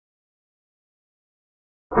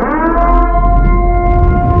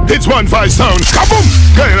It's One Vice sound. Kaboom!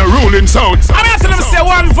 Kind of ruling sound. And after them say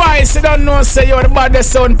One Vice, you don't know, say you're the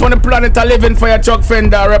baddest sound on the planet. A living for your Chuck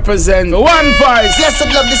Fender represent One Vice. Yes,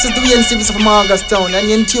 love, this is the WNC from Augustown, and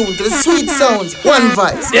you're in tune to the sweet sounds. One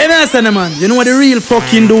Vice. Yeah, man, man. You know what the real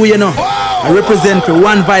fucking do, you know? I represent for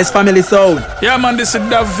One Vice family sound. Yeah, man, this is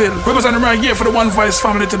Daville. Representing right here for the One Vice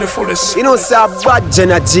family to the fullest. You know, sir, bad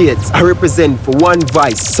Jenna Jades. I represent for One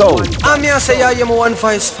Vice sound. I'm here say I am a One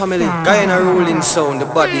Vice family. Guy in a ruling sound, the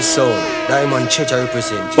body sound. Diamond Church I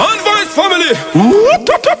represent. One Vice family.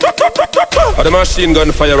 The machine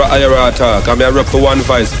gun fire a higher attack. I'm here rep for One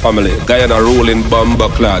Vice family. Guy in a ruling bomber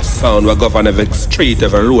class sound. We govern every street,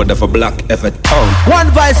 every road, every block, every town. One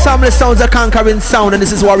Vice family sounds a conquering sound, and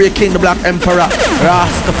this is Warrior King, the Black Emperor,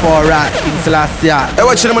 Rastafari, King Selassie. Hey,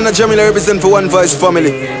 watch them on the Jamila represent for One Vice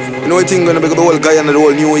family. You know what thing gonna be the whole Guyana, the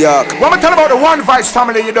whole New York. When we tell about the One Vice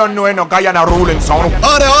family, you don't know no Guyana ruling sound.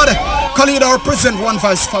 Order. Khalid represent One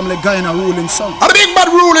Vice family, Guyana ruling song. A big bad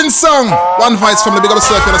ruling song. One Vice family, big up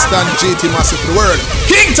yourself, you understand? GT massive for the world.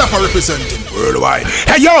 King Topper representing worldwide.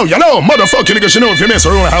 Hey yo, you know, motherfucking niggas, you know if you mess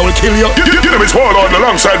around, I will kill you. Give them its war on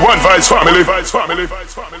alongside One Vice family.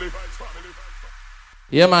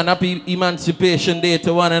 Yeah, man, happy Emancipation Day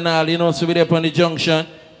to one and all. You know, so we're there on the junction.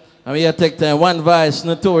 And we take time, One Vice,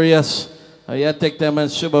 Notorious. And we take time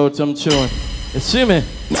and show out some tune. You see me?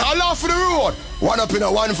 Now laugh for the road. One up in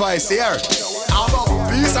a One Vice here. I'm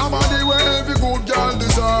a piece of money where every good girl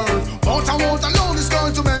deserve. Out alone is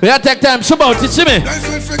going to make. We take time, show out, you see me? Let's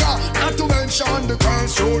figure not to mention the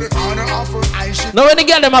girls show the honor of her eyes. Now when they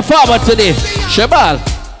get them a forward today, Shabal.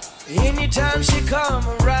 Anytime she come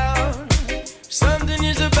around, something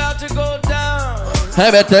is about to go down. I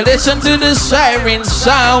better listen to the siren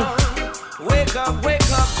sound. Wake up right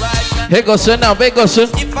now. Here goes now, here goes.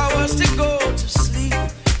 If I was to go to sleep,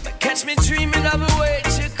 catch me dreaming of a way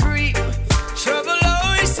to creep. Trouble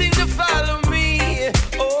always seems to follow me.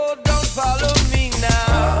 Oh, don't follow me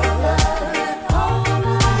now.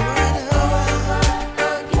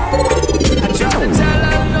 I try to tell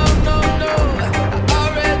her no, I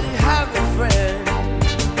already have a friend.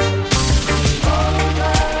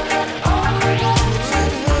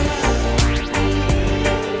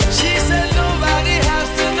 She said nobody has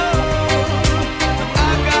to know. I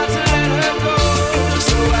got to let her go.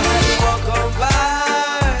 So I had to walk on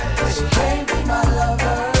by. She can't be my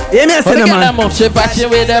lover. Yeah, me say, man. But she patching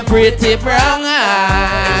with a pretty brown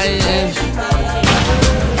eyes.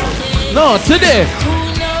 No, today.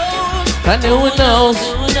 And who knows?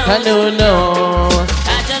 I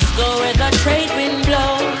just go where the trade wind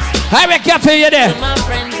blows. I reckon for you there. To my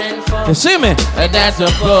friends and foes. You see me? And that's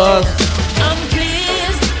of course. I'm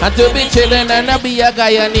pleased. And to be chillin' and not be a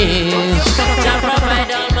Guyanese. To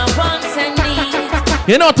provide all my wants and needs.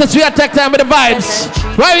 You notice we are take time with the vibes.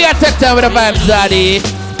 Why we are take time with the vibes, Daddy?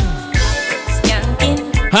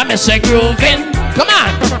 I'm a say grooving. Come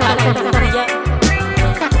on.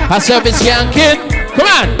 I said it's skanking. Come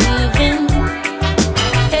on.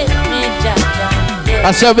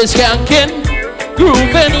 I said it's skanking.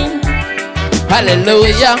 Grooving.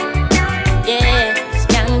 Hallelujah. Yeah,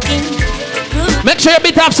 skanking. Make sure you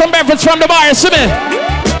beat up some beverage from the bar. You see me?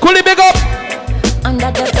 Coolly big up.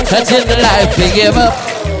 That's in the life we give up.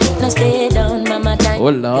 No stay down, mama time. Oh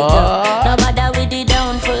Lord. No bother with the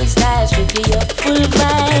down, full style, strictly up, full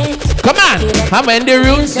vibes. Come on, I'm in the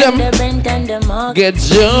rooms, them get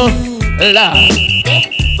you love.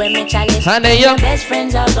 When me chalice, honey, my best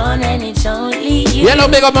friends are gone and it's only you. Yellow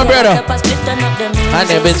big up my brother. And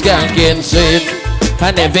every skanking sweet.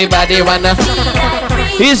 And everybody wanna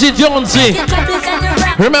Easy Jonesy.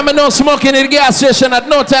 Remember no smoking in the gas station at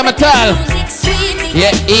no time at all.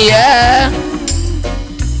 Yeah.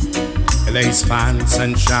 LA's fine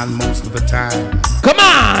sunshine most of the time. Come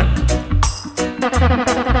on!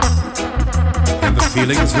 And the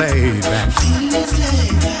feeling is laid back.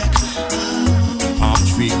 Palm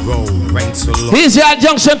tree grove, rain so low. He's your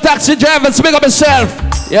junction taxi driver, speak up yourself.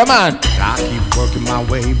 Yeah, man. I keep working my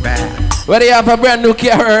way back. Whether you have a brand new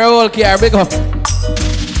car or an old car, big up.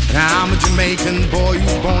 Now I'm a Jamaican boy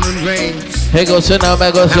who's born and raised. Here goes now,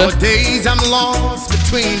 here goes Nowadays I'm lost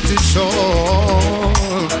between two shores.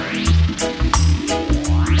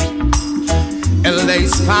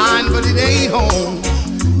 LA's fine, but it ain't home.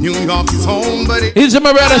 New York is home, but it He's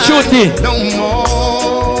my brother Shooty. No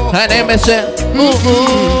more. Her name is I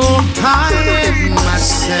am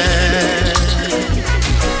myself.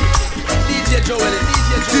 DJ Joel,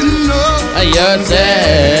 DJ Joel. To know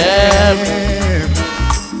yourself.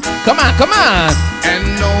 Come on. And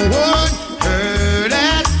no one heard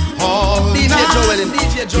at all.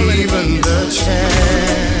 DJ Joel, even the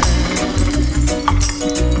chance.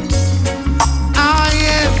 I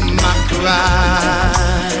am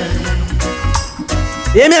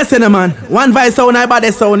Yeah, me a say no man. One Vice sound, I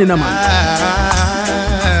bad sound in a man.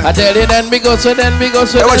 I tell you then we go so then we go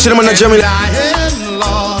so. I watch them on the Jamila. I am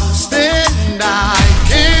lost and I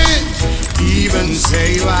can't even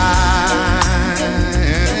say why.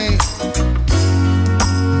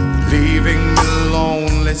 Leaving me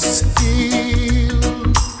lonely still.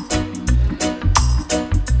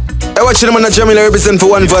 I watch them on the Jamila represent for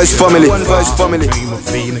One Voice family. One Voice family. Dream of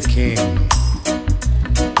being a king.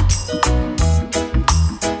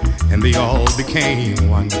 And they all became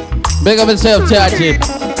one. Big up yourself, Chachi.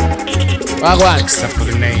 Wagwan. Except for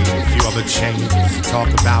the name, a few other changes. Talk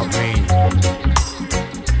about me.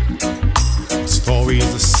 Story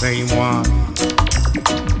is the same one.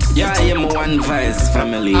 Yeah, I am One Vice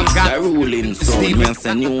family. The ruling soul. Me and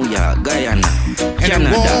say New York, Guyana,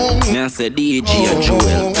 Canada. Me and say DJ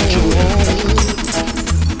Joel.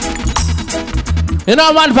 You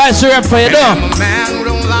know One Vice rep for you, though. I'm a man who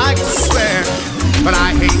don't like to swear, but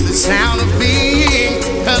I hate the sound of being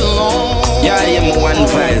alone. Yeah, I am One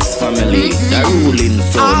Vice family. The ruling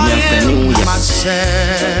soul. Me and say New York.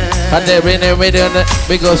 And they bring them with them.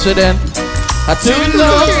 We go to them. I do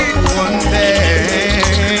know. One day.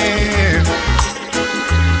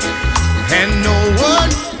 And no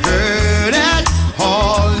one heard at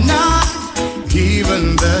all, not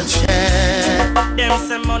even the chat. Them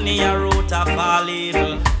say money a root of all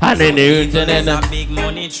evil. And then they a big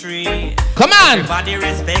money tree. Come on! Everybody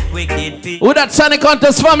respect wicked people. Who that Sonic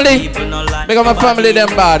Contest family? Make up my family,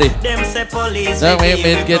 them body. Them say police then we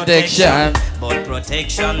make protection. But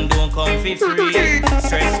protection don't come for free.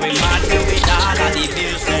 Stress we mad with all of the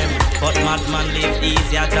bills them. But madman live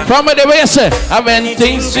easier than. From where they way say, I went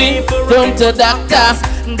things to come to doctor.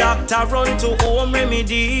 Doctor run to home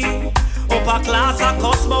remedy. Upper class a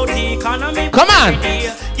cost about the economy. Come on.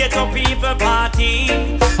 Get up people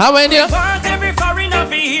party. How when you? Part every foreigner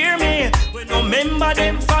fi hear me. We no member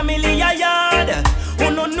them family a yard. Who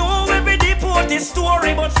no know every deported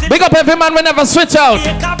story but still. Big up every man we never switch out.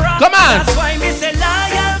 Come on. That's why me say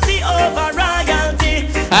loyalty over royalty.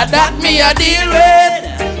 And that me a deal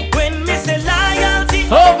with. When me say loyalty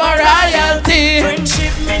over royalty.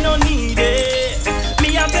 Friendship me no need it.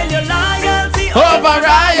 Me a tell you loyalty over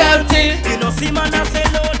royalty. You know see man a say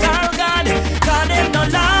Lord our God. Cause them no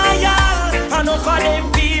loyal. Enough of them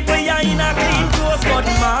people ya in a clean clothes but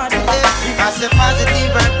mad. I say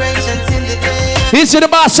positive vibrations in the air. He's the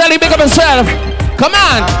boss, Sally, big up himself. Come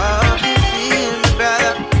on.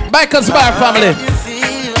 Bikers Bar family.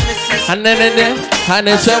 And then, and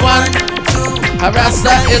it's a one. A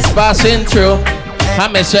Rasta is passing through. I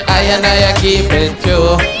miss you, I and I keep it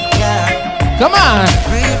true. Come on.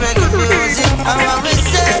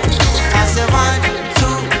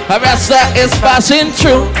 A Rasta is passing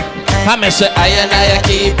through. I miss you, I and I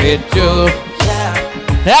keep it true.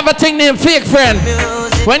 They have a thing named fake friend.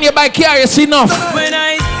 When you buy car, you see enough. When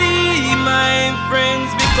I see my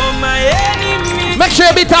friends become my enemies. Make sure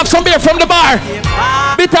you beat off some beer from the bar.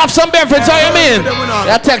 Beat off some beer friends, how you mean?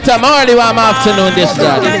 You take time early one afternoon this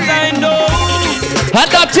daddy.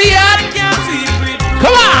 Hand up to you.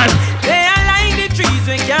 Come on. They are like the trees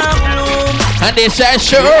when can't bloom. And they say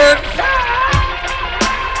sure.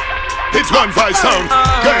 It's One Voice sound.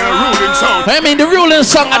 Guyana ruling sound. I mean the ruling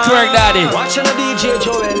song at work, daddy. Watching the DJ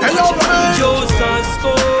Joel. Hello, man. Joe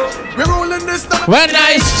Sasko. We're rolling this stuff. When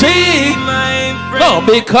I see my friends don't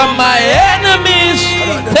become my enemies.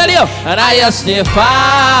 Tell you, and I stay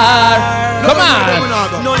far. Come on.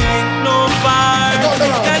 No link, no bar.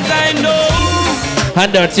 Cause I know.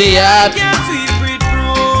 And dirty yard. Secret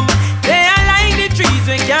room. They are like the trees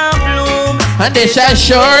when can't bloom. And they shall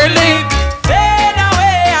surely.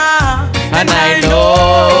 And I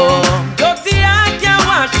know Dirty heart can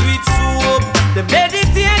wash with soap. The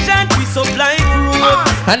meditation we supply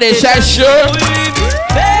proof. and they shall surely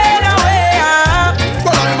fade away.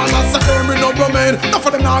 But I'm a say me no woman. Not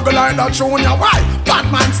for them now go like that show ya. Why? Bad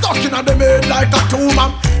man stuck in the made like a tomb.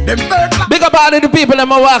 Them fake like big up all of the people that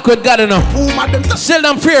walk with God enough. Still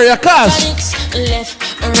them fear your cause. Left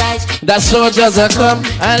and right. That soldiers are come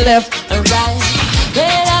and left and right.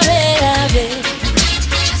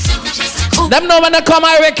 Them know when they come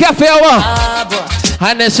out with cafe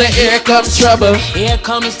and they say here comes trouble. Here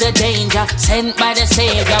comes the danger sent by the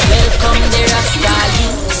Savior. Welcome the Rasta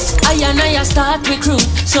youths. I and I start recruit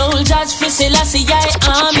soldiers for Selassie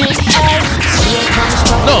army. Here comes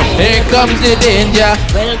trouble. No, here comes the danger.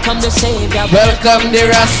 Welcome the Savior. Welcome the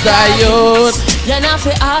Rasta youth. You know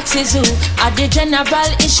fi ask is who. At the general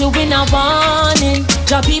issue in a warning.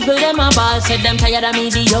 Job people them a ball, said them tired of me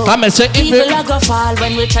yo. People a go fall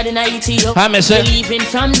when we tread in a ETO. Believing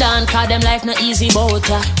from down, cause them life not easy boat.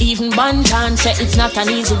 Even Bantan say it's not an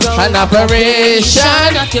easy road. An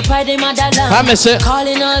operation. Occupy the motherland.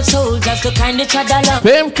 Calling all soldiers to kindly tread along.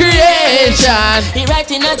 Fame creation. He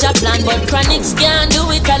writing a job plan, but chronics can't do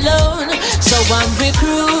it alone. So I'm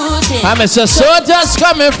recruiting. I'm a soldiers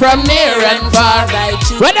coming from near and far.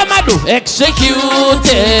 What am I do?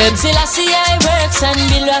 Executed. Still I see I works and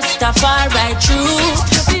be lost far right through.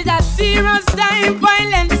 It's a serious time,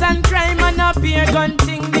 violence and crime, and up here gun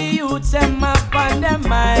thing the youths them up on their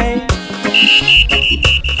mind.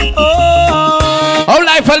 Oh, how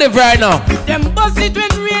life I live right now? Them bust it when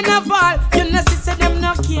rain a fall. You know see them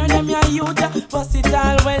no care, them your youth bust it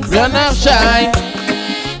all when sun up shine.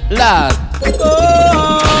 Lord.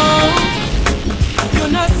 Oh, you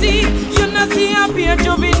know see up here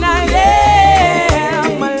juvenile. Yeah,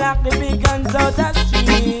 I'ma lock the big guns out the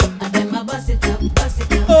street. And them a bust it up.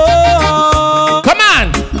 Oh, come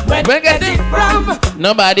on. Where get it from?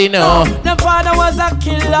 Nobody know. The father was a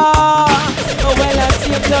killer. Oh well, I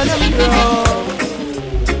see it on him grow.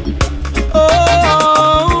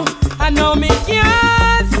 Oh, I know me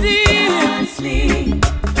can't see.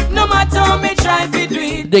 No matter how me try to do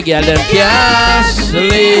it. The girl them can't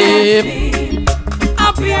sleep.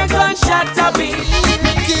 Up here gunshot a beat.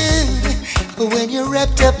 Good when you're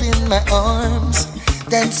wrapped up in my arms,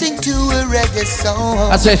 dancing to a reggae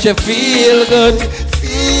song. I said you feel good.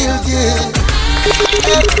 Feel good.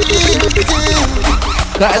 I feel good.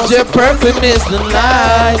 Cause your perfume is the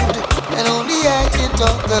light. And only I can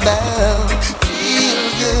talk about. Feel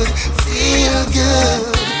good. Feel good.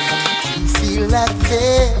 You feel like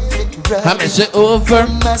velvet running over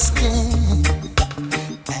my skin.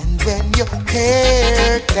 And when your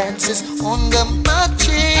hair dances under my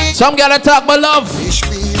chin. Some gotta talk about love. Wish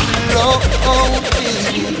we alone.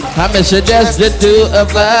 I miss it just the two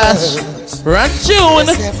of us. Run tune.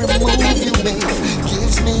 Every move you make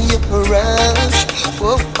gives me a rush.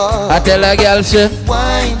 I tell a girl, she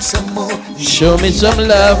wine some more. Show me some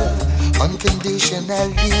love.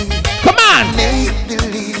 Unconditionally. Come on. Make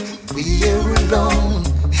believe we're alone.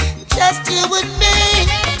 Just you and me.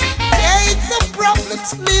 Take the problems,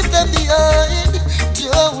 leave them behind.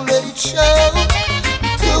 Don't let it show.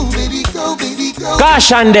 Go baby, go baby, go.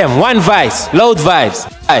 Gosh on them, one vibes, loud vibes.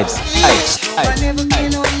 Vibes. I never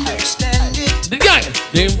can understand it. The gang,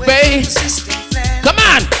 come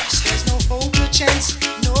on. There's no hope, no chance,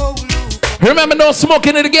 no loop. Remember no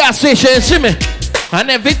smoking in the gas station, you see me? And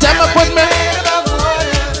every time I put me,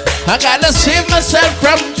 I gotta save myself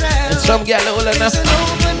from some gal all enough.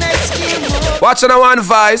 Watching a one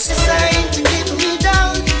vice.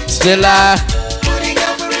 Still putting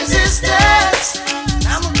up a resistance.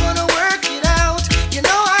 I'm gonna work it out. You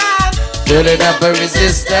know I'm building up a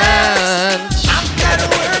resistance. I've gotta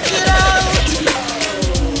work it out.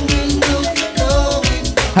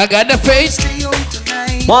 I got the face.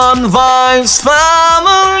 One Vibes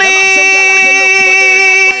family.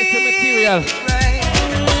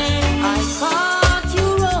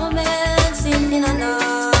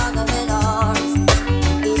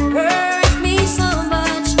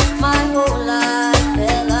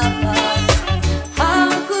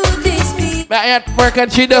 At work and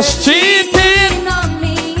she just cheating.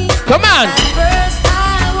 Come on.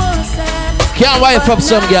 Can't wife up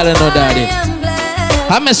some girl and no daddy.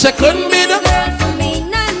 I'm a second bidder.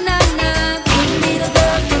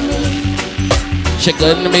 She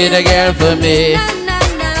couldn't be the girl for me.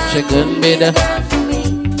 She couldn't be the.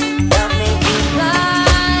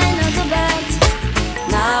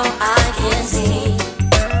 Now I can see.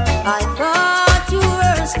 I thought you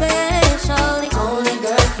were special, the only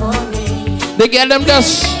girl for me. They get them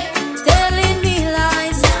just telling me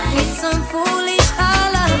lies with some foolish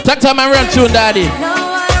holler. take time and run tune, daddy.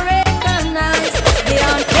 Now I recognize the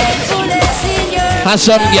unfaithfulness in your And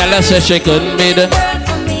some girl say she couldn't be the girl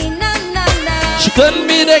for me, na. She couldn't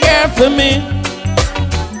be the girl for me.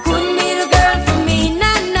 Couldn't be the girl for me,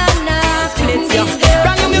 na. Couldn't be the girl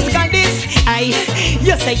Brand new music like this.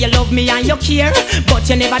 You say you love me and you care, but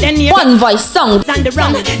you never then near. One Voice sound. And the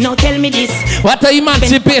wrong. Now tell me this. What a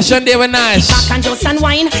emancipation they were nice. Back and just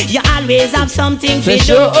unwind. You always have something to For do.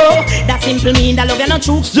 sure. That simple mean that love you not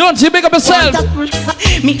true. Don't you big up yourself?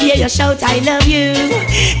 Me hear you shout I love you.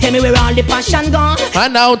 Tell me where all the passion gone.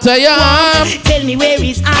 And out I am. Tell me where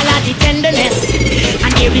is all of the tenderness.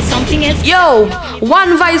 And here is something else. Yo,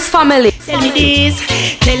 One Voice family. Tell me this.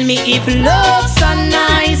 Tell me if love's so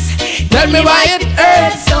nice. Tell me why it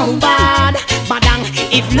hurts so bad. Badang,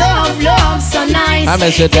 if love's so so nice. I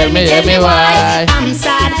miss you, tell me why. I'm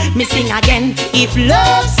sad, me sing again. If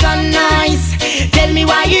love's so nice, tell me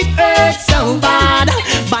why it hurts so bad.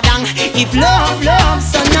 Badang, if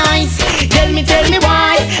love's so nice, tell me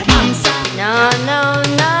why I'm sad. No.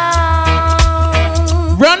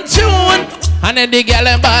 Run tune, and then the girl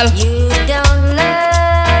and ball. You don't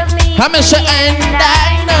love me, I miss you and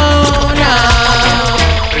I know now.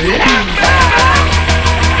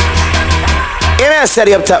 Yeah, I said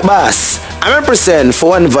up top boss. I represent for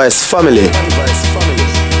One Voice family.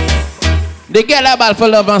 The girl and ball for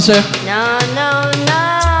love and say. No.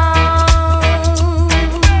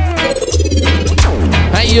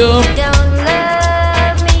 And you don't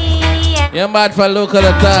love me. You're bad for local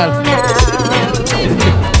at all.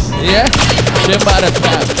 Yeah? She bad at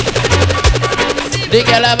all. The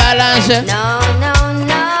girl and ball and say. No.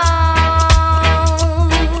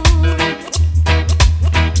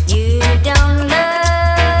 You don't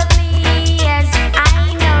love me as I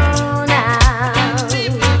know now.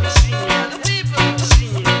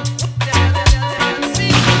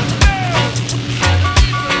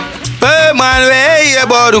 Hey man, way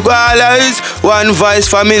about the callers. One Voice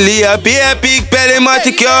family, a big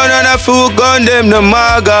pelematic yarn and a full gun, them the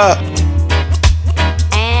maga.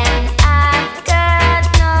 And I've got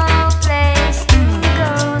no place to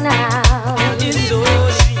go now. It's all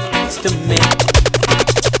it's to me.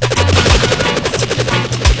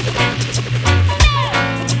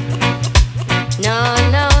 No.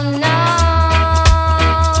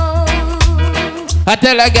 I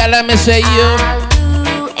tell a girl, let me say you. I'll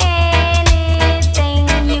do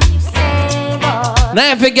anything you say, boy.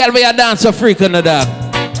 Now every girl we a dance a freak on the dog.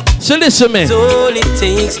 So listen me. It's all it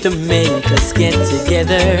takes to make us get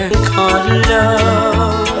together. Called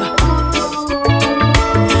love.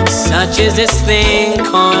 Such is this thing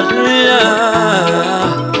called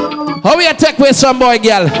love. How we attack with some boy,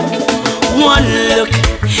 girl? One look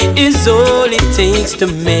is all it takes to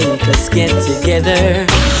make us get together.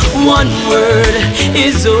 One word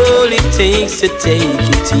is all it takes to take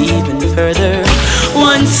it even further.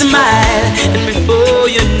 One smile, and before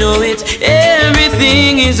you know it,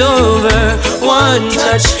 everything is over. One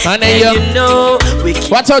touch, and you know we can't.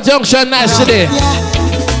 What's our junction nice today?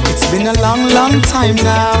 It's been a long time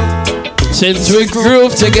now since we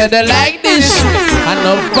groove together like this, and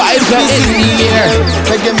no vibes are in the air.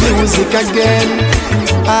 Reggae music again.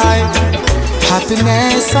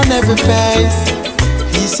 Happiness on every face,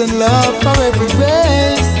 peace and love for every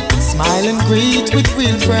race. Smile and greet with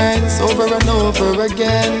real friends over and over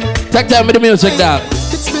again. Take time with the music, dog.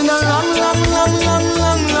 It's been a long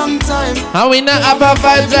time. And we not have a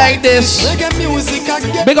vibe like this. Reggae music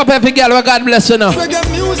again. Big up every girl, where God bless you now. Reggae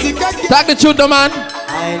music again. Talk the truth, though, man.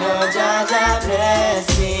 I know Jaja bless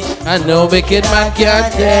me. I know wicked man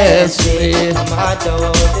can't test me. I'm hard to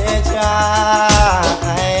hold it dry.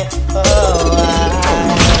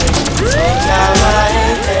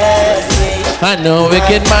 I know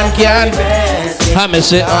wicked man can't. I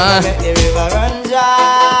miss it,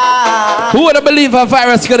 Who would have believed a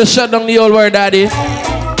virus could have shut down the old world, daddy?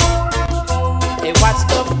 Hey, watch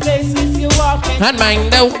the places you walk in. And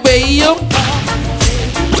mind the way you.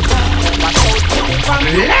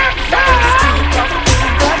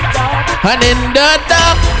 And in the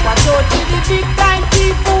dark. Watch out to the big time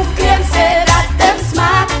people who claim say that them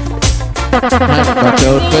smart. Watch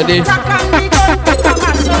out for the.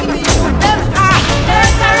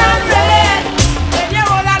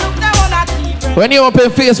 When you open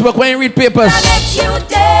Facebook, when you read papers,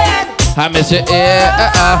 I miss it,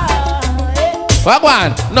 What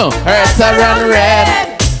one? No, earth run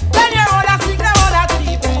red.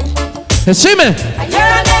 You see me?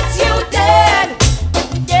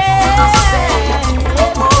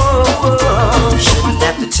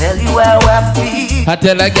 Tell you how I feel. I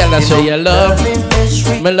tell a girl I say you love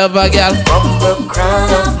me love a girl from the crown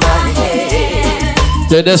of my head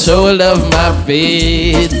to the sole of my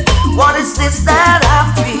feet. What is this that I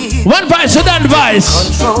feel? One voice, so done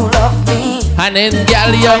voice. Control of me. And then girl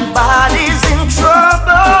young body's in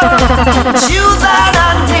trouble. Shoes out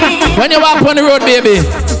on me. When you walk on the road, baby,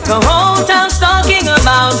 the whole town's talking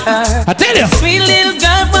about her. I tell you, sweet little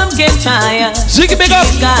girl from Kentire. Ziggy, big up.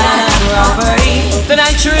 She's got a property that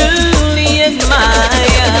I truly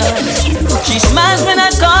admire. She smiles when I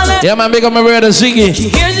call her. Yeah, man, big up my brother Ziggy. She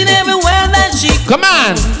hears it everywhere that she come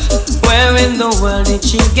on. Where in the world did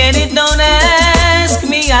she get it? Don't ask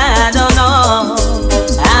me, I don't know.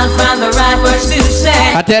 I'll find the right words to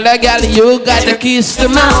say. I tell a girl, you got the keys to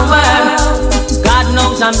my world. God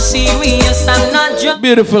knows I'm serious, I'm not joking.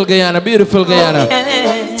 Beautiful Guyana, beautiful Guyana.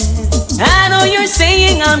 I know you're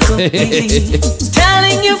saying I'm crazy. Tell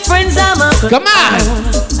telling your friends I'm a Come on.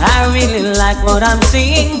 I really like what I'm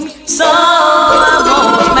seeing, so I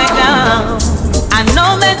won't back down. I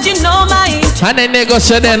know that you know my interest. And then they go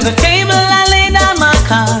so then. The table I lay down my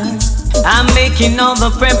cards. I'm making all the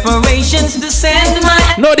preparations to send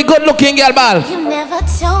my. No, the good looking girl ball. You never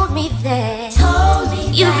told me that.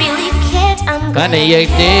 You really can't. I'm glad. And then you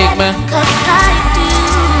dig, man. 'Cause I do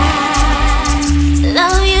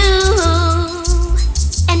love you,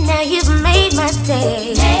 and now you've made my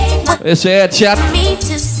day. You say it, chat. Me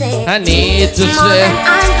to say. I need to More say. than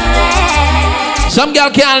I'm glad. Some girl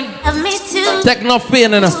can't Love me too. take enough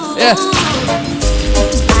pain, you know. Yeah.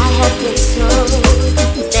 I have been told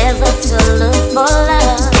never to look for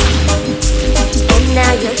love, and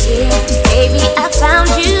now you're here, baby. I found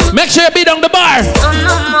you. Make sure you beat on the bar. So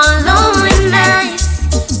no more lonely nights,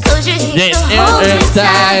 'cause you're here to hold me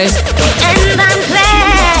tight, and I'm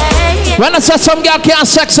glad. When I say some girl can't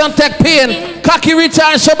sex and take pain, cocky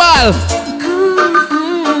return Shabal.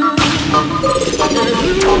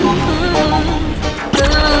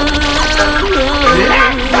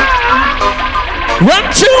 Run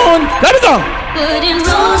tune. Let me go. Putting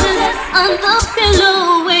roses on the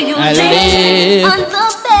pillow where you I lay, live. on the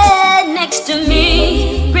bed next to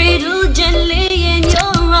me, cradle gently in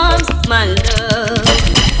your arms, my love.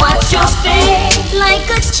 Watch your face like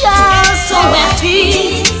a child, so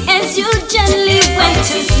happy as you gently went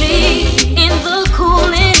to sleep in the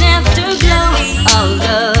cooling afterglow of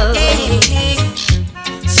love.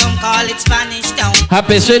 Some call it Spanish Town.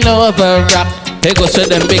 Happy she know of a rap. He go to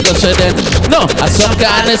them, big go to them. No, I some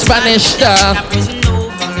kind of Spanish stuff.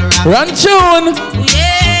 Run tune.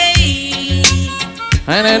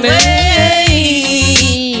 And then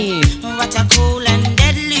What a cool and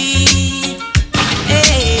deadly.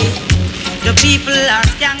 Hey, the people are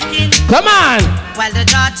skanking. Come on. While the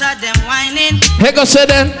daughter them whining. He go to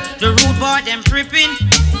them. The rude boy them tripping.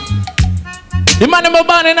 The man in my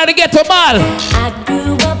band in the ghetto ball.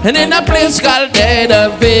 And in a place called De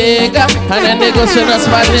Vega. And then they go to the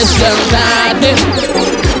Spanish them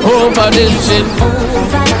over this shit.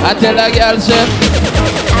 I tell a girl, say,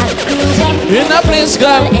 in a place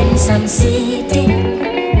called in some city,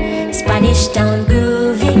 Spanish Town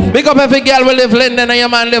groovy. Big up every girl will live Linden and your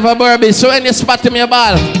man live a Burby. So when you spot him, your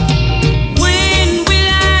ball. When will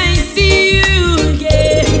I see you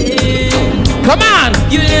again? Come on.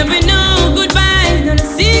 You never know goodbyes, not a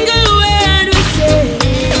single word we say.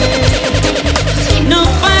 No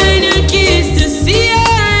final kiss to see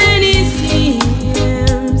any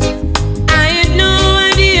seams. I had no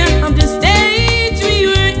idea of the state we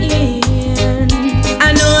were in.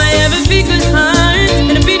 I know I have a big heart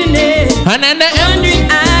and a beating head. And then the wondering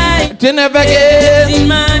I you never get in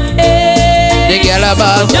my head. the girl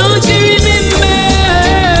about. Don't you remember?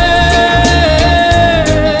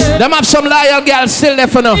 Them have some loyal girls still there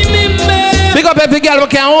for now. Big up every girl who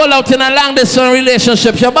can hold out in a long distance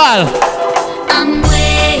relationship. Your ball. I'm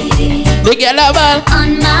waiting. The girl about.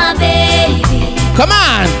 On my baby. Come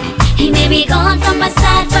on. He may be gone from my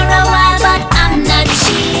side for a while, but I'm not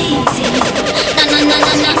cheating. No,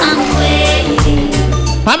 I'm waiting.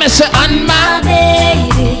 I'm say on my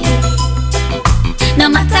baby. No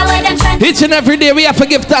matter what I'm trying. Each and every day we have to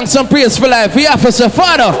give thanks and praise for life. We have to say,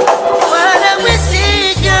 Father. Father, we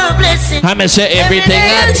see your blessing. I'm say everything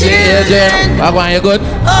I children. I want you good.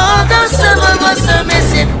 Although some of us are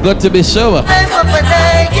missing. Good to be sober. Life up and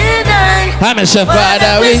die. I'm say,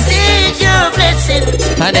 Father, we see your blessing.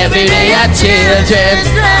 And every day our children.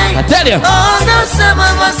 I tell you. Although some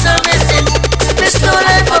of us are missing. There's no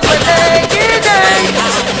life up and die.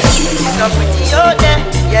 So pretty, you're there.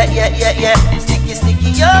 Yeah.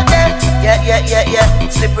 Sticky, you're there. Yeah.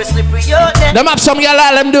 Slippery, you're there. Them have some girl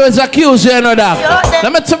all them do is accuse you, know that.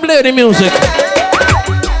 Let me to play the music.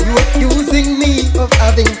 You accusing me of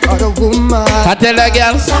having other woman. I tell the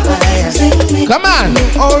girls. Come on.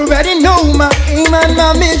 You already know my aim and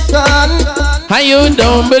my mission. And you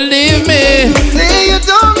don't believe me. You say you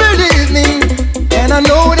don't believe me, and I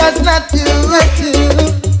know that's not you.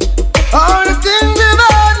 All the things you've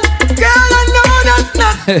done, girl, I know that's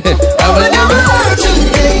not you. I will never hurt you,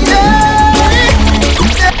 baby.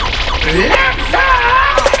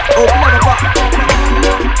 Oh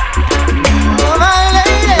my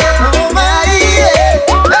lady,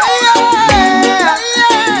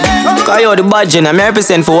 Coyote Budgeon, I'm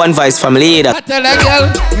represent for One Voice family leader. I tell a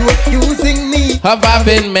girl. You accusing me of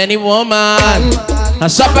having many women.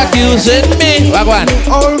 And stop accusing me. Wagwan.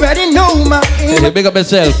 Already know my aim. Big up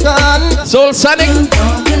yourself. Soul Sonic. You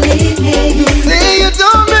say you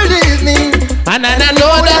don't believe me, and I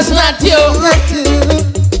know that's not you.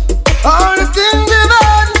 All the things you've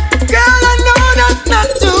done, girl, I know that's not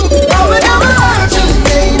you. I will never hurt you.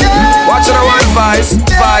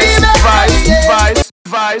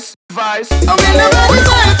 voice.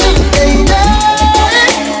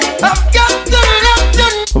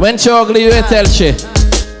 When she ugly, you tell she.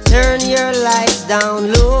 Turn your lights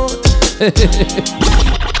down low.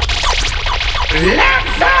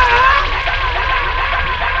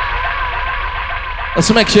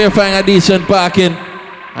 Let's make sure you find a decent parking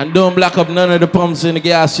and don't block up none of the pumps in the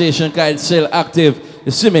gas station because it's still active.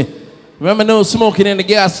 You see me? Remember no smoking in the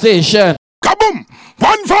gas station. Kaboom!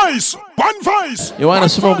 One voice! One voice! You want to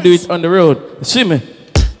smoke, do it on the road. You see me?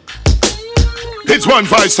 It's one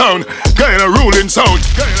voice sound. Getting a ruling sound.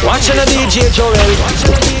 Watching a DJ Joel.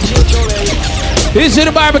 Is it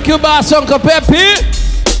the barbecue boss, Uncle Pepe?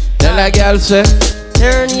 Tell that girl, say.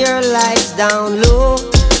 Turn your lights down low.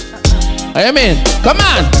 I mean, come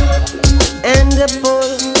on. And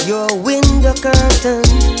pull your window curtain.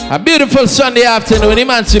 A beautiful Sunday afternoon,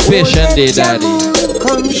 Emancipation Day, Daddy.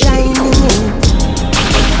 Come shining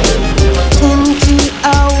into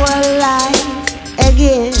our life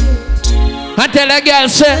again. I tell that girl,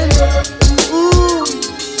 say. Ooh,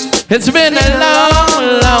 it's been a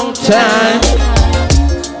long, long time.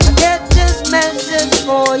 I get this message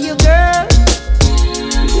for you, girl.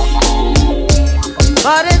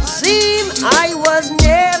 But it seemed I was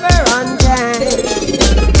never on time.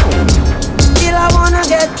 Still I wanna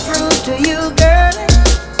get through to you, girl.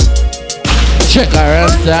 Check her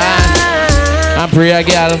on time. And pray a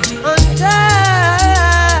girl. On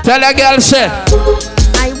time. Tell a girl, say.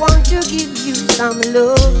 I want to give you some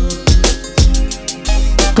love.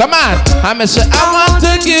 Come on. I'm say, I want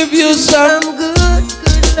to give you some good.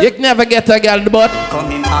 You can never get a girl the butt.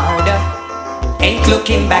 Coming harder. Ain't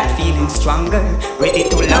looking back, feeling stronger. Ready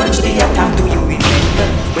to launch the attack. Do you remember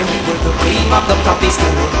when we were the cream of the puppies to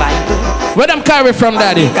the Bible? Where them carry from,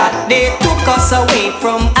 Daddy? They took us away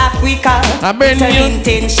from Africa. I bring you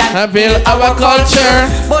intention. I build our culture.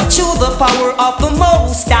 But through the power of the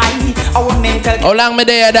Most High, our mental. How long me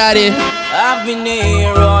there, Daddy? I've been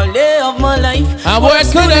here all day of my life. I'm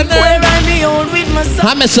working on it.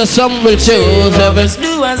 I'm say some will choose others.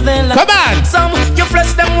 Do as they like. Come on. Some you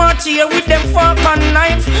flesh them watch here with them fork and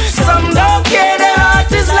knife. Some don't care, their heart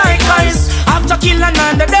is like ice. After killing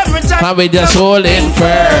another, them return. And we just holding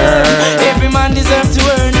firm. Every man deserves to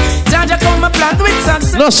earn. Jaja come a plant with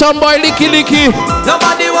success. No, some boy licky.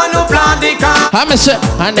 Nobody want to plant the car. I'm say,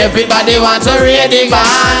 and everybody wants to read the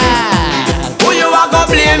man. Who you are go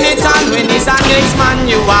blame it on when it's a next man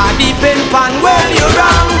you are deep in pan. Well you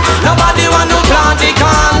wrong. Nobody want to plant the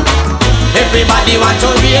can. Everybody want to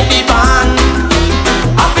read the band.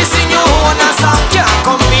 Happy sing your own a song can't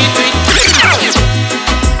compete with.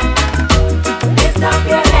 Lift up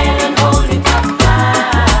your head and hold it up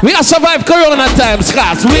high. We have survived Corona times,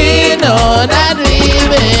 cause we know that we've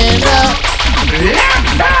been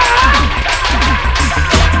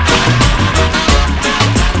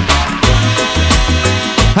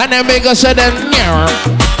and then we go say them.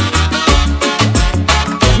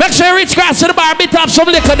 Make sure you reach across to the bar, beat up some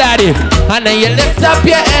liquor, Daddy. And then you lift up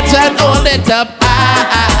your head and hold it up.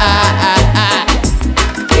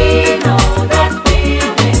 We know that we'll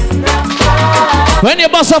win the fight. When you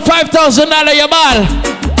bust a $5,000 your ball.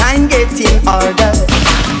 I'm getting harder.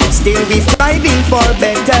 Still we striving for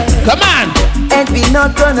better. Come on. And we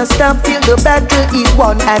not gonna stop till the battle is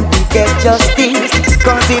won and we get justice.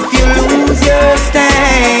 Cause if you lose your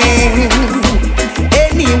stand,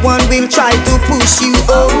 anyone will try to push you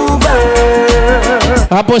over.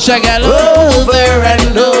 I push a girl over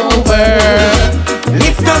and over.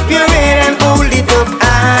 Lift up your head and hold it up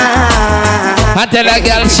high. I tell a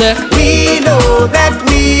girl say, we know that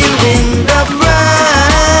we'll win the prize.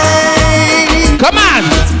 Come on.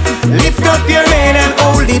 Lift up your head and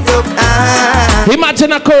hold it up high.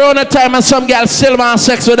 Imagine a Corona time and some girl still want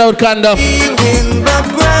sex without condom. We'll win the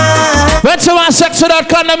prize. When she want sex without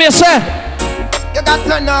condom, you say? You got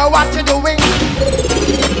to know what you're doing.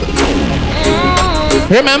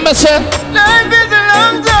 Remember, sir? Life is a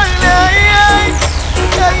long journey.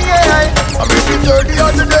 I'm maybe 30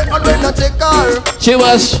 on the day and when I take her. She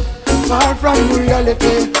was far from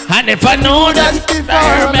reality. And if I know that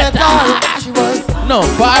she was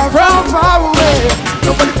far away.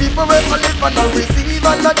 Nobody people will live and not receive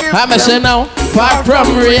and not give. I'm say now, far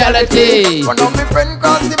from reality. One of my friends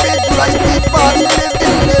cross the bridge like people live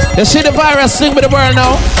in there. You see the virus thing with the world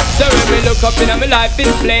now? So when we look up in my life, it's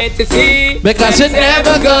plain to see. Because it's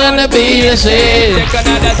never gonna be the same. Take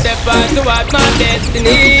another step on towards my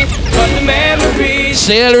destiny. But the memories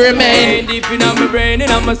still remain deep in my brain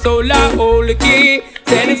and on my soul. I hold the key.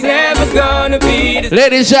 Then it's never gonna be the same.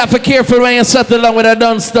 Ladies, you have to be careful when you settle along with a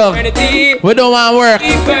done stuff. We don't want work.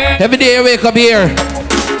 Every day you wake up here.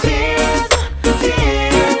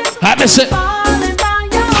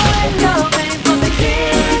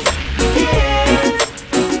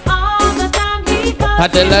 I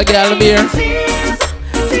tell a girl beer.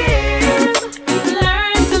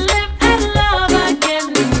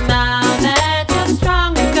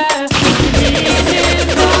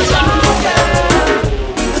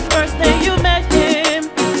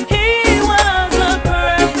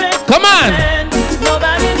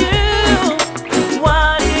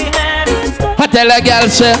 Tell a girl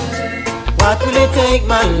say, what will it take,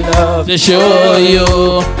 my love, to show you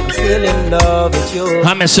I'm still in love with you?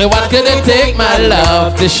 I'ma say, what could it take, my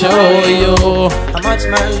love, to show you how much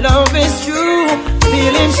my love is true?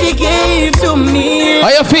 Feeling she gave to me. How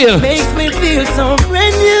you feel? Makes me feel so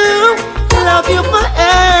brand new. Love you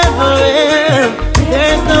forever.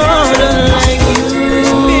 There's no other like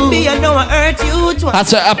you. Baby, I know I hurt you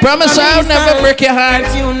twice. I promise I'll never break your heart.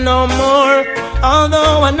 You no more.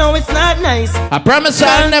 Although I know it's not nice, I promise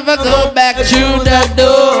I'll never go back through that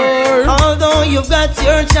door. Although you've got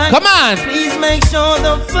your chance, come on, please make sure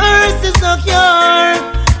the first is secure.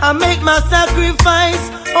 I make my sacrifice,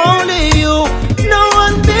 only you, no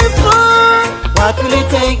one before. What will it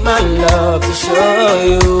take, my love, to show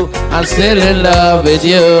you I'm still in love with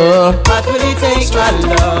you? What will it take, my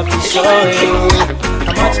love, to show you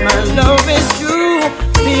how much my love is true?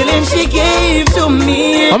 Feeling she gave to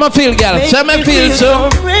me. I'ma feel, girl. Tell me feel so.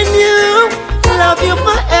 Brand new. Love you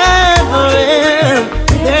forever.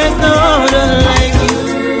 There's no other like you.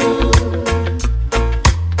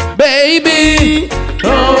 Baby,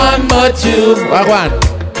 no one but you. Walk one.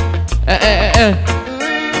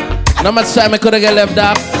 No much time I could have get left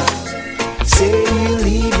up. Say you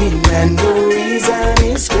leaving and the reason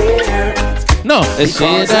is clear. No, it's she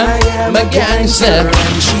that I'm a gangster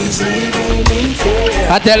and she's living in fear.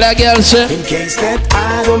 I tell a girl, sir, in case that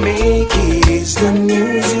I don't make it, is the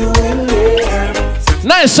news you will hear.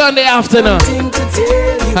 Nice Sunday afternoon.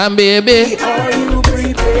 And baby, are you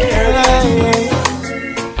prepared?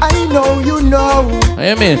 I know you know. What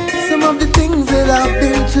you mean? Some of the things that I've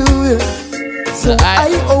been through. So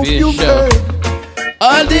I hope you've heard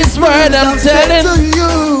all this word I'm telling to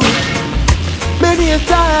you. Many a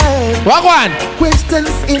time, walk one. Questions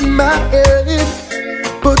in my head,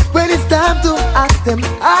 but when it's time to ask them,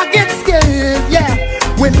 I get scared. Yeah,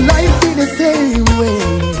 when life be the same way.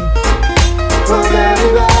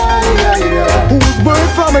 Who's born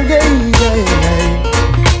from a day?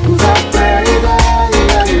 Who's up there?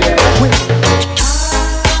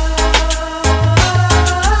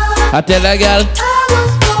 I tell a girl.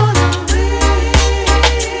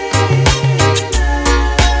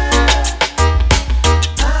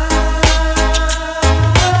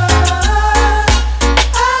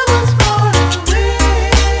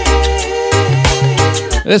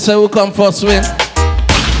 Let's say who come first win.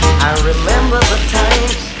 I remember the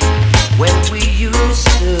times when we used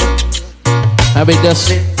to I be just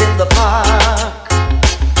sit in the park,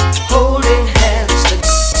 holding hands.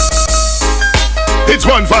 It's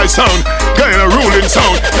 1-5 sound, Guyana ruling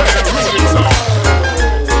sound.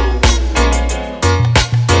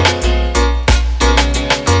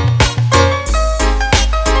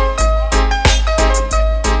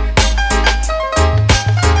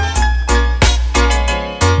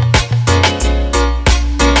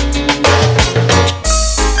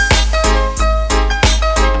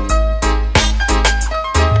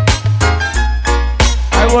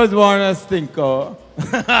 I was born a stinker.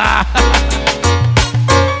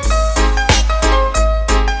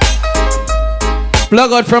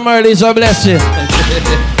 Plug out from early, so bless you.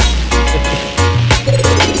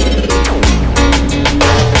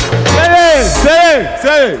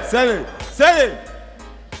 Say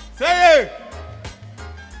it.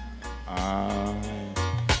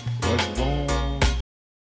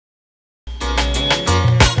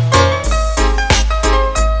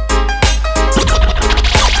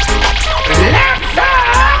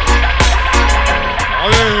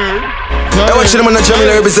 I watch them on the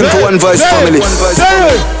Jamila represent for 1Voice family.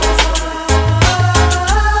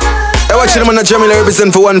 I watch them on the Jamila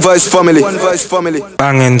represent for 1Voice family.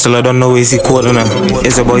 Banging till I don't know easy code on it.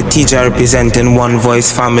 It's about TJ representing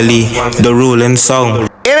 1Voice family, the ruling song.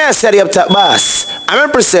 In a city up top boss, I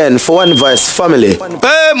represent for 1Voice family.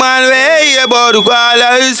 Hey man, we hear about the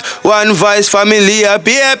callers. 1Voice family, a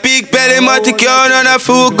big pelematic yarn and a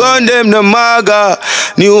full gun, them the maga.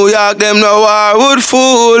 New York, them the Warwood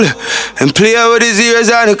fool. And play with his ears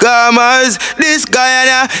and the commas. This guy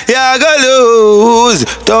and ya go lose.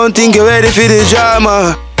 Don't think you're ready for the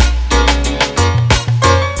drama.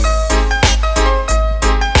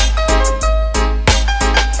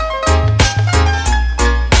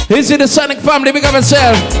 Here's the Sonic family, big up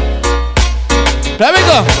yourself. There we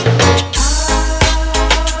go.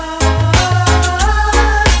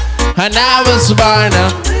 And I was born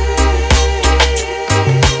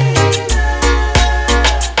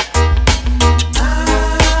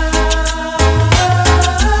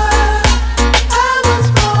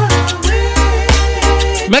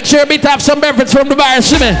sure beat have some benefits from the bar,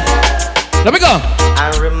 see me. Let me go.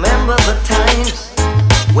 I remember the times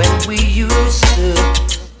when we used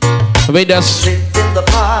to Wait, just sit in the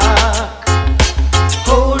park,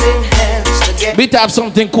 holding hands together. beat have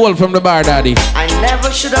something cool from the bar, daddy. I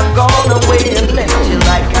never should have gone away and left you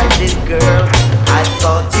like I did, girl. I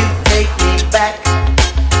thought you'd take me back,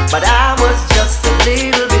 but I was just a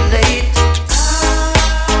little bit late.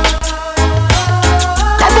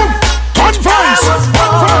 Come on, one voice, one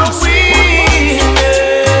voice.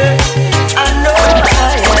 I know I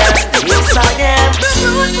am, yes I am.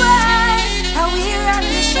 Good boy, how we run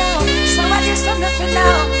the show. So I just have nothing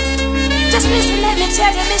now. Just listen, let me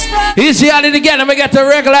tell you, Miss Brown. Easy on it again, let me get the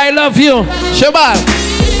regular I love you. Shabbat.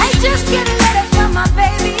 I just get a letter from my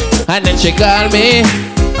baby. And then she called me.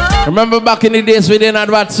 Remember back in the days we didn't have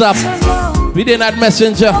WhatsApp. We didn't have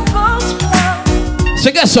Messenger.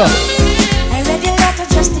 So guess what? I read your letter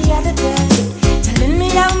just the other day, telling me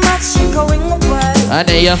how much you're going away. And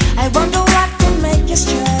then you. I wonder what could make you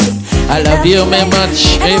stray. I love you, man,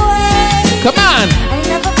 much. Come on. I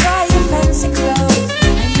never buy you fancy clothes.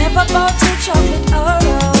 I never bought you chocolate or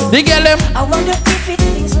rose. You get them? I wonder if it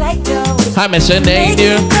feels like those. I'm a Sunday,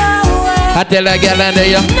 dear. I tell a girl under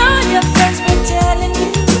you. Know your friends been telling you.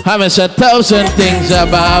 I'm a 1,000 things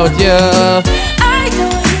about you. I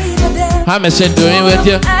don't even dare. I'm a doing with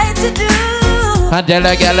you. I to do. I tell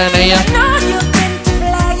a girl under you. Know you've been to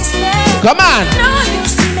play yourself. Come on. Know you've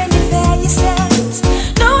seen many faces.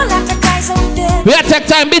 Know a lot of guys out there. We gotta take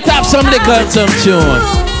time, beat up some liquor and some tune.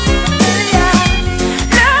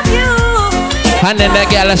 And then the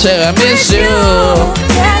girl say, I miss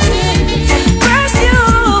you.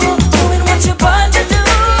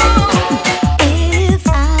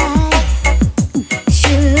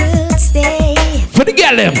 For the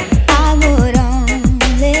girl them. I would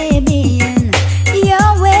only be in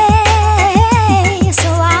your way, so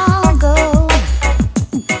I'll go,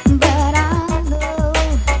 but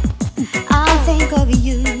I'll think of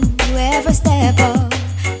you every step of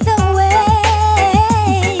the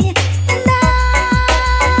way, and I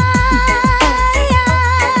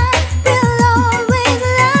will always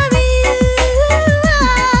love you.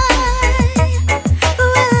 I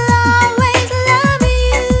will always love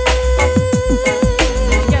you.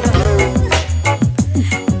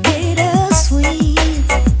 Bittersweet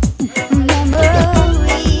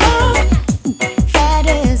memory. That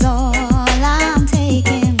is all I'm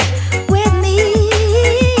taking with me.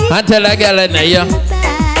 I tell a girl in there.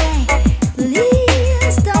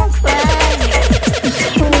 Please don't cry.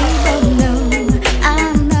 We both know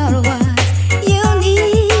I'm not what you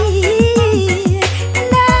need,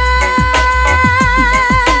 and I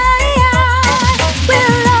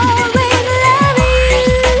will always love you.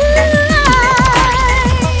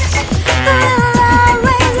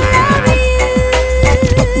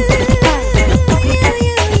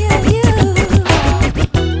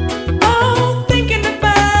 Oh, thinking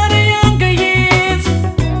about the younger years.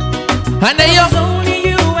 And then you. Only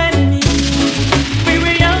you and me. We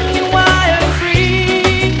were young and wild and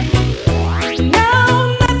free.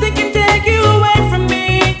 Now nothing can take you away from me.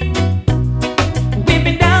 We've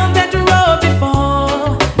been down that road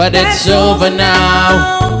before, But it's over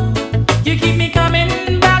now. you keep me coming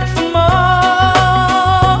back for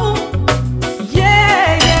more.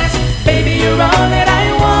 Yeah, yes, baby, you're all that I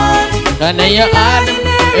want. And then you are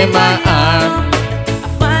in my arm. I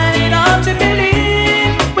find it hard to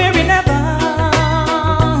believe we're in heaven.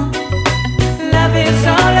 Love is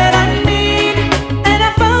all that I need, and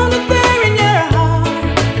I found it there in your heart.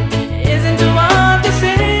 Isn't too hard to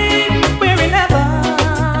say we're in heaven.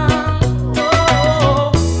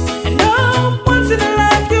 Oh, and oh, once in a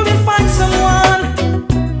life you will find someone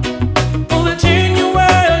who will turn your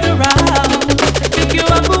world around, pick you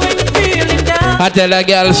up when you're feeling down. I tell a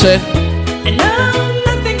girl, say, And now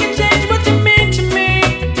nothing can change what you mean to me.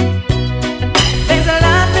 There's a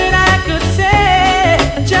lot that I could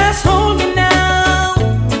say. Just hold me now,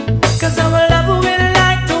 'cause our love will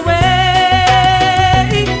light the way.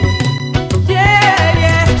 Yeah,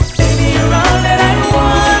 yeah, baby, you're all that I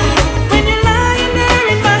want. When you're lying there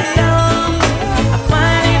in my arms, I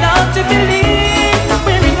find it hard to believe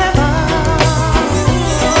we're in heaven.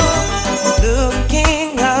 Looking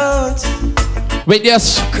out wait, yes.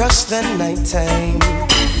 across the nighttime,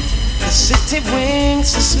 the city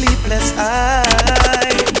winks a sleepless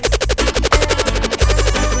eye.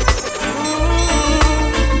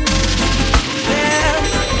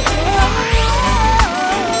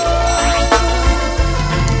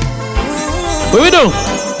 What we do?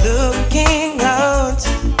 Looking out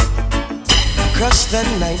across the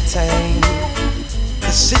nighttime,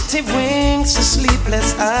 the city winks a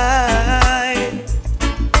sleepless eye.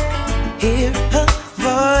 Hear her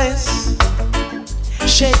voice,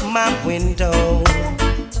 shake my window.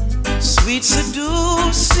 Sweet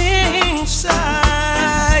seducing sighs,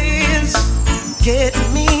 get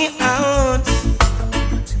me out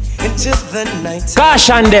into the night.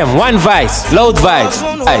 Caution them, one voice, loud vibes,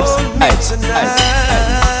 vibes.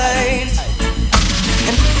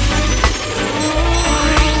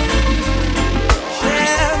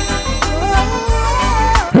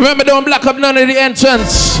 Remember, don't block up none of the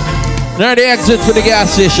entrance, none of the exit to the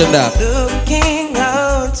gas station there. Looking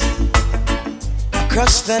out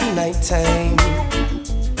across the nighttime,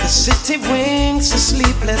 the city winks a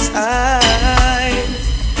sleepless eye.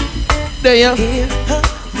 There you hear her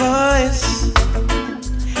voice,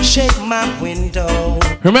 shake my window.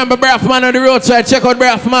 Remember Braffman on the roadside, check out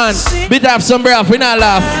Braffman. Bit up some Braff, we not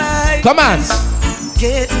laugh. Come on.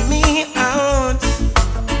 Get me out.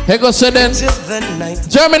 Here goes Sudden.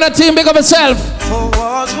 German team, big up yourself.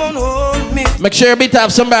 Make sure you beat up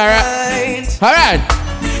some bar. Alright.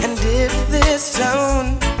 And if this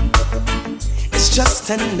town is just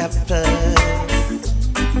an apple,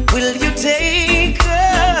 will you take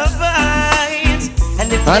a bite?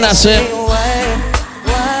 And if they say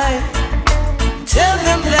why? Tell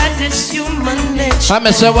them that it's human nature.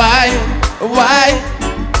 I'm say why?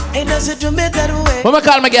 It doesn't do me that way. What am I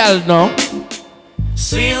call my girl now?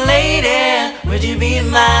 Sweet lady, would you be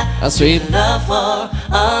my sweet love for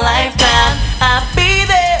a lifetime? I'll be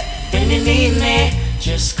there when you need me.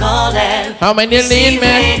 Just call and how many you need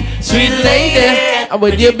me? Sweet lady,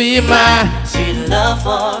 would you be my sweet love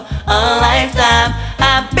for a lifetime?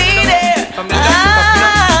 I'll be there.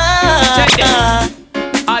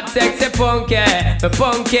 I sexy funky, the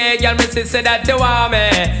funky girl, me say that you want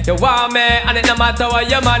me, and it no matter what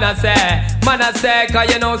your man I say, cause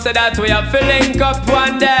you know say that we are filling up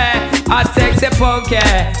one day. I sexy funky,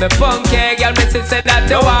 the funky girl, me say that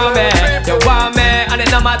you want me, and it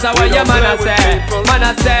no matter what your man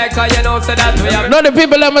I say, cause you know say that we are. No, the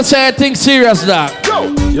people let me say I think serious that.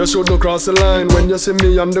 You should not cross the line when you see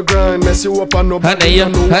me on the grind. Mess you up and nobody you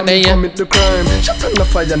know commit the crime. Shut on the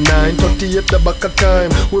fire 9:38 the back of time.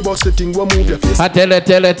 We both sitting, we move your face. I tell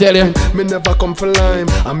you. Me never come for lime.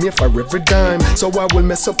 I'm here for every dime. So I will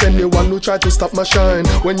mess up anyone who try to stop my shine.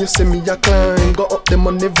 When you see me, I climb. Go up them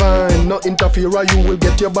on the vine. No interfere or you will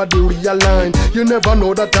get your body realigned. You never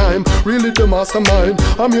know the time. Really the mastermind.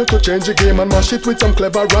 I'm here to change the game and mash it with some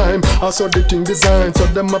clever rhyme. I saw the thing design. So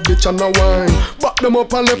them a bitch and a wine. Back them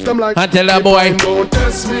up and left them like. I tell that boy. Don't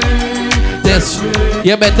test me. Test me.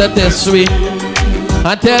 You better test me.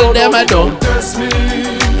 I tell them I don't. Test me.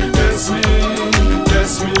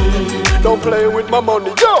 Don't play with my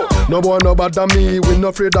money, yo. No boy no bother me. We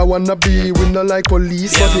no afraid I wanna be. We no like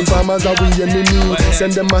police, but informers are we enemy.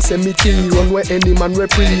 Send them a cemetery, run where any man we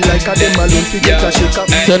free. Like a them alone to get a shake up.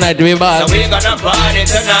 Tonight we bad. So we gonna party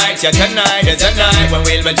tonight, tonight is the night when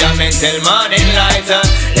we'll be jamming till morning light.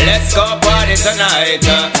 Let's go party tonight.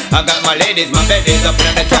 I got my ladies, my babies up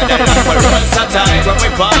in the Cadillac. We're all so tight when we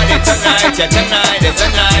party tonight, tonight is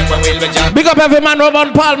the night when we'll be jamming. Big up every man who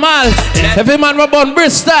born Pall Mall, every man who born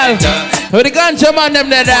Bristol. With the ganja man them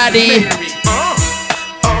there, daddy.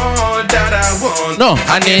 All that I want. No,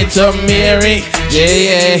 I need some Mary.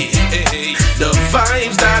 Yeah. The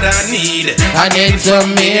vibes that I need. I need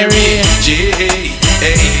some Mary.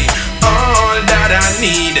 All that I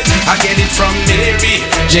need. I get it from Mary.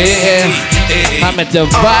 I'm at the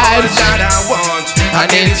vibes. All that I want. I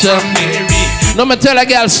need some Mary. No, me tell a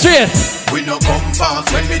girl straight. We no come fast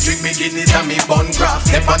when we drink me Guinness and me bun grass.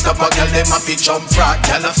 Step on top of girl, them a fi jump frat,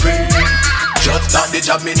 girl a free. Just start the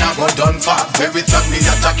job, me nah go done fast. Very strong, me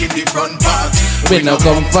attacking the front part. We no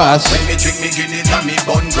come fast when we drink me Guinness and me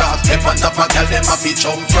bun grass. Step on top of girl, them a fi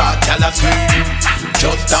jump frat, girl a free.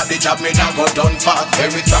 Just start the job, me nah go done fast.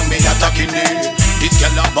 Very strong, me attacking the. This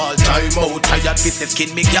girl a ball time out. Tired piece of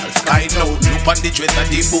skin, me girl sky note. Look on the dress and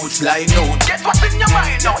the boots line out. Guess what's in your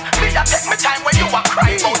mind now? Me a take me time when you a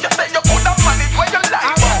crying out. You say you could have managed when you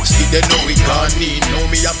like out. See they know we gone in. Know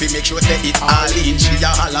me have to make sure say it all in. She a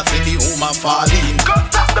holla say the home a fall in. Go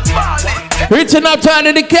stop the falling. Reaching up to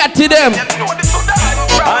the cat to them. And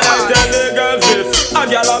I tell the girls this. A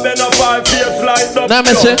girl a been up 5 feet flight up. Now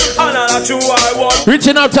me say. And I true I want.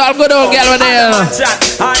 Reaching out to all good old girl when they are.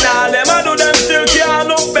 And all them a do them still can't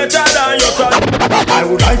look better than you. I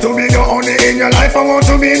would like to be the only in your life. I want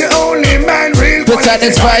to be the only man real. To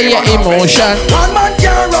satisfy your emotion. One man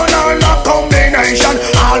can run all the combination.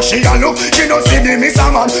 All she a look, she don't see the miss a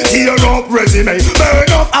man. Tear up resume,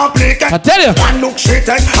 burn up applicant. I tell you. One look she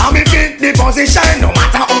take, and me fit the position. No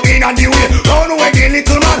matter how in and the way, run away the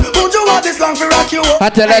little man. Put you this long for rock you.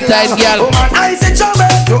 I tell her tight girl. Woman, I say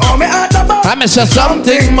trouble to all me at the bar. I miss her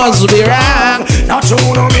something must be wrong. Not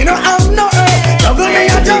true, no me no have no earth. Juggle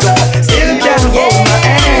me a juggle, still can't hold my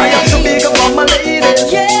hand. I have to big up on my ladies.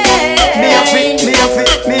 Me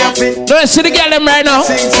a fit. Don't see the girl them right now.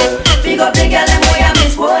 Big up the girl them boy I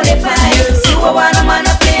miss qualified. You a one man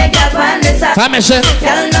a play a girl on the side. I miss her.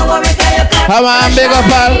 Girl know what we call you. I want big up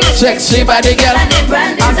all sexy body girl.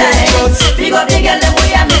 Big up the girl them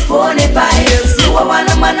boy I miss qualified. You a one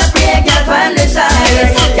man a play a girl on the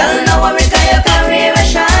side. Girl know what we call you career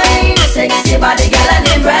shine. Sexy body girl and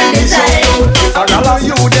them brand design. A girl of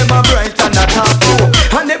you them a bright and a top too.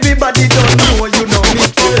 And everybody don't know you know me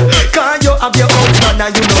too. Cause you have your own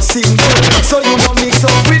man and you know single. So you know mix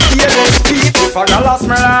up with the LSP. If a girl a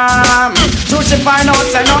smell so she find out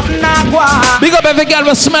say nothing a go. Big up every girl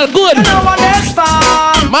will smell good. You know what that's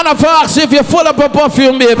for. Man of fox if you full up a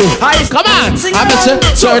perfume baby. Come on. I miss her.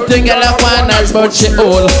 Certain girl a one nice but she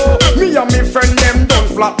old. Me and me friend them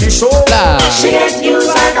don't flap the show. She get used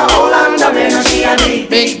like a whole under me. She a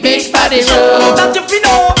big body roll. That if you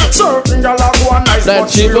know, certain girl a one nice but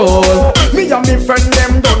she low. Me and me friend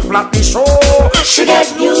them don't flap the show. She get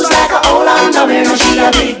used like a whole under me. She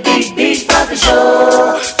a big body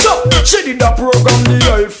show. So she did a program the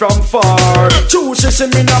eye from far. True she see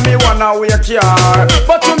me now me wanna wake her.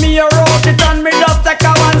 But to me a wrote it and me just take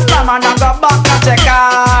a one slam and I go back and check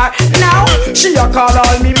her. Now she a call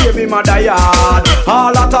all me baby mother yard.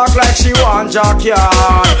 All a talk like she want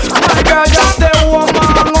jackyard. My girl just stay woman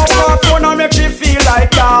up her phone and make she feel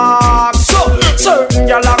like that. So certain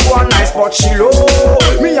girl a go nice but she low.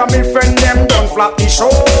 Me and me friend them don't flap the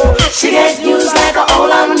show. She get used like a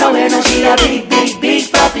whole underwear. No she a big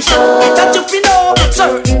floppy show. That you feel know.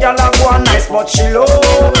 Certain girl a go nice but she low.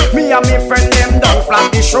 Me and me friend them don't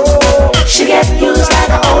flap the show. She get used like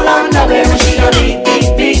a whole underwear. No she a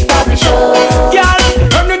big floppy show. Girl,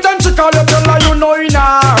 anytime she call you tell her you know in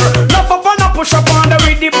her. Nuff up and a push up on the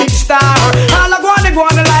with the big star. All a go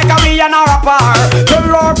on like a me and a rapper. Tell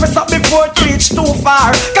her press up before it reach too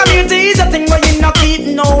far. Community is a thing where you not keep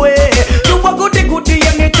no way. You a goodie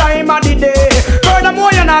any time of the day.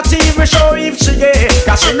 Furthermore you not even show if she gay.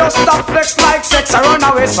 Cause she no stop flex like sex or run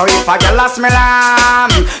away. So if a girl a smell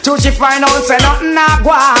till she find out say nothing a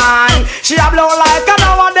go on. She a blow like a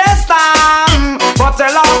nowadays time. But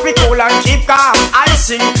tell her be cool and keep calm. I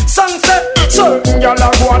sing sunset. Certain girl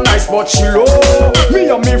a go nice but she low. Me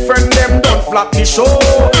and me friend them don't flap the show.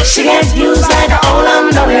 She get used like a whole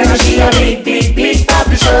underwear. No she a big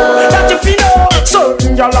floppy show. That if you know.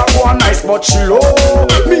 Certain girl a go nice but she low.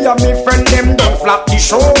 Me and me friend them don't flap the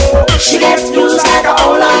show. She get used like a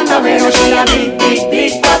whole underwear. No she a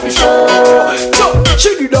big floppy show. So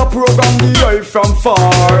she did a program the eye from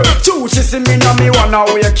far. Two she see me now me wanna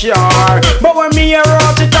wake her. But when me hear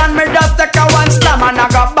out it and me just take a one slam and I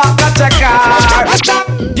got back and check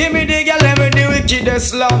her. Give me the girl let me the wickedest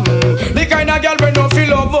slum. The kind of girl we no feel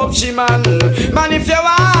love up she man. Man if you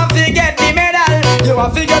want to get the medal, you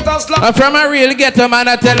want to get a slum. I'm from a real ghetto man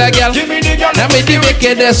I tell a girl. Give me the girl let me the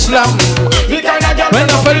wickedest slum. The kind of girl we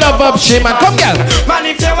no feel love up she man. Come girl. Man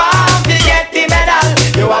if you want to get the medal,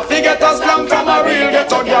 you want to get a slum from a real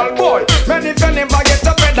ghetto girl boy. Man if you never get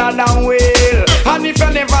a pedal down wheel, and if you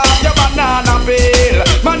never have your banana peel,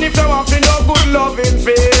 man if you want to no good loving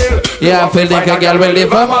feel. Yeah, I feel like a girl will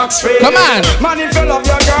live up. Come on. Man if you love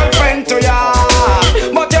your girlfriend to ya,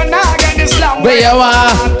 but you're not getting slam where you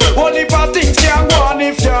are. Only for things can go on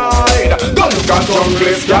if you hide. Go look at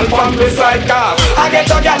Congress, girl from beside car. I get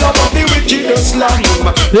a girl up of the wickedest slum.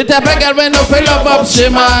 The type of girl when no feel love up she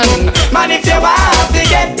man. Man if you want to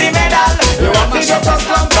get the medal, you want to get a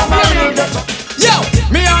slum from a real ghetto. Yo,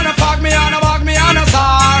 me on a fog, me on a walk, me on a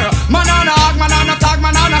star. Man on a hog, man on a tag,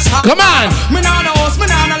 man on a star. Come on. Me on a host, me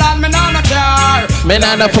on a land, me on a car. Me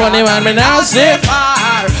not a funny man, me not safe.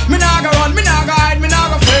 Me not go run, me not go hide, me not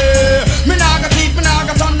go flee. Me not go thief, me not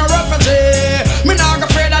go turn no refugee. Me not go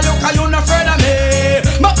afraid of you, cause you not afraid of me.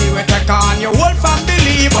 But me will take on your whole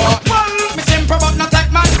family. Well, me simple but not take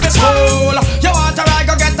man to school. You want to ride,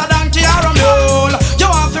 go get a donkey or a mule. You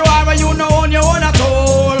want to ride where you know own your own at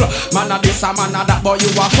all. Man a this a man a that, boy you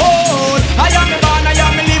a fool. I am me born, I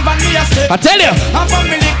am me live and me a stay. I tell you. I'm from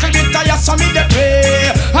me little bit of yes, so me the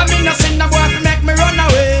pray. I mean no sin, no boy to make me run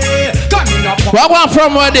away. Come in up. What one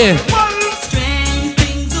from where they? Strange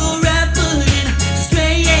things are happening.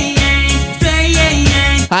 Strange.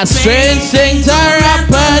 A strange things are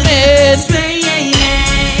happening. Strange.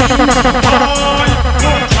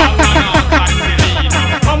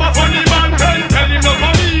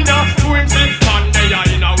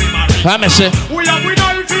 I me say. We have we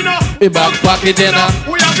knife in a. We back pocket in a.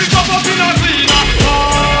 We have we cup up in a zina.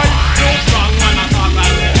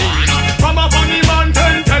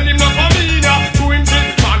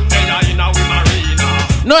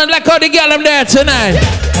 the girl them there tonight.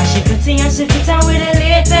 She pretty and she fit out with the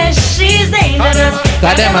latest. She's dangerous.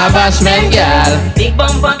 Got them a bashman girl. Big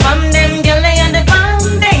bumper from them girl they and the palm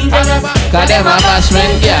dangerous. Got them a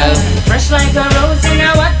bashman girl. Fresh like a rose in a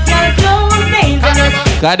what girl clothes dangerous.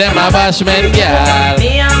 Got them a bashman girl.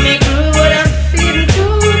 Me and me crew would have feel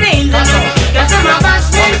too dangerous. Got them a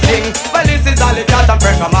bashman thing. Well, this is all the cat and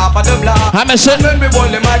fresh from off of the block. I'm a son. When we hold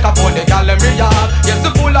the microphone, the gal them react. Yes, the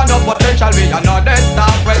full of no potential, we are not dead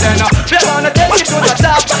stop. Well then, we are gonna take it to the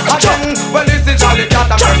top. Again, well, this is all the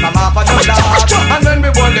cat and fresh from off of the block. And when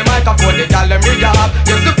we hold the microphone, the gal them react.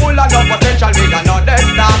 Yes, the full of no potential, we are not dead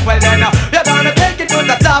stop. Well then, we are gonna take it to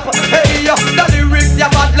the top. Hey, the lyrics,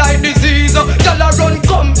 you bad like disease. Gal a run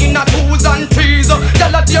come in a twos and threes.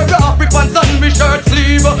 Gal a tear off ribbons on me shirt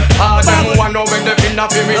sleeve. Ah, them one know when they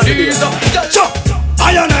finna fi me knees.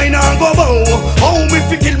 I and I now go bow. How me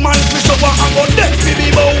fi kill man fi show and go dead fi be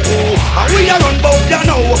bow. And we a run bout ya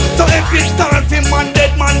now. So if it's time fi man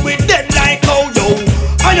dead man we dead like how yo.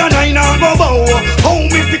 I and I now go bow. How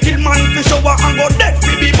me fi kill man fi show and go dead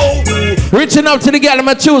fi be bow. Reaching out to the girl,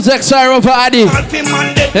 I'ma choose XR over Addy.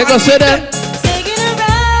 They go say that.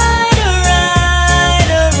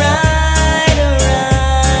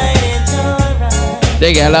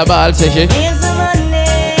 They get a ball session.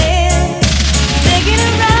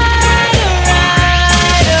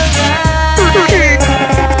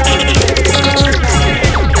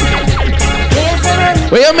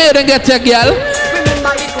 Where you made and get your girl?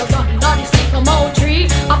 Remember it was under the sycamore tree.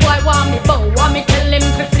 A boy want me bow, want me tell him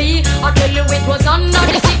to flee. I tell you it was under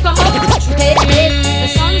the sycamore tree. The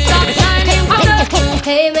sun stopped shining.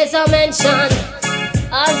 Hey, Mr. Mention,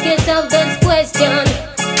 ask yourself this question.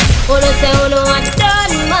 Who don't say who know what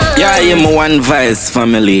done, man? Yeah, I'm One Vice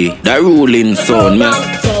family, the ruling son, man.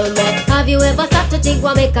 Have you ever stopped to think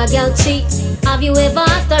what make a girl cheat? Have you ever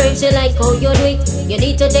asked her if she like how you do it? You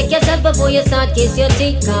need to check yourself before you start kiss your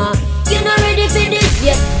teeth. You're not ready for this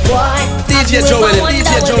yet, boy. DJ Joel,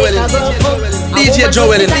 DJ Joel, DJ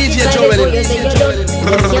Joel, DJ Joel. You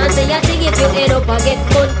can't say a thing if you end up and get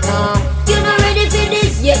fun. You're not ready for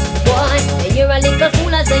this yet, boy. And you're a little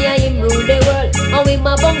fool and say I am rule the world. And with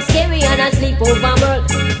my bum scary and I sleep over world.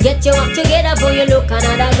 Get your act together before you look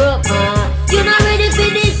another girl. You're not ready for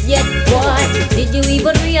this yet, boy. Did you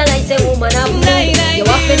even realize a woman have mood? You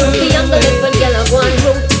have to look the younger little girl of one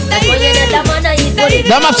room. That's why you're not a man and you put it.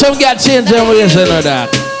 Them have some get change them ways, you know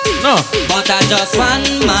that. No. But I just one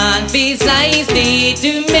man be slice the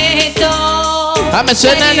tomato. I'm a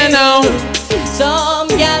say no. Some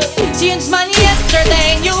gal change man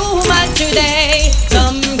yesterday, new man today.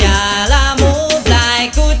 Some gal I move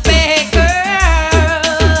like good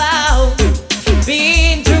girl.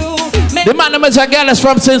 Been through. The man that a girl is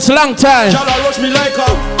from since long time. Shall I rush me like a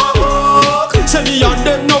hawk? Say me and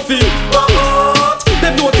them nothing.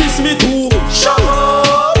 Them notice me too. Shut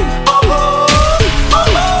up.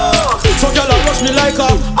 So girl I rush me like a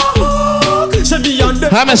hawk. Say me and them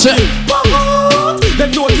nothing.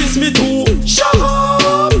 Them notice me too. Shut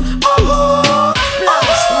up.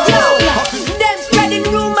 Them spreading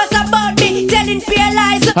rumors about me, telling fear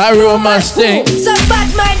lies. A rumors thing. Some bad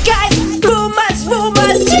mind guys.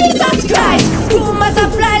 Rumors, Jesus Christ. Rumors are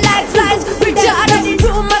fly like flies. Richard, the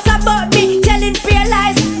rumors about me, telling fear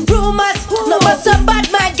lies. Rumors, no more some bad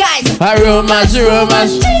mind guys. A rumors.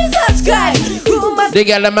 Jesus Christ. Rumors. The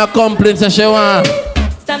girl them a complain so she want.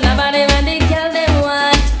 Some nobody when the girl them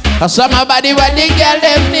want. Somebody what the girl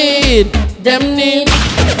them need. Them need.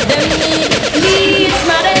 Leads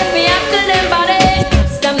matter we have to them body.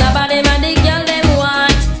 Some nobody when the girl them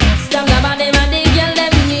want. Some nobody when the girl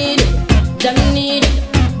them need. Them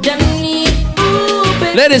need. Ooh,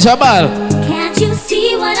 baby. Ladies, a ball. Can't you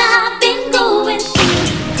see what I've been going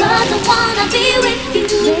through? 'Cause I wanna be with you.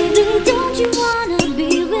 Baby, don't you wanna be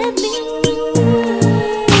with me?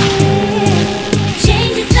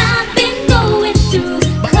 Changes I've been going through.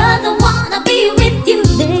 'Cause I wanna be with you.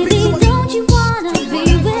 Baby, don't you wanna be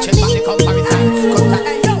with me?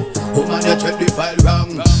 Woman, you check the file wrong.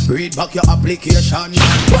 Read back your application.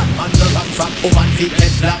 On the run from woman feet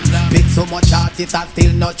get slam. Pick so much artists and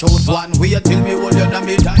still not choose one. Wait till me hold you and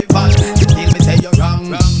me dive on. Still me say you're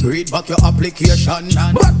wrong. Read back your application.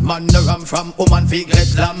 Man the run from woman feet get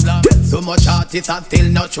slam. Pick so much artists and still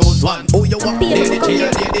not choose one. Who you want? Lady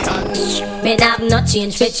chair, lady hand. Me have not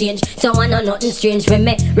change for change. So I know nothing strange for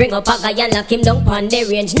me. Ring up a guy and lock him down on the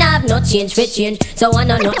range. Nah, have not change for change. So I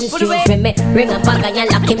know nothing strange for me. Ring up a guy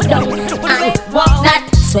and lock him down. And walk that.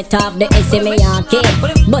 Sweat off the Miyake.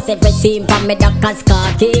 Bust every seam from me doctor's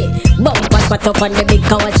khaki. Bumper spot up on the big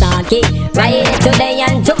Kawasaki. Right today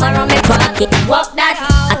and tomorrow me park it. Walk that,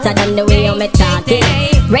 hotter than the way you me talk it.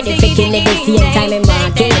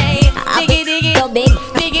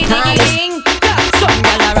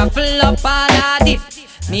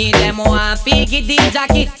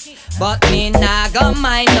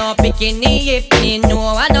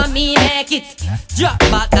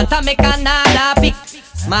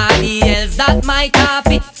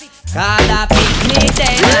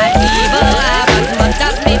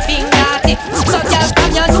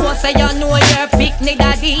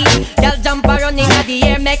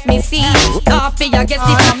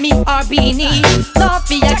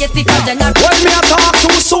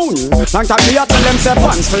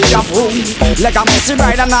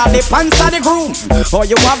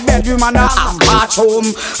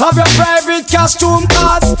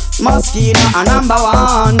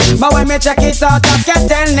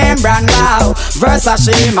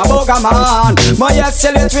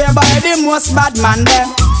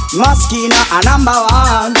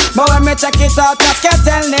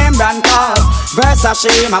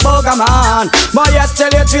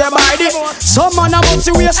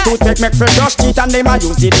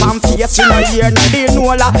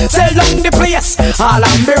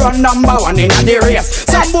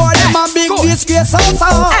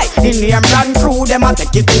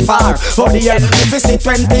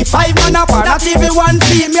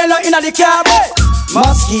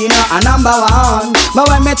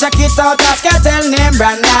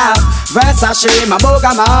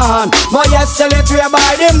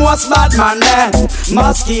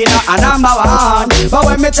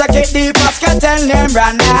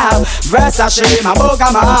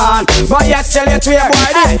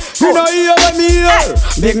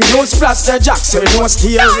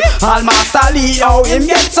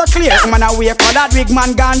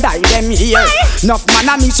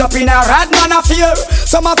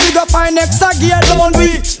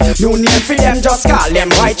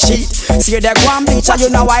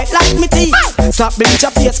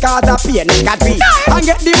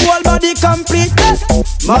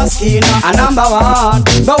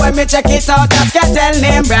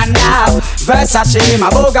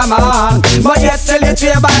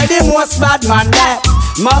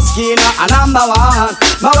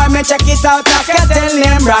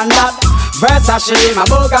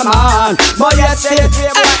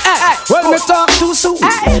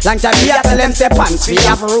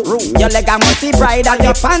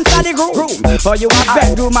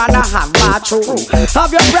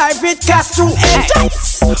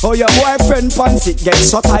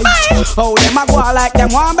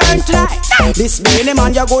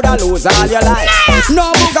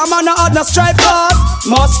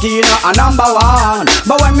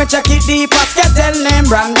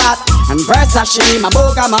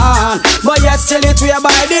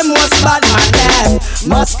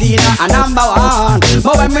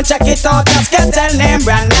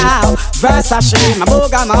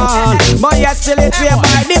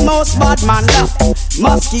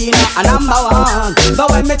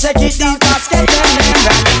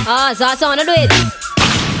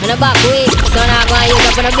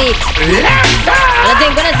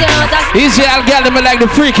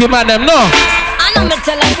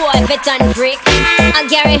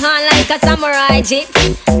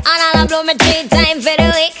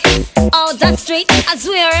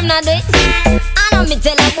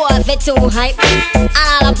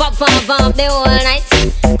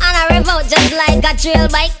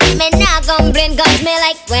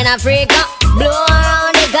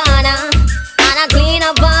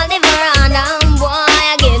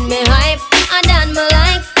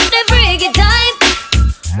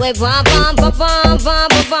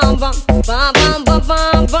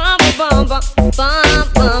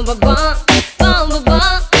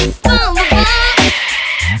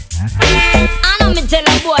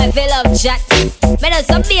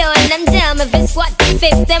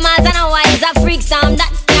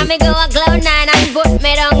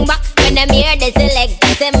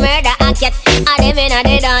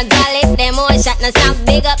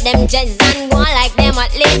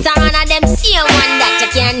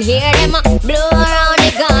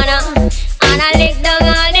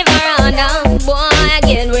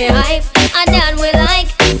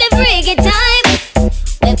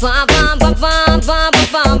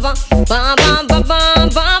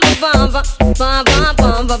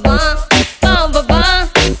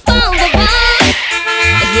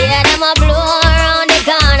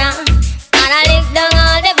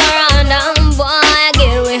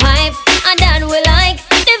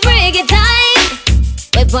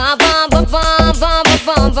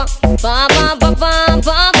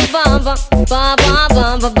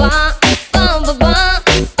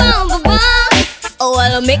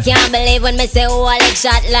 can't believe when me say oh I like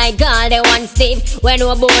shot like all they want Steve. When we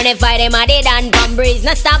bonafide them a did and from breeze.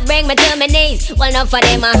 No stop bring me to my knees. Well enough for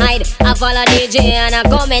them a hide. I follow DJ and I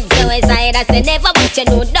commit suicide. I say never but you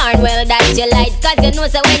know darn well that you light. Cause you know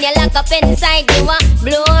so when you lock up inside you a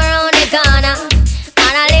blow around the corner.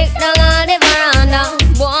 And I lick down on the veranda.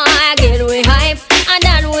 Boy I get we hype. And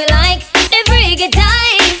that we like the freaky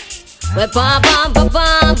time. We pa pa pa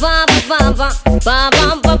pa pa pa pa pa pa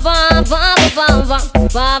pa pa pa pa pa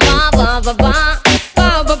pa pa pa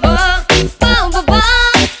pa pa.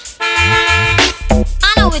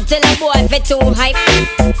 I know we tell a boy if too hype.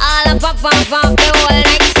 All a pop the whole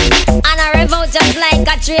night. And I rev out just like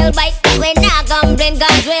a trail bike. We not complain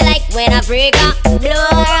cause we like when a freaker blow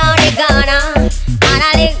around the corner. And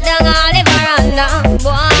I lick down all the veranda.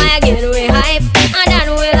 Boy I get we hype. And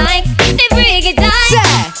that we like the freaky time.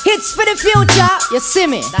 Hits for the future, you see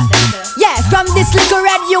me? Yeah, from this little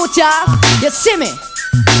red youth, you see me?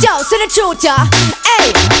 Yo, see the truth, hey.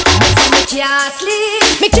 Me can't sleep,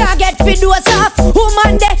 me can't get fit doors off.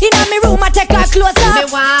 Woman there in my room, I take her clothes off. Me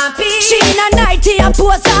want peace, she in a nightie and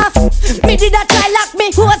pose off. Me did a try lock me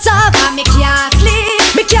hose off. Me can't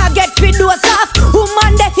sleep, me can't get fit doors off.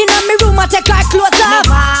 Woman there in my room, I take her clothes off. Me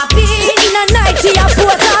want peace, in a nightie and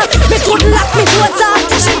pose off. Me couldn't lock me hose off.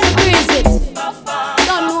 She breeze it.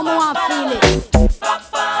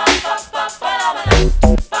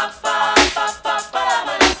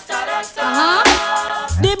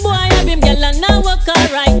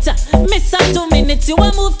 Miss her 2 minutes, you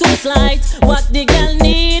a move too slight. What the girl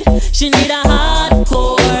need? She need a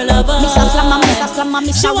hardcore lover. Miss a slammer, miss a slammer,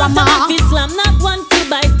 miss she a want a man fi slam, not one fi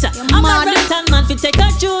bite. I'm a Brighton man fi take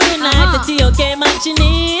her through the night. The TOK man she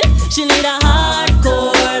need a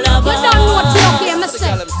hardcore lover. You don't know what TOK me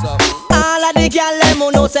say. All of the girl them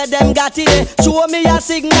who know say them got it. Show me a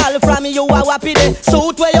signal from you a wappy day.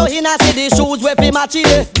 Suit where you in a city, shoes where fi match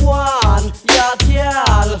it. One, yeah,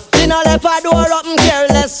 girl. She no left her door up and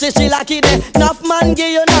careless, she lucky day. Enough man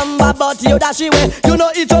give you number, but you dash away. You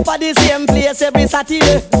know each up at the same place every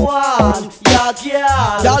Saturday. One, yeah,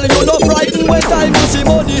 girl. Girl, you no frightened when time you see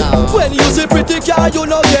money. When you see pretty car, you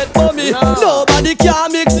no get money. Nobody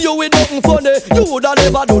can mix you with nothing funny. You woulda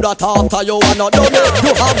never do that after you wanna done it.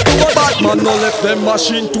 You have to go Batman no left them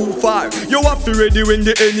machine too far. You have to ready when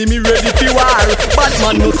the enemy ready to war.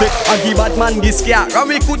 Batman no take and give Batman this scare. And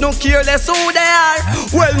we could not care less who they are.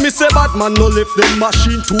 Well, me say Batman no left them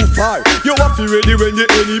machine too far. You have to ready when the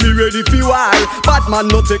enemy ready to war. Batman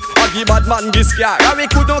no take and give Batman this scare. And we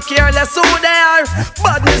could not care less who they are.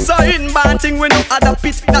 Badness a inbound thing we no adapt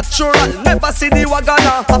it. Natural, never see the wagon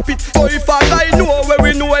a hop it. So if a guy know where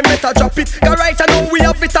we know I better drop it. Cause right now we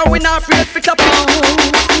have it and we not afraid to clap it.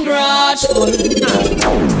 Grudgeful,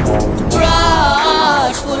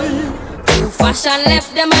 fashion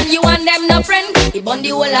left them and you and them no friend. He bun the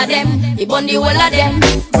whole of them, he bun the whole of them.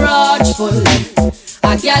 Grudgeful,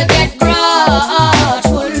 a girl get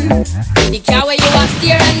grudgeful. The car where you are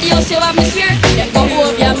steer and the house you have me swear. Then go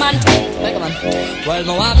move your man. Well,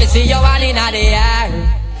 me want to see you all in the air.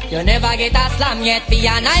 You never get a slam yet, for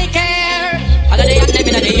your I care. All of the young them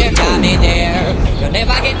in the air, got me there. You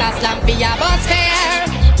never get a slam for your bus fare.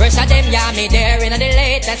 Rest of them, yeah, me there in the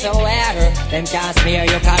latest wear. Them can't smear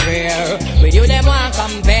your career. With you, them want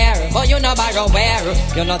compare. But you no borrow wear.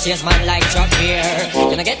 You no chase man like Chuck here.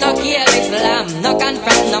 You no get no kill Islam. No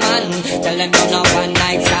confront no man. Tell them you no one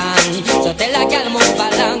night stand. So tell a girl move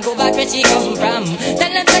along. Go back where she come from.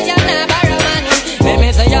 Tell them say you not borrow man. Let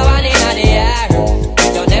me say you one in the air.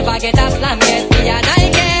 You never get a slam yet. Me and I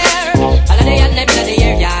care. All of the young them in the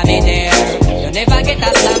air, yeah, me there. You never get a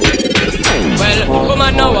slam. Well,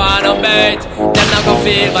 woman no wanna bait. Them not gon'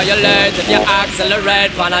 feel violate. If you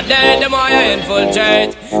accelerate, wanna date, the more you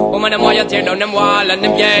infiltrate. Woman, the more you tear down them wall and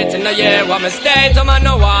them gates. In the year, what mistake, woman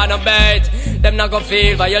no wanna bait. Them not gon'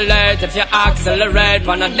 feel violate. If you accelerate,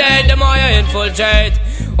 wanna date, the more you infiltrate.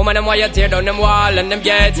 Woman, them why you tear down them wall and them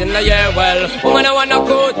gates in the year. Well, woman, I wanna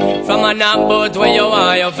cut from a knock boat where you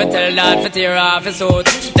want you fi tell that fi tear off his suit.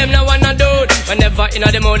 Them no wanna dude whenever inna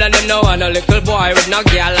the mood and them no want a little boy with no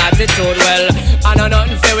girl attitude. Well, I know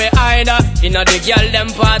nothing fi we either. Inna the girl them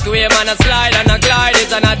pathway man a slide and a glide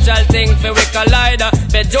is a natural thing fi we collide.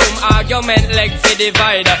 Bedroom argument leg fi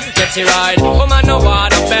divider. Get you ride. Woman no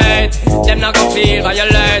wanna bait. Them not gon' feel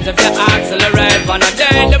violate if you accelerate. Wanna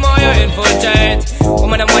date the more you infiltrate.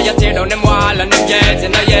 Woman them why you tear down them wall and them gates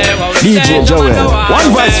in the year. DJ Joel, One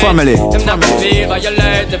Voice Family. Them not gon' feel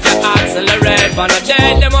violate if you accelerate. Wanna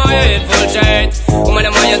date the more you infiltrate. Woman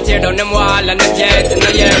them why you tear down them wall and them gates in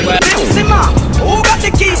the year. Who got the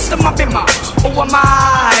keys to my bimmer? Who am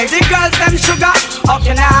I? The girls them sugar. How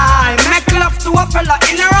can I make love to a fella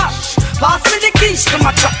in a rush? Pass me the keys to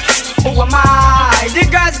my truck.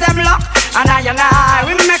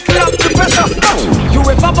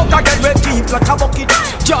 like a bucket.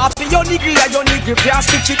 Drop for your niggle and your niggle can't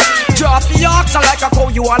stitch it. Drop for your oxen like a cow,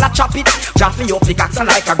 you wanna chop it. Drop for your pickaxe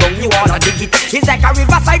like a gun, you wanna dig it. It's like a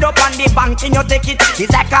riverside up on the bank and you take it.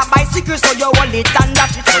 It's like a bicycle, so you hold it and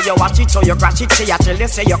dash it. So you watch it, so you crash it. She a tell you,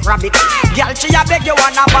 say you grab it. Girl, she a beg you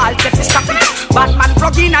wanna ball, say fi stop it. Batman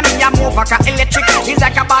plug in and me a move like a electric. It's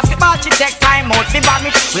like a basketball, she take time out fi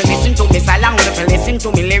vomit. Well, listen to me silent, well, listen to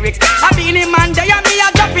me lyrics. I be the man there and me a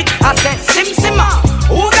drop it. I said, Sim Simma,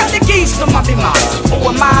 who got the keys to my bima? Who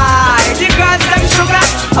am I? The girls them sugar.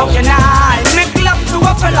 How can I make love to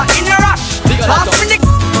a fella in a rush?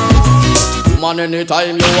 Man,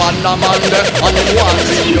 anytime you want a man there, and him want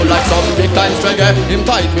treat you like some big time reggae. Him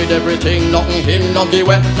tight with everything, nothing him no give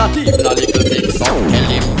away. Not even a little bit, so tell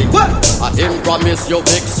him big way. And him promise you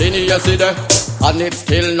fixing yesterday, and it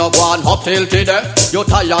still no one up till today. You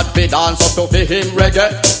tired fi dance up to fi him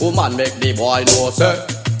reggae. Woman make the boy know say,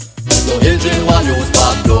 your engine one you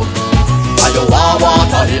start up, and you want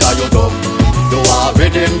water in your drum. You want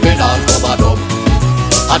rhythm fi dance over dub,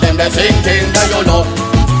 and them they sing thing that you love.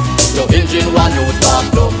 Your engine one you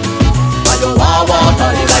start up, and you want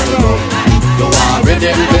water in your drum. You want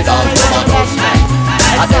rhythm fi dance over dub,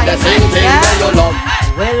 and them they sing thing that you love.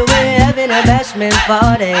 Well, we're having a bashment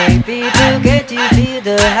party. People get to feel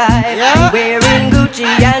the hype. Wearing Gucci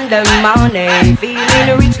and the money,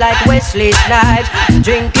 feeling rich like Wesley Snipes.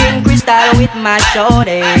 Drinking crystal with my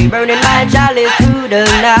shorty, burning my chalice through the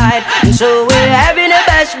night. So we're having a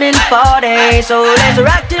bashment party. So let's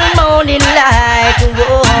rock till morning light.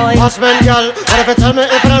 Whoa. Husband, girl, what if you tell me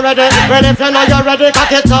if you're ready? Well, if you know you're ready,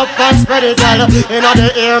 cock it up and spread it, girl. You know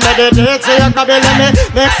the ear, meditate, so you can be let me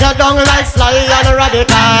mix your down like Sly and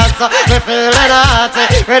Radicals. Me feeling hot,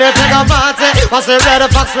 ready to go party. What's the red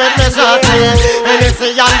fox with me shorty?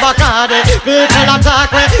 Hennessy and Bacardi, people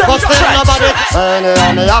attack me, but still nobody. Say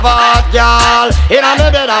me have a hot girl, inna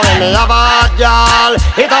me bed when me have a hot girl.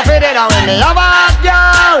 It a fit it when me have a hot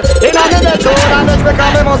girl. Inna me bed too, and it's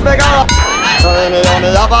because me must be girl. Say me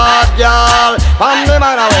have a hot girl, from me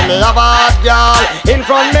mind when me have a hot girl. In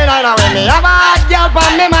front me line when me have a hot girl,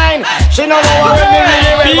 from me mind. She know what me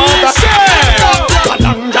really want.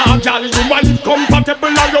 Kalanga, girl, you want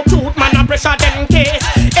compatible or you cute, man, a pressure them case.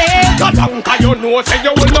 Eh, Kalanga, you know, say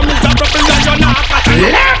you will no miserable and you're not at the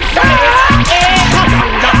left side. Eh,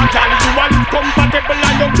 Kalanga, girl, you want compatible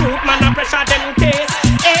or you cute, man, a pressure them case.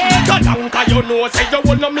 Eh, Kalanga, you know, say you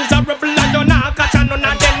will no miserable and you're not catch none of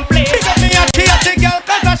them place. Because me a crazy girl,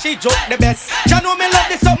 cause she joke the best. You know me love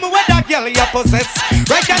this something where that girl you possess.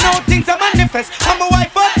 Right now things are manifest, I'm a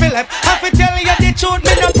wife of Philip. I fi tell you the truth,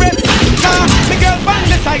 me no press. Me girl from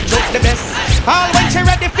the side joke the best. All when she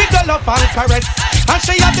ready fi go love and caress, and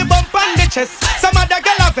she have the bump on the chest. Some other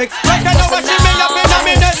girl have vex. Right now what she may have been a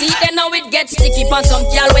minute. See then now it gets sticky on some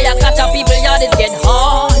girl where you cut up people yard it get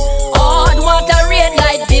hard. Hard water red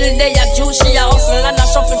light bill they a juice she a hustle and a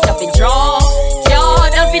shuffle stuff it draw.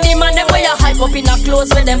 Yard and for the man them where you hype up in a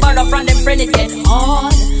clothes when them borrow from them friend it get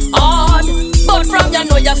hard. Hard. But from you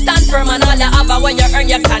know you stand firm and all you have when you earn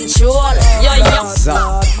your control. Yo.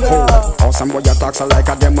 How some boy you talk so like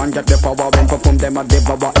a them and get the power when perform them a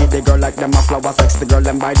devour. Eat the girl like them a flower, sex the girl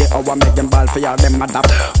them by the hour, make them ball for y'all them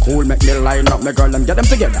adapt. Cool make me line up, me girl them get them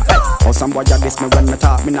together. How some boy you diss me when me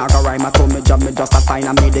talk, me nah go rhyme. I told me job, me just a sign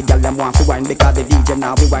and me the girl them want to wine because the DJ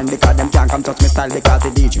now we wine because them can't come touch me style because the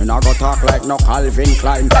DJ now go talk like no Calvin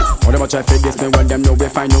Klein. How them a try to diss me when them know we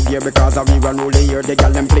find no gear because we run all the year. The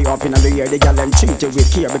girl them play up in the year, the girl them treat you with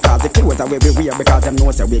care because the clothes are where we wear because them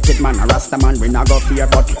know say wicked man a Rasta man we not go fear.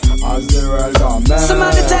 But as the world gone mad,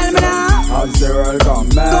 somebody tell me now. As the world gone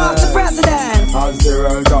mad, go out to president. As the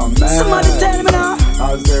world gone mad, somebody tell me now.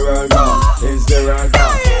 As the world gone, is the world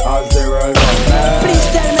gone? As the world gone mad, please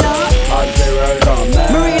tell me now. As the world gone mad,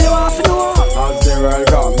 me really want to know. As the world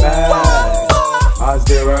gone mad, as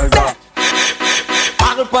the world gone.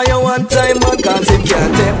 I'll buy you one time, man, cause him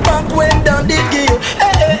can't take back when down the give.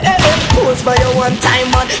 Pose for you one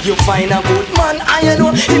time, man. You find a good man, and you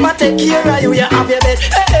know him a take care of you. You have your bed,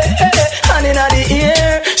 hand in the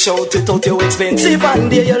ear. Shout it out, you expensive,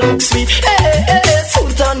 and there you look sweet.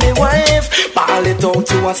 Suit on the wife, ball it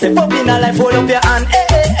out, you want step up in a life, hold up your hand.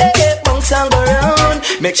 Bounce and go round,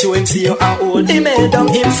 make sure him see you and hold him head down,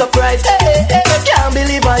 him surprised. Can't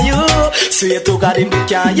believe on you. Swear to God him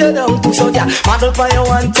can't you down too. So yeah, model for you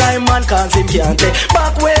one time, man, cause him can't take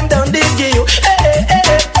back when down they give you.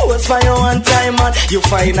 Pose for your one time man. You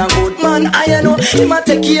find a good man, I know. He might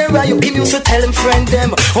take care of you. He used to tell him friend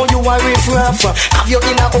them. Oh, you are riff raff. Have you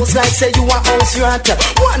in a house like say you are house rat.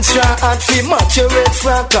 One straw and feel much your red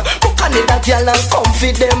frack. Book on it that y'all and come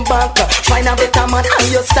feed them back. Find a better man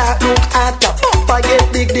and you start look at. Papa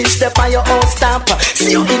get big this step on your own stamp.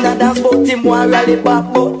 See you in a dance but him want rally back.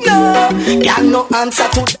 But no, y'all no answer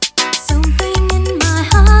to that.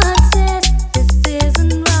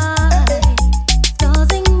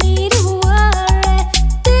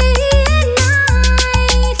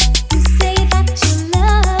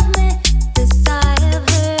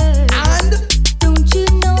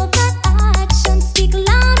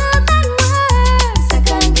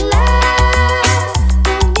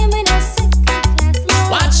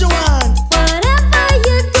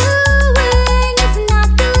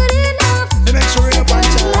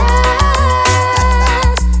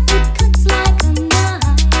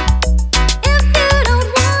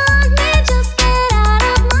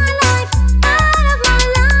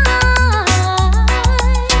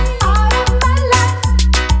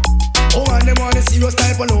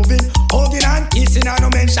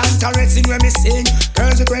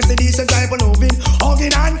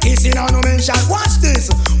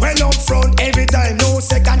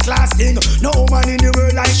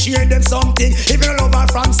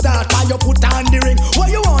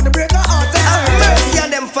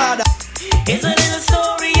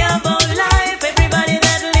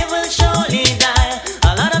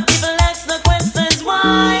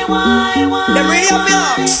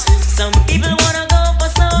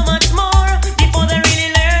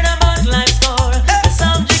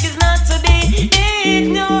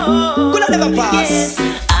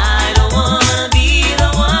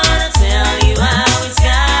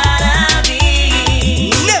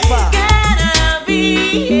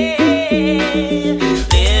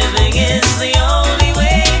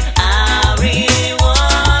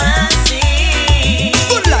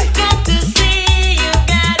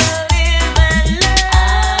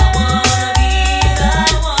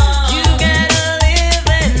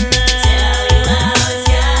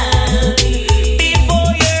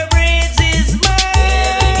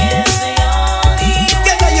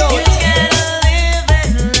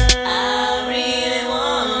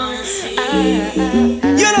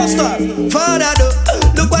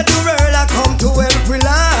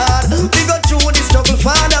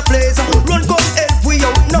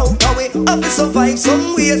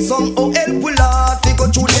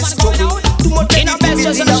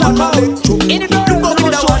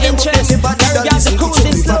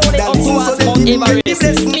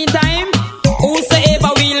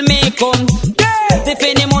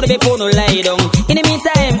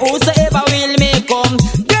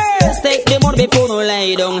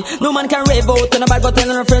 No man can rave out on a bad but tell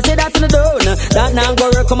her friends say that in the down. That now go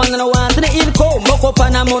work come on and want to the income. Buck up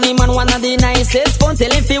on a money man one of the nicest fun.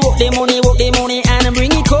 Tell him fi work the money and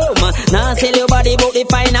bring it home. Now sell your body but the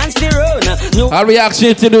finance fi run. Our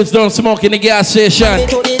reaction to this don't smoke in the gas station.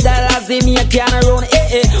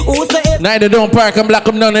 Neither don't park and block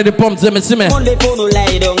them down at the pumps them see me.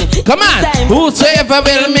 Come on, whosoever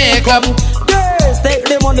will make up. Take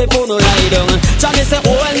them on the phone, lie down. Johnny say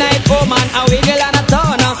all night, oh man, a wiggle and a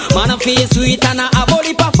turn. Man, a feel sweet and a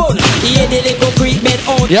body for fun. He the little creep made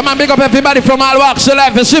out. Yeah, man, big up everybody from all walks of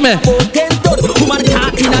life, you see me? Woman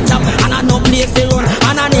talk in a chop and a no place to run.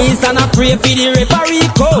 And a knees and a pray for the referee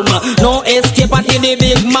come. No escape until the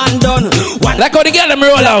big man done. Like how the girl them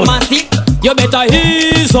roll out. You better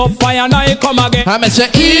ease up, fire and I come again. I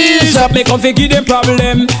say ease up, me come give them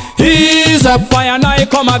problem. Ease up, fire and I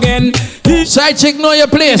come again. Side chick know your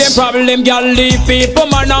place. Them problem, girl, leave people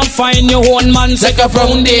man and find your own man. Set a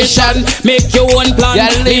foundation, make your own plan.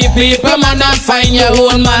 Girl, leave people man and find your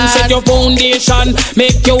own man. Set your foundation,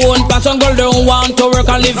 make your own plan. Some girl don't want to work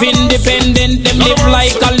and live independent. Them live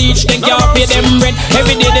like a leech, they can't pay them rent.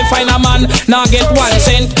 Every day they find a man, now get 1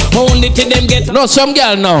 cent. Only till them get. No, some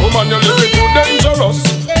girl now. Woman, you live too dangerous.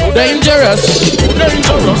 Too dangerous. Too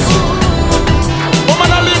dangerous. Woman,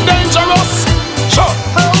 I live dangerous. Sure.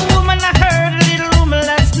 Woman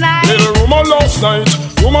last night.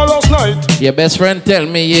 Your best friend tell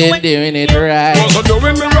me you ain't doing it right. Wasn't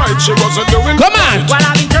doing me right, she wasn't doing Come on! While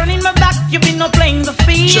I be turning my back, you be not playing the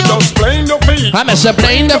field. She just playing the field. I'm just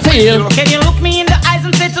playing the field. Can you look me in the eyes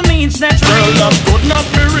and say to me it's natural? Girl, that could not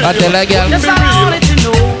be real. I tell a girl. Just I wanted to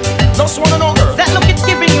know. Just wanna know, girl. That look is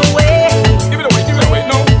giving you away. Give it away,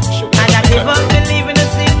 no. And I give up believing a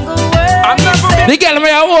single word. I never. The girl may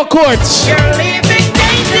have walk courts. You're living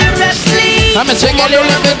dangerously. I'm a single, you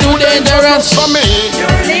living too dangerous for me.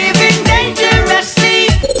 You're living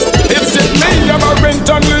dangerously. It's it me, I'm a rent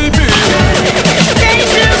and leaving.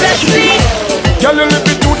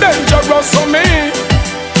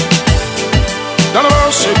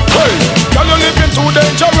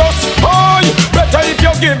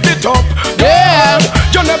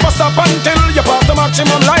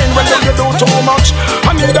 too much.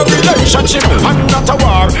 I need a relationship and not a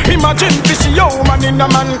war. Imagine this human in a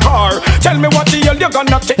man car. Tell me what the hell you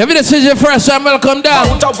gonna take. If this is your first time, welcome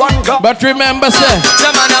down. But remember, say,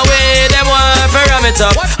 some man away, them want to ram it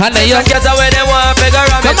up. And then you get away, them want to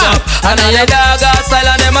ram it up. And then you dog style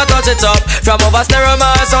and them a touch it up. From over stereo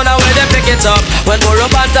man, sound away, they pick it up. When more up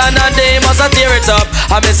and they must a tear it up.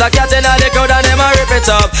 I miss a cat in the crowd and them a rip it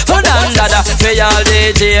up. So dan dada, for y'all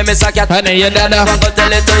DJ, miss a cat. And then you dada. Go tell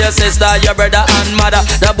it to your sister, your brother and mother.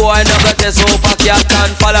 The boy never test super cat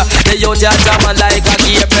and follow. The youth ya jamming like a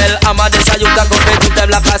Gabriel. I'm a this a youth a go to them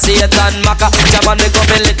like a Satan Maka. Jamming me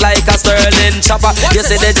come in lit like a Sterling chopper. You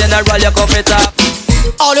see the general, you come it up.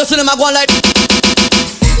 All you see them a go like.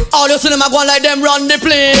 All you see them a go like them run the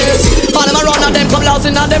place. All them a run and them come loud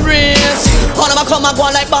in them race. All them a come and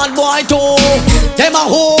go like bad boy too. Them a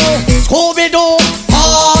who, Scooby-Doo,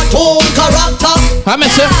 cartoon character. I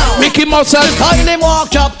miss it, Mickey Mouse and Tiny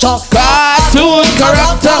walk chop chop. Cartoon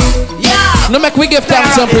character. Yeah. No make we give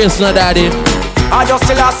thanks and praise no daddy. I just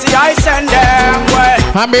still see I send them well.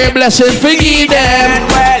 I'm very blessed for give them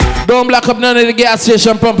well. Don't block up none of the gas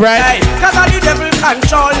station pump, right? Hey, cause I the devil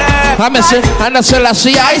control them. I miss it, and I still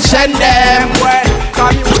see I send them well.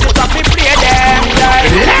 Cause music have to play them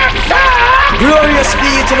yeah. Glorious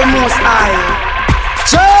be to the Most High.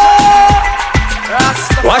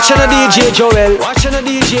 Watching a DJ Joel. Watching a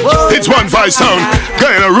DJ Joel. It's one voice sound.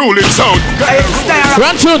 Gonna rule it sound.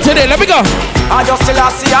 Run through today, let me go. I just still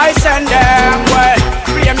see I send them well.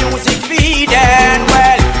 Play music feed them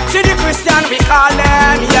well. See the Christian we call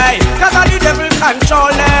them, yeah. Cause all the devil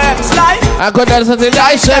control them. Slide. I could dance until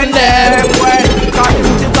I send them well. Cause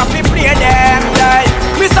music have to play them, yeah.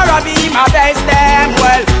 Mr. Robbie my best them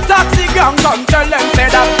well. Taxi gang come tell them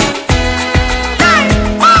say that.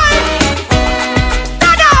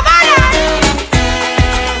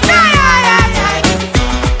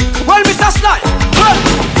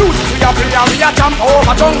 We a jump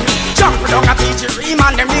over tongue. Jump down a teach Reem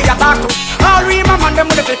and them we a talk to. All Reem and them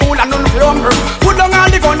with the cool and none for humble. Put down all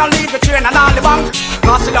the gun and leave the train and all the bank.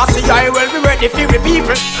 Master I will be ready for the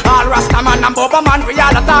people. All Rasta man and Bubba man we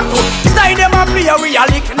all a talk to. Stay them and play we a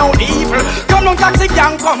lick now the evil. Come on taxi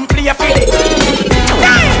gang come play for it.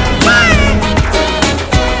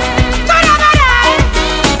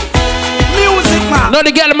 Music man. No the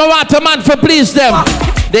girl I want a man for please them.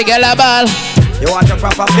 They get a ball. You want a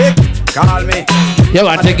proper pick? Call me. You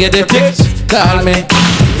want to get the fix? Call me.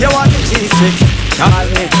 You want the cheese stick? Call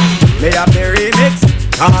me. May have the remix?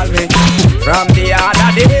 Call me. From the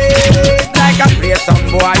other day, like I play some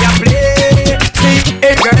boy I play. See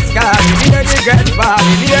a girl's calling, hear the girls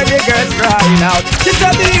bawling, hear the girls crying out. She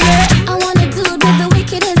said, I wanna do the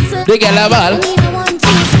wickedest. They get a ball. 1, 2,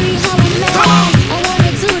 3, how we met. I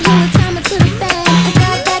wanna do the time to the fan. I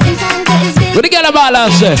got back in time that is big. What the girl a ball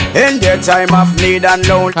and say? In their time of need and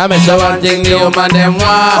loan, I miss the one thing the woman them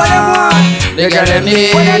want. The girl them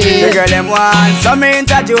need. The girl them want. So me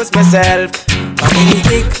introduce myself.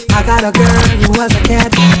 I got a girl who was a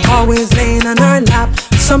cat, always laying on her lap.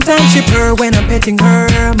 Sometimes she purr when I'm petting her.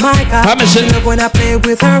 My God, she love when I play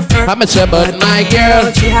with her fur. I'm a but my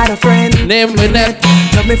girl, she had a friend named Minette.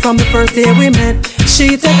 Loved me from the first day we met.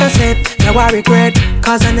 She took a step, now I regret,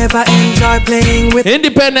 cause I never enjoyed playing with.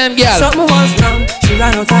 Independent girl. Something was wrong, she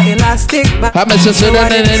ran out of elastic, but I'm a sister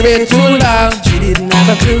and it way too long. She didn't have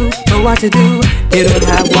a clue for what to do. They don't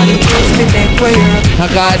have what it takes to take care of. I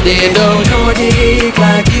got they don't know dick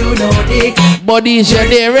like you know dick. Body's your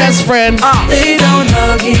dearest friend. They don't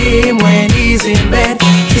hug him when he's in bed.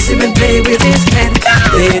 Kiss him and play with his pen.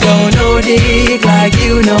 They don't know dick like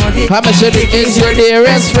you know dick. I'm a dick is your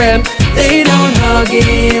dearest friend. They don't hug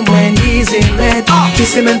him when he's in bed.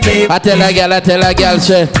 Kiss him and play. I tell a girl,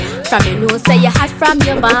 say. From you know say you hot from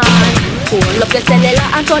your band. Pull up your cellular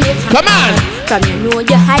and turn it on. Come on. From you know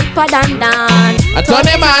you hyper than Dan. Turn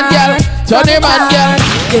him on, girl. Turn him on, girl.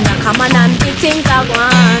 You know come on and big things I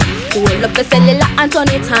want. Pull up your cellular and turn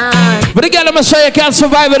it on. But the girl I'ma show you can't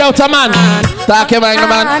survive without a man. Talk your mind,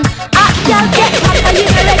 man. Girl get hot for you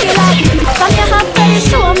regular. From your house to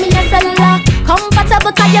show me your cellular.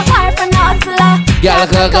 Comfortable cause your boyfriend a hustler. Girl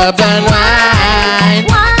cook up and wine.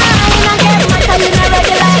 Wine and get hot for you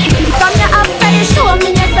regular. From your house to show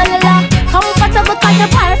me your cellular. Comfortable cause your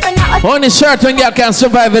boyfriend a hustler. Only certain girl can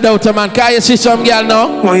survive without a man. Can you see some girl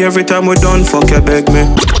now? Why every time we done fuck you beg me?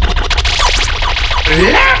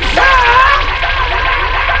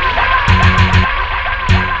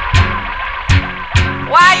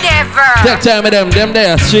 Whatever. Take time with them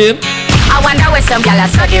there, see? I wonder where some gyal are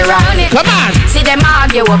study round it. Come on. See them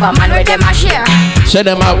argue over man where them a share. Say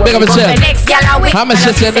them out, big up yourself. The next gyal are with. How much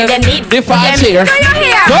you say them? need the fans here. Do you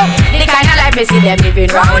hear? The kind of life me see them living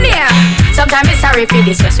round here. Sometimes it's sorry for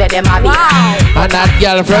this, where them a be. And that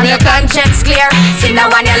girl from your conscience clear. See now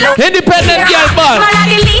when you look independent girl, man are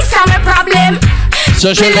the least of my problem.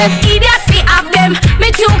 So she left idiot fi have them. Me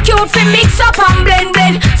too cute fi mix up and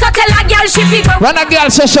blend. So tell a girl she fi go. When a girl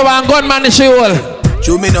says she want gunman in she hole.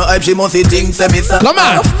 Show me no hype, she must think say me soft. Come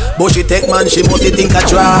on. But she take man, she must think a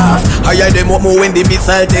draft. Higher them up more when the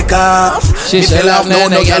missile take off. She say laugh, no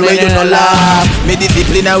girl where you no laugh. Me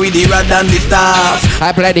discipline her with the rod and the staff.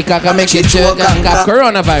 I play the caca, make it choke and got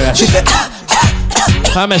coronavirus. She say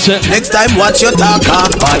next time watch your talk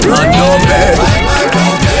off, bad man no bed.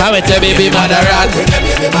 I with the baby mother rat.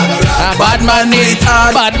 Bad man need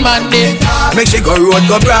hard, bad man need. Make she go road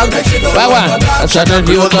go brag. Why one? I shut the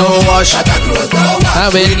door no wash.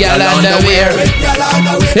 I will girl underwear.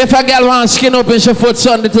 If a girl wants skin up in she foot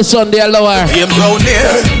Sunday to Sunday, allow her.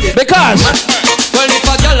 Because well, if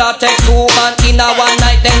a girl a take two man in a one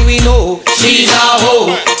night, then we know she's a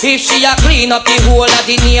hoe. If she a clean up the whole of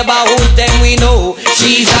the neighborhood, then we know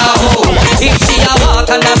she's a hoe. If she a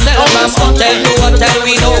walk and a sell from hotel to hotel,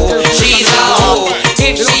 we know she's a hoe.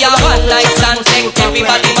 If she a one night stand, take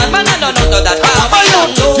everybody man, no that we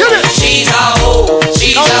don't know she's a hoe.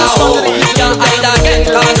 She's a hoe. Can't hide again,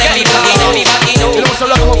 cause everybody know.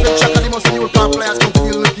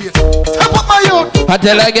 I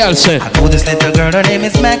tell a girl say I know this little girl, her name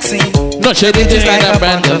is Maxine. No, she didn't like a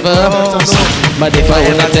brand of but if I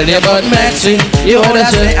wanna tell you about Maxine, you wanna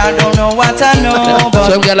say I don't know what I know, but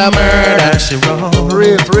some girl a murder she wrote.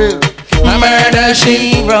 Real a murder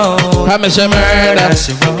she wrote. I miss a murder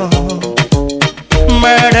she wrote.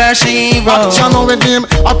 Murder she wrote. Channel with him,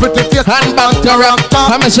 a pretty face and bad character.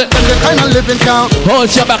 I miss it. The kind of living down.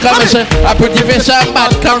 Hold your back, I miss it. A pretty face and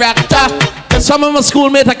bad character. Some of my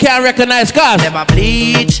schoolmates I can't recognize cause them a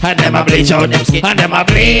bleach, and them a bleach out them skin, and them a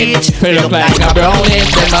bleach. Feel look like a brownie.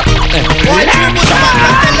 Them a why you put them up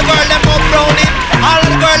and tell the girl them up brownie? All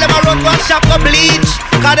of the girl them a run one shop go bleach,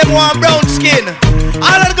 cause them want brown skin.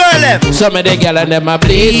 All of the girl them. Some of the girl and them a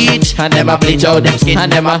bleach, and them a bleach out them skin,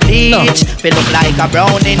 and them a bleach. Feel look like a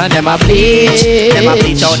brownie, and them a bleach. Them a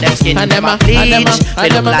bleach out them skin, and them a bleach.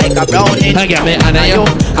 Feel look like a brownie. And get me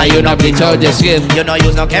and you not bleach out your skin. You no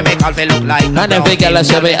use no chemical, feel look like. And every girl I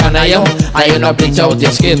say me and you not bleach out your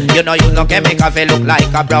skin. You know use no chemical, feel look like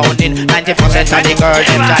a browning. 90% of the girls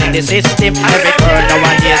them join the system. Every girl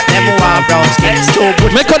nowadays them want brown skin.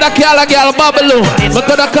 Me coulda call a girl Babylon. Me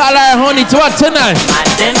coulda call her honey to what tonight.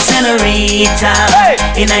 Them senorita,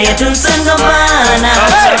 in a Tucson Gabbana.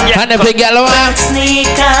 And every girl want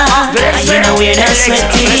sneaker, you know we're that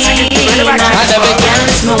sweaty. And every girl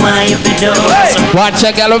is no why you be do. Watch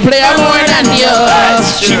a girl play more than you.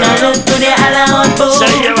 She not look to the other one boy.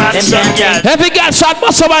 Every girl shot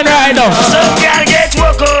bust one right now. Some girl get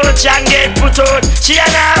work out and get put out. She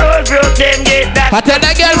and her old broke them get that. I tell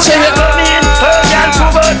the girl say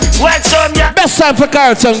best time for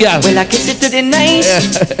Carlton girl. Well I kiss it to the night.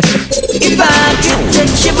 If I could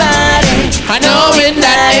touch your body, I know it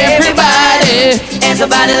not everybody has a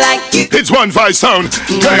body like you. It's one voice sound.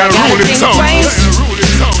 Got a ruling sound.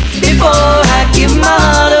 Before I give my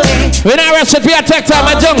heart away. When I recipe I take time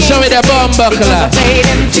my junction with a bomb buckler.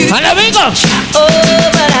 And there we go. Oh,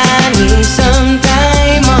 but I need some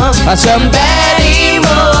time off. Some bad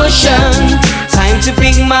emotion. Time to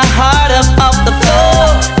pick my heart up off the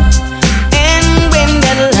floor. And when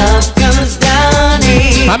that love comes down,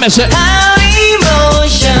 I miss it. Our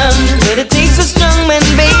emotion, but it takes a strong man,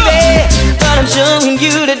 baby. But I'm showing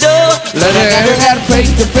you the door. Let her have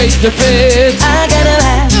face to face to face. I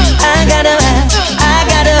gotta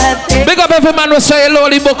have faith. Big up every man who say a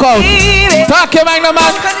lowly book out. Talk your mind,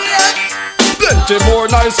 man. Plenty more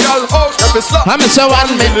nice y'all out every slap. I'm a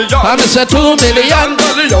 1 million, I'm a 2 million.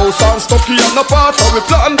 The house and stucky on the part of we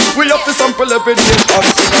plan. We have to sample every day.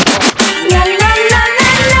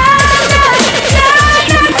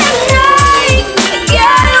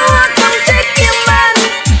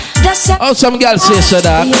 Oh, some girls say so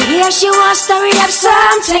that. Yeah, she wants to story up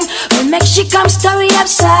something. Well, make she come story up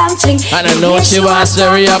something. And I know she wants to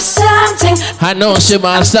story up something. I know she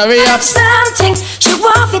wants to story up something. She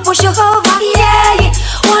want to push you over, yeah.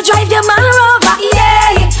 Want drive your man over,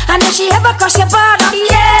 yeah. And if she ever cross your border,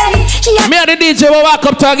 yeah. Me and the DJ will walk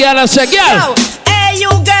up to a girl and say, girl. Hey,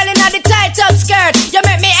 you girl in the tight up skirt. You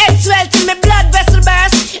make me head swell till me blood vessel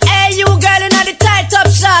burst. Hey, you girl in the tight up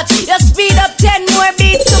shorts. You speed up 10 more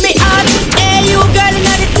beats to me heart. Hey, you girl in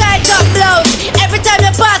the tight up blouse. Every time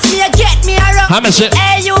you pass me, you get me around.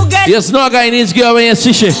 Hey, you girl. Yes, no guy needs girl when you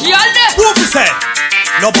see she. Who be say?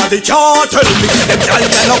 Nobody can tell me them y'all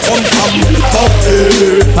no come from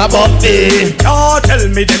Buffy. Buffy. Can't tell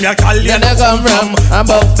me them y'all come from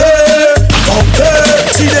Buffy.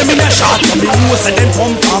 See them in a shot, me know say them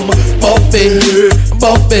come from Buffy.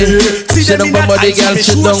 Sit down, body girl,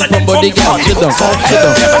 sit down, body girl,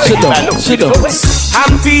 sit down.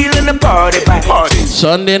 I'm feeling the party.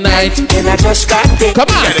 Sunday night. And I just got it. Come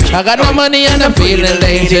on, I got no money and I'm feeling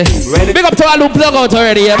lazy. Big up to all who plug out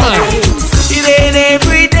already, yeah, man. It ain't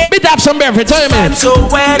every day. Beat up some beverage, tell me. So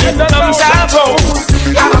when it comes I go.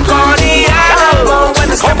 I'm a party animal.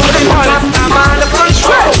 When I step on the party, I'm on the front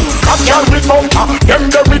row.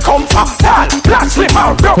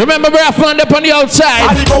 Remember, bro, I found up on the outside,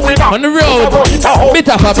 on the road. Beat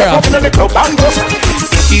up, bro.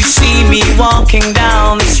 You see me walking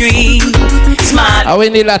down the street, smile. I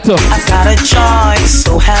win the lotto. I've got a choice,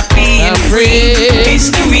 so happy and free.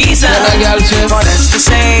 It's the reason for us to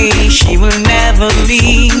say she will never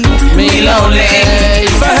leave me lonely.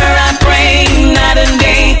 For her I pray night and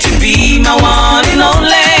day to be my one and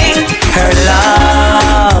only. Her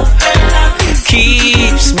love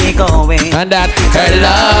keeps me going, and that her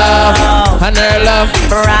love and her love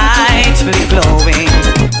brightly glowing.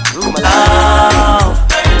 Love.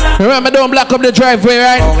 Remember, don't block up the driveway,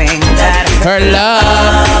 right? Her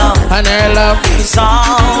love and her love is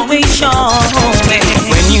always showing.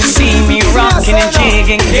 When you see me rocking and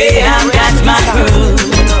jigging, yeah, I've got my groove.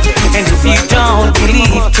 And if you don't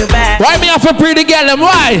believe, too bad. Why me have a pretty girl and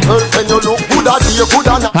why? Girlfriend, you look good at day, good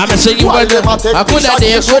at night. I'm saying you good at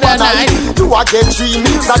day, good at night. You a get 3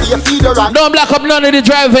 meals a day, feed her right. Don't block up none of the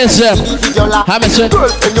driveways, sir. I'm saying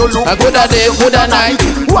girlfriend, you look good at day, good at night.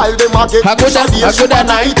 While them a get good at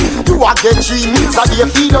night. You a get 3 meals a day,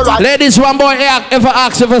 feed her right. Ladies, one boy ever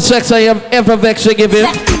ask for sex, I have ever vex to give him.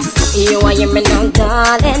 You want your man now,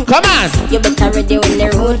 darling. Come on. You better ready when the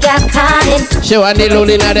road got calling. She want the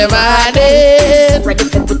lonely na the morning. Ready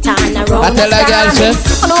for put on a road. I tell her girl, say.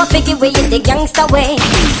 I know I figure way in the gangster way.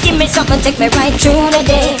 Give me something, take me right through the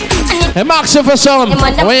day. I'm asking for some.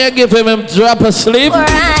 When you give him drop asleep.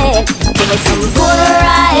 Alright. Give me some good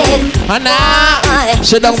ride. And now,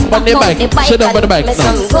 sit down on the bike. Sit down on the bike. No.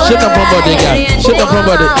 Sit down on body, girl. Sit down on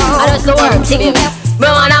body. I just work, baby. Me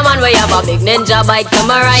want a man where you have a big ninja bike, come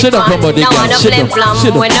a right man. Now wanna flip flam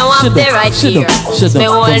when I walk the right here. Me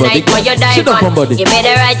all night for your dive on. Give me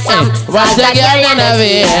the right song. What's that girl in a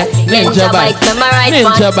way? Ninja bike, come a right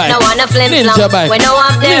ninja bike. Now wanna flip flam when I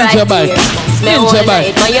walk the right here. Ninja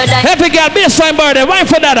bike. Every girl baseline birthday, why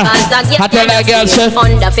for that? I tell that girl, say.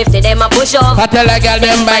 Under 50 them a push off. I tell that girl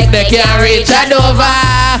them bike they can't reach a Dover.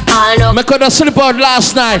 Me coulda slip out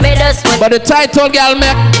last night, but the title girl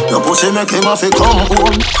make. Your pussy make him have to come.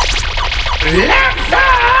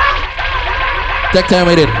 Take time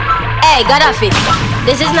with it. Hey, Gaddafi,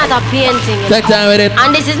 this is not a painting. Take time with it.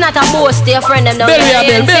 And this is not a boast to your friend. Bill,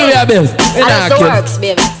 Bill. And it works,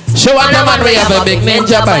 baby. Show on the man we have a big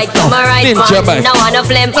ninja bike. No, ninja bike. Now wanna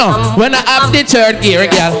flame. No, when I have the third gear,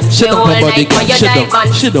 girl. Sit down, body, girl. Sit down.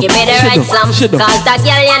 Give me the right slam. Cause that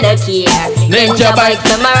girl you don't care. Ninja bike.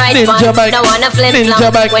 Ninja bike. Now wanna flame.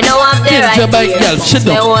 Ninja bike. When I have the right ninja bike, girl. Sit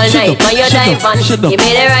down. Sit down. Give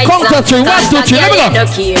me the right slam. Cause that girl you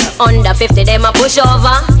don't care. Under 50 them a push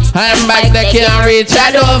over. I'm back they can't reach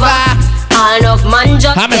a Dover. Enough man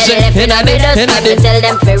just tell them tell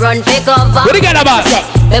them to run for cover. What do you get about?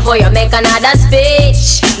 Before you make another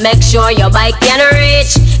speech, make sure your bike can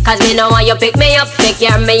reach. Cause me know why you pick me up, take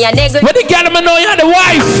care of me a nigga. What do you get him know you're the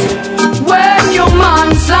wife? When your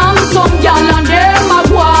man slam some gal and them a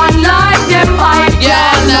go on like them hype.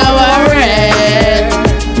 Yeah, now alright.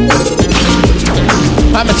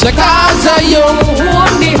 I'm a cause of you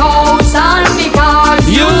own the house and the cars.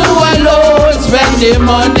 You alone spend the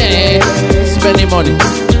money. Spend the money.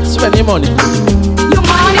 Spend the money. You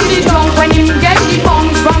man in the drunk when you get the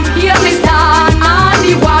funds from Pakistan and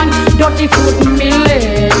the one dirty foot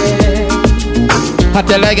millie. I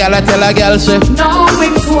tell a girl, say. Now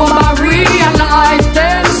when sober realize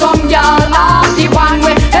them some gal are the one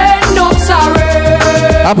we end up sorry.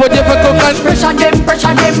 I put you for cooking.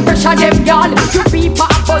 Pressure them, y'all. You people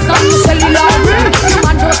a buzz on the cellular. You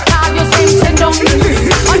man just call you send down the tree.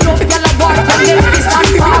 I know y'all a walk on them this and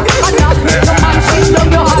far. And not the man she love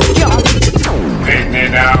you hot girl. Stick it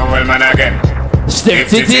now, old man again. Stick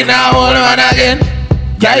it now, old man again.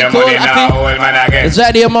 Get your money now, old man again. Is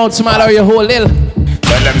that the amount small or your whole little?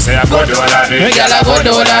 Tell them say I go do all I do. Girl I go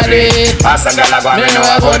do all I do. Pass a girl I go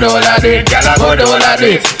do all I do. Girl I go do all I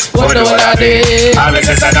do. Go do all I do. All me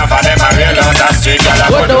say enough of them a real on the street. Girl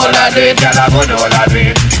I go do all I do. Girl I go do all I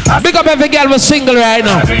do. Big up every girl who's single right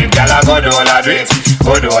now. Girl I go do all I do.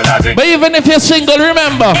 Go do all I do. But even if you're single,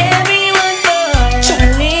 remember. Everyone goes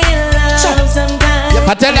a little love sometimes.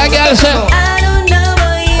 I tell that girl, say. I don't know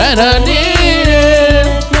about you. And I need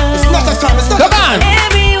it. It's not a crime. Come on.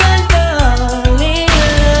 Everyone goes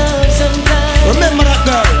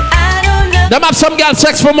Them have some girl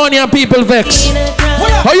sex for money and people vex.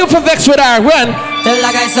 How you for vex with her? When? Tell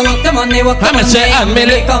the guys to work the money, work the I'ma money. say and me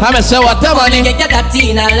come. I'ma say what the money. Get that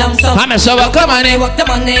teen and lump sum. I'ma say what come on. Work the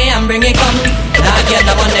money and bring it come. Now get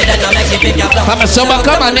the money, then I make it pick up. I'ma say what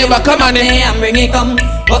come on. What come on. And bring it come.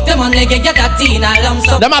 Work the money, get that teen and lump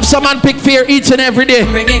sum. Them have some man pick fear each and every day.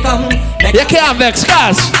 Bring it come. You can't vex,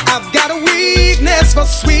 cause I've got a weakness for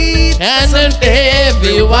sweet. And then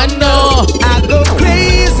everyone know I go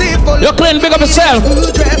crazy for you clean, big up yourself.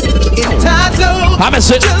 I'ma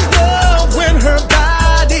say just love when her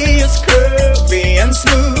body is curvy and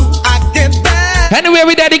smooth. I get back. Anyway,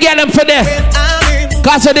 we daddy get them for them.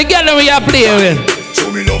 Cause of the girl we are playing with.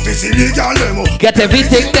 Get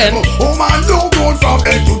everything then. Oh man, no going from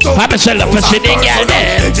head to toe. I'ma say love for the girl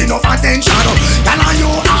then. Get enough attention. Can I you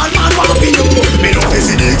all man want to you? Me no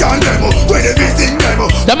see the girl them when everything them.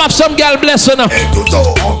 Them have some girl blessing them.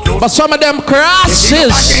 But some of them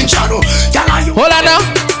crosses. Hold on now.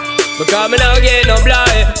 Because me now get no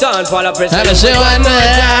blind. Don't fall a pressure. I'ma say one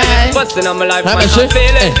night. Busting on my life, I'ma man, say I'm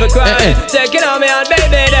feeling for crying. Checking on me out,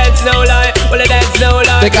 baby, that's no lie. Well, that's no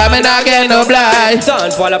lie. Because me now get no blind. Don't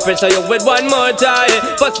fall a pressure you with one more time.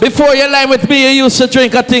 Before you line with me, you used to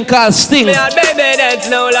drink a thing called Sting. Me out, baby, that's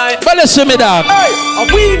no lie. But listen me dog. Hey,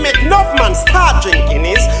 we make enough man start drinking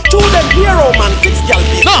is. To them hero man fix girl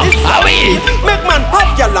business. No, are we? Make man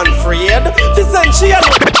have girl unafraid. This and she and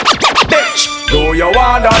bitch. Do you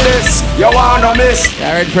wanna this? You wanna miss?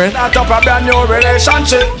 Alright, friend. Start up a brand new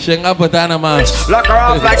relationship. Shing up with Anna man. Lock her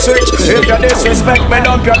off like switch. If you disrespect me,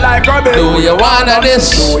 dump you like rubbish. Do you wanna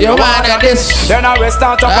this? You wanna this? Then I will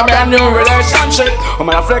start up a brand new relationship. I'm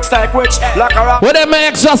gonna flex like witch. Lock her off. What them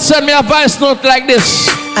ex just send me a voice note like this.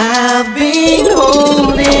 I've been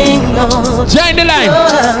holding on. Join the line.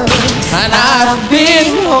 And I've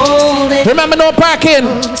been holding. Remember no parking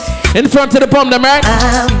in front of the pump, them right?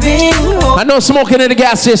 I've been I know smoking in the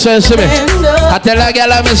gas station, you see me? I tell a girl,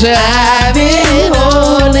 I'm say, I've been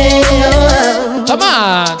holding on. Come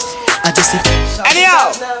on. I just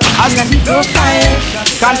anyhow,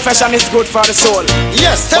 confession is good for the soul.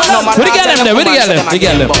 Yes, tell them. We get them there, we get them, we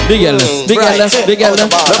get them, we get them, we get them, we get them.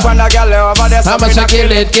 Look when the girl over there, how much I kill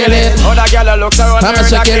it, kill it. Other girl looks around, how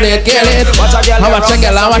much I kill it, kill it. How much I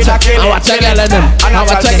kill, how much I kill, how much I kill them, how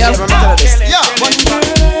much I kill.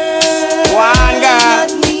 One girl,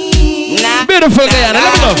 beautiful girl, let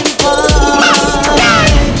me go.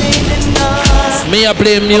 Me a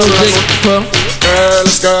play music for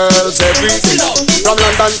girls every day. From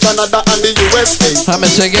London, Canada and the USA. I'm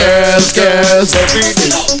say girls every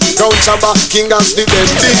day. Crown Shabba, King as the dead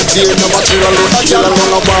big. Number chill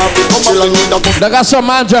alone a Barbie. Chill alone. They got some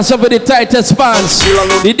man dressed up with the tightest pants,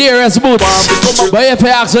 the dearest boots. But if you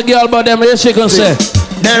ask a girl about them, she can say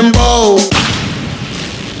them bow.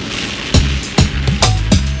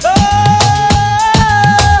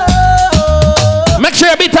 Make sure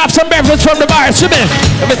you beat up some breakfast from the bar, see me?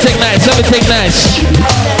 Everything nice, everything nice.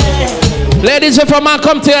 Ladies, if a man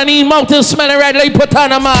come to you and he mountain smelling right, like put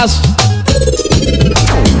on a mask.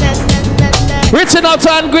 Reaching out to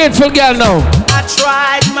ungrateful girl now. I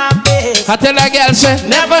tried my best. I tell that girl, say,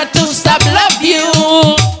 never to stop love you.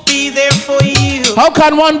 Be there for you. How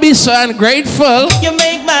can one be so ungrateful? You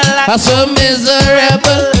make my life so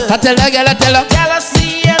miserable. I tell that girl, I tell her.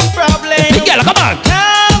 Jealousy and problems. Hey, girl, come on.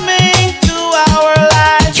 Coming to our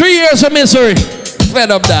lives. 3 years of misery. Fed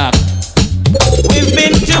up, dog. We've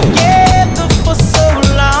been together for so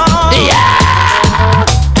long. Yeah.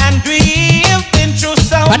 And we've been through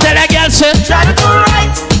so much. I tell that girl, say, try to do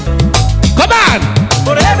right. Come on.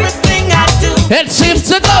 But everything I do, it seems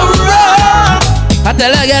to go wrong. I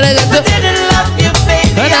tell her, girl, I didn't love you,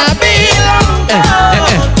 baby. And I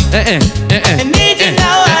I need you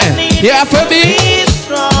now, I need you have to be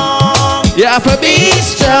strong. You have to be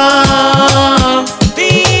strong.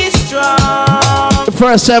 Be strong. The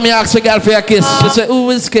first time you ask a girl for a kiss, she say, who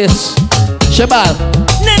is kiss? Shabal.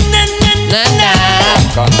 Na na na na na.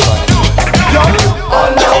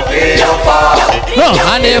 No,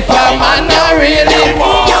 and if a man not really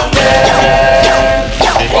want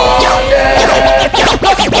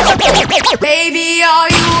baby, are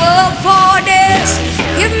you up for this?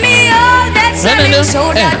 Give me all that selling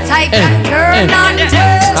so that I can turn on this.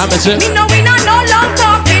 Me know we not no long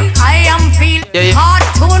talking. I am feeling hot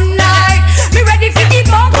tonight. Me ready for the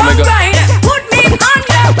bump and grind. Put me on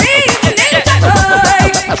the beat in the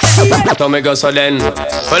night. So me go so then.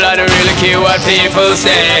 Well, I don't really care what people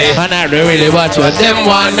say. And I don't really watch what them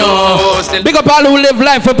want know. Big up all who live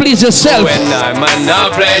life for please yourself. When I'm on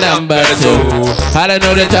the play number 2. I don't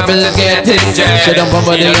know the top is getting jet. So don't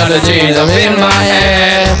pump the other jeans up in my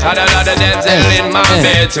head. Had a lot of dental in my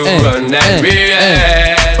bed to run that real.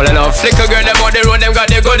 Well, I know flicker girl, them on the road, them got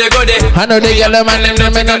the goody. I know they get them and them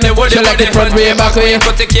got the woody. She like the front way, back way.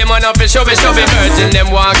 Put the came on up and shove it. Virgin, them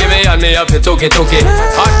want give me and me up to took it.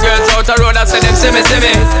 Hot girls out the road, I say them see me.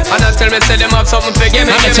 And I tell me, say them have something to give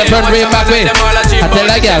me. I'm a front way, back way. I tell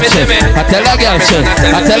that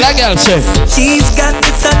girl, sir. She's got the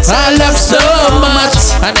touch I love so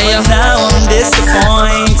much. And now I'm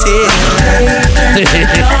disappointed.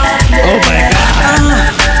 Oh my God.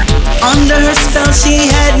 Under her spell, she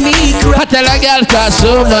had me cry. I tell a girl, cause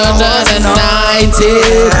so much 90.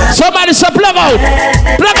 Somebody say plug out.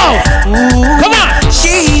 Come on.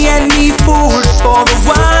 She had me fooled for a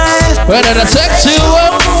while. Whether the sexy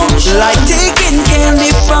one, like taking candy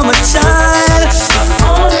from a child.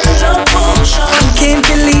 I can't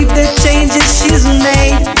believe the changes she's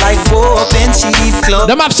made. Like open cheap club.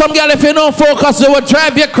 Them have some girl, if you don't focus, they will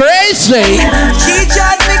drive you crazy. She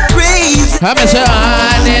drives me crazy. I'm say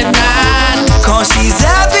on and on. Cause she's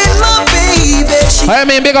having my baby. I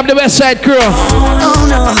mean, big up the West Side crew. Oh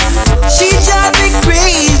no, she drives me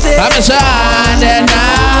crazy. I'm say on and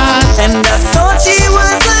on. And I thought she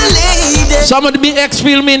was a lady. Some of the big ex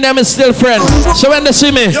feel me and them is still friends. So when they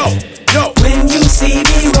see me, yo, when you see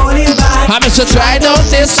me rolling by, I'm so try down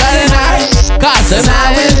this Saturday night. Cause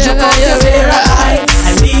I will jump off your rear eye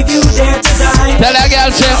and leave you there to die. Tell that girl,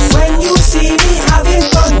 when you see me having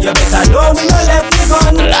fun, you better know me no left me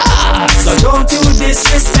gun. So don't you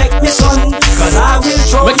disrespect me, son, cause I will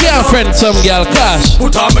throw you. Can't friend some girl, clash.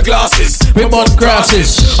 Put on my glasses, we burn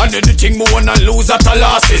crosses. And anything me wanna lose at a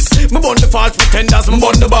losses. Me burn the false pretenders, me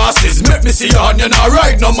burn the bosses. Make me see you on you now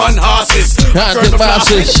ride no man horses. Turn the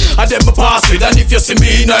bosses. And them me pass with. And if you see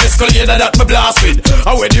me in a escalator that me blast with,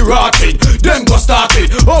 I wear the rotted, them go start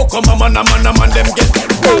it. Oh come on, them get.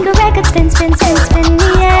 Like a record spin me,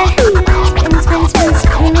 yeah.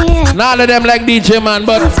 Spin me, yeah. None of them like DJ man,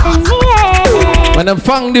 but spin me, yeah. When them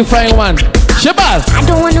funk define one. Shabal. I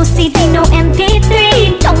don't want no CD, no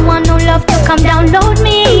MP3. Don't want no love to come download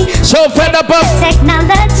me. So fed up of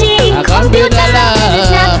technology. Computer love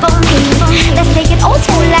is not for me. Let's take it old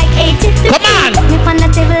school like 83. Come on. Put me on the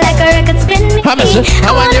table like a record spin me.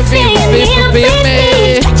 I want you feel me.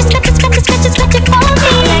 Scratch it for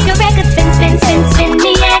me. Like a record spin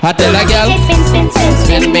me. I tell a girl,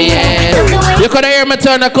 spin me. You could hear me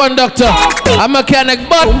turn a conductor, a mechanic,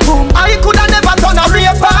 but I could have never done a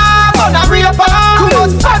raper. Who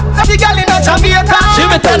was fat, the girl in a Jamaica. She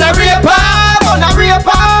me turn a raper. On a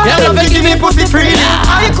raper. You never give me pussy freely.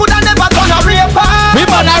 I could have never done a raper. We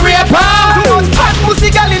born a raper. Who was fat, pussy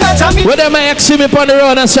girl in a Jamaica. When them ex see me on the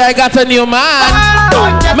road and say I got a new man,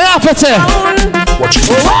 me have to say.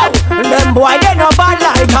 Them boy they no bad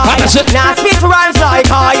like I. Now spit rhymes like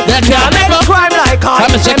I. They can't make crime like I.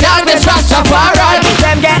 Them can't get Rastafari.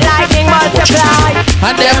 Them get lightning multiply.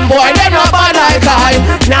 And them boy they no bad like I.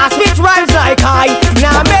 Now spit rhymes like I.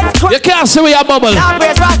 Now make crime. You can't see we a bubble. Now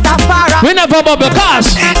praise Rastafari. We never bubble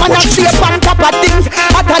cause and I see up on top of things,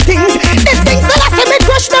 other things. These things that I see me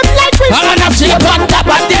crush them like we. I'm gonna see up on top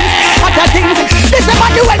of things, other things. This is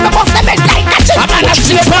what the world me bust them head like a chip. I'm gonna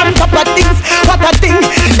see up on top of things, other things.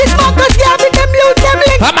 This Marcus Garvey them lose them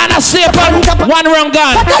link. I'm gonna see up on one rum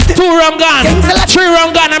gun, two rum gun, three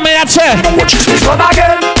rum gun. I mean that's it. Come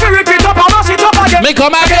again, we repeat up and mash it up again. Me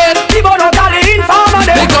come again. People don't tell the informer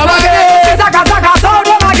them. Me come again. Zaka sound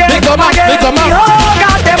them again. Me come again. Me come again. Oh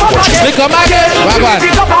God, them up again. Me come again.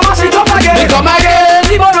 Repeat up and mash it up again. Me come again.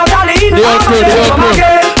 People don't tell the informer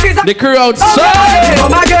them. The crew outside.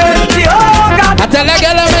 Come again. Oh God. I tell a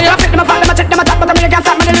girl I'm here.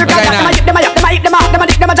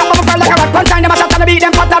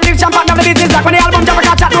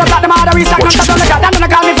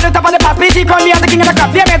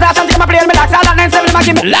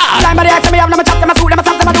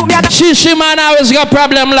 She man always got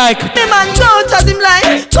problem like the man don't as him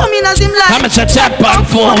like, come in as him like. I'm a chat on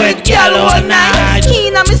phone with girl all night.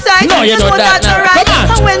 He in on my side. No, you know that now. Right. Come on.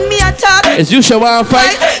 And when me attack, is you she want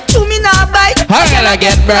fight? To me now bite. How can I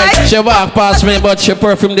get bright? She walk past me but she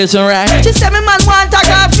perfume this and right. She say me man want to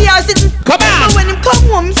go see her sitting. Come on. But when him come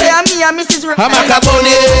home, say me and Mrs. Right. I'm a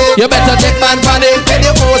caboni. You better take man funny. Get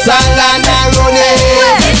your mouse and land and run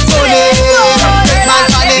it.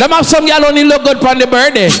 Them have some y'all only look good on the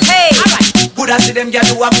birthday. Hey. Good as see them gyal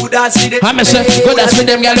do a good as see them. I'm a say good as see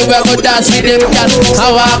them gyal do a good as see them gyal.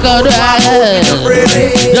 How I go do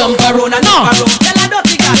jump around and no.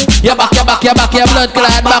 Your back, your blood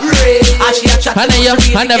clot back. And then you,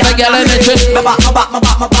 never girl in the trip.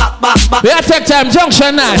 We are take time,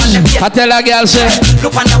 junction Nash. I tell a girl say,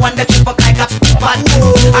 look on the one that chip up like a pan.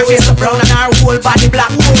 Her face so brown and her whole body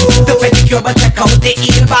black. The pedicure but check out the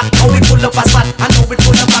heel back. How we pull up a spot and how we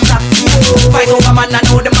pull up a crack. Fight over man, I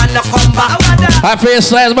know the man no come back. I face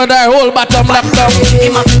slice, but our whole bottom locked down.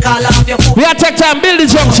 We are take time, build the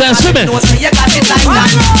junction, see me.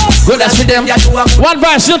 Go dance with them. One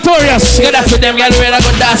verse notorious. Go dance with them, get ready to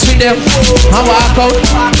go dance with them. And walk out,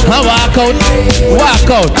 and walk out, walk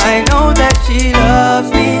out. I know that she loves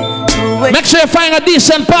me. Make sure you find a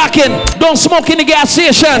decent parking. Don't smoke in the gas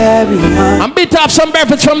station. And beat up some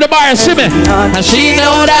breakfast from the bar, see me. And she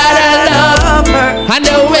know that I love her. And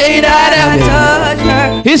the way that I touch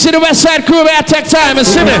her. You see the West Side Crew where I take time and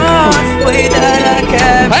see me.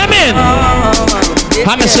 I'm in.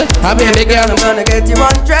 I'm in, big girl. I'm gonna get you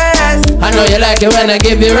undressed. I know you like it when I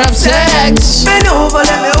give you rough sex. Bend over,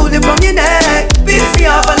 let me hold it from your neck. Beat me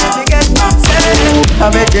up and let me get upset. I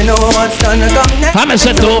bet you know what's gonna come next. I'm a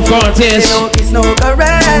set to front this. No kiss, no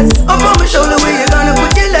caress. Up on my shoulder where you gonna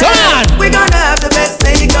put your leg. Come on. We're gonna have the best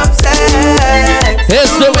makeup sex.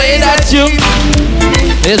 It's the way that you.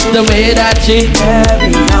 It's the way that she.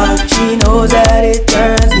 Carry on. She knows that it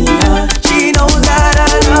turns me on. She knows that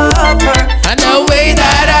I love her. And the way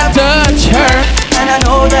that I touch her. And I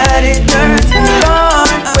know that it turns her on.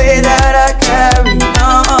 The way that I carry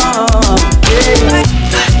on. Yeah.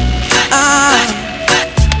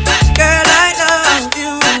 Girl, I love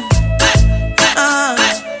you.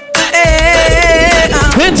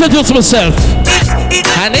 Introduce myself.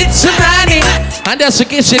 And it's a money. And that's in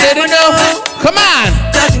case you didn't know. Come on.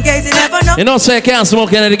 Just in case you never know. You don't say you can't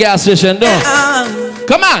smoke in the gas station, don't.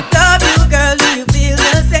 Come on. Love you, girl. Do you feel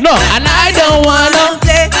the same? No, and I don't wanna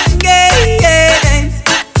play games.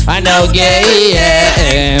 I know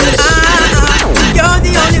games. You're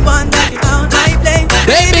the only one that can count my play.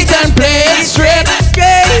 Baby can play straight.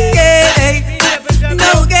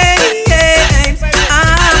 No games.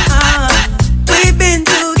 We've been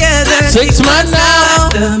together 6 months now.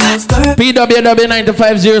 PWW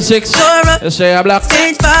 9506. Let's say I'm black.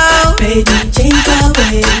 Change bow, baby, change our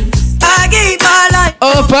ways. I gave my life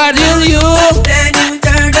over to you. Then you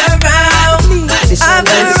turned around.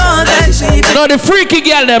 After all that we No, the freaky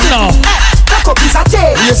girl them now. Cock up is a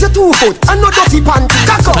tail, here's your 2 foot and no dirty panty.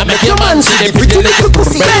 Cock up, make your man see the pretty little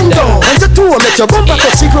pussy. Bend down, and the 2 make your bumper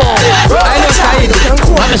touch the ground. I know style.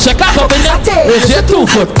 I'm a say cock up in there. Here's your 2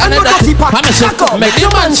 foot and no dirty panty. I'm a say make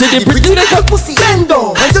your man see the pretty little pussy. Bend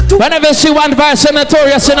down, and the 2. Whenever you see one verse in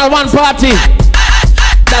notorious in a one party.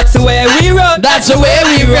 That's the way we roll. That's the way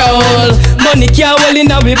we roll. Money can't hold in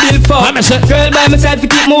how we build for. Girl by my side to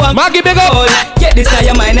keep me warm. Maggie big up. Get this out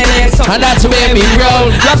your mind and then something. And that's the way we roll.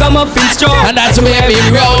 Ragamuffin strong. And that's the way we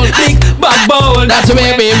roll. Big bad bowl. That's the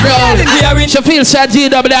way we roll. She feels sad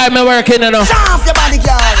GWI me working you know. Soft your body,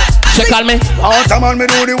 girl. She call me Waterman, me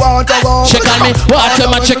do the water walk. She call me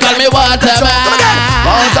Waterman, she call me Waterman.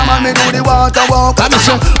 Waterman, me do the water walk.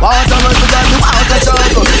 Waterman, me do the water talk.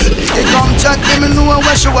 They come check me, me know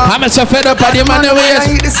where she walk. I'm so fed up on the man away.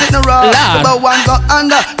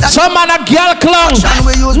 Some man a girl clown.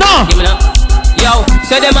 No. Yo,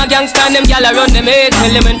 so them a gangsta and them gal run them head. Tell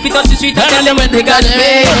them when fit up the street and tell them when they got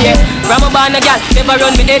paid. Yeah, from a barn a gal never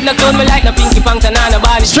run me head. Knock down me like no pinky pants and a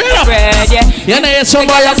body. Straight up. Yeah, you know it's some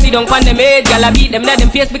boy a sit down on them head. Gal a beat them let them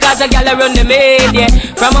face because a gal a run them head. Yeah,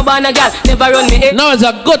 from a barn a gal never run me head. Now it's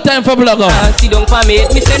a good time for blog up. Sit down for me,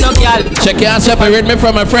 me say no gal. Check you and separate me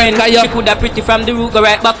from my friend. She coulda pretty from the root go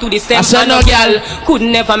right back to the stem. I said no gal.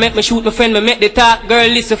 Couldn't never make me shoot my friend. Me make the talk. Girl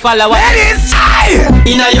listen follow what.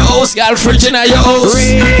 Inna your house, girl, fridge inna your house.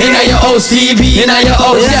 Inna your house, TV inna your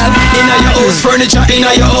house, girl. Inna your house, furniture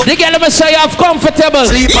inna your house. The girl me say I'm comfortable.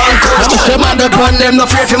 Sleep on couch. I'm a man upon them, no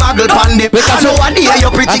fear to muggle pan them. Because no one here you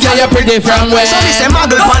pretty girl. You pretty from where? So me say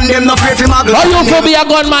muggle pan them, no fear to muggle. How you for be a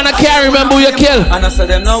gunman? I can't remember who you kill. And I said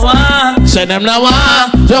them no one. Say them no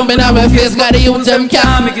one. Jumping on my face, gotta use them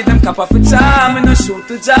can. Me give them cap off a charm, me no shoot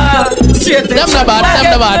to job. Straight them no bad,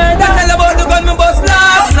 them no bad. Tell about the gun me bust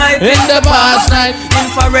last night. In the past night.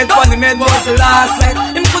 Infrared funny made was the last night.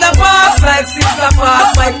 Him coulda pass like 6 la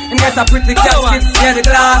fast fight. Him get a pretty casket, yeah the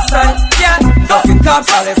glass side. Yeah, fucking cops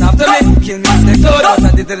always after me. Kill me if they could, but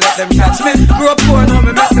I didn't let them catch me. Grew up poor, now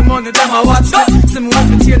me make the money, them a watch me. See me with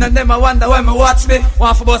the chain and them a wonder why me watch me.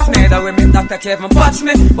 Want for bust me, that way me Dr. Kevin watch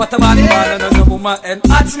me. What about the man and no woman and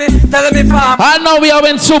watch me. Tell me farm. I know we are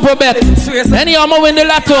in super bet. Any of them win the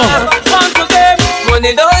lotto.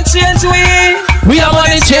 Money don't change we are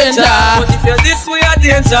money changer. But if you're this way a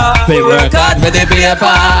danger. We work hard for the paper.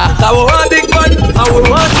 I will want big fun. I will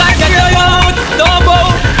want like a girl out. Don't bow,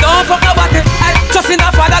 don't fuck about it. Just in a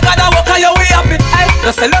father God I walk on your way up it.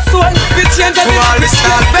 Just a left one, we change everything. We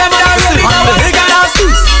start family already.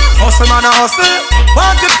 Hustle man a hustle.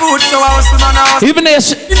 Want the food, so I hustle on a hustle. Even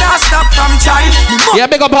this. You not stop from child. Yeah,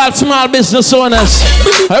 big up all small business owners.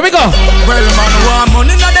 Here we go. Well, man, want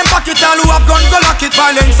money in them pocket. All who have gun, go lock it.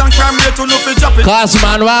 Violence and crime rate to no fi drop it. Cause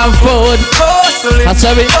man want food. Hustling. That's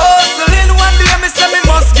how we. Hustling. One day me say me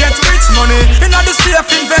must get rich money. In the safe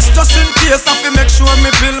invest just in case. I fi make sure me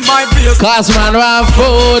build my base. Cause man want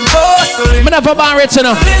food. Hustling. Me never born rich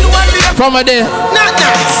enough. From a day. Not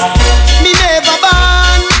nice. Me never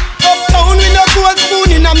born uptown with no gold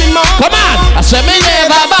spoon in a me mouth. Come on. I said me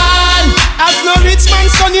never born as no rich man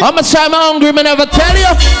son. How much time I'm hungry, me never tell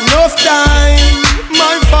you. Enough time.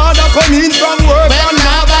 My father come in from work and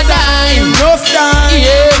never dine. Enough time.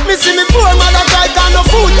 Yeah. Me see me poor mother cry got no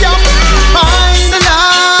food yeah.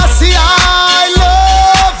 Selassie I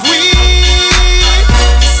love we.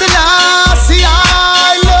 Selassie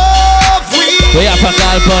I love we. We have a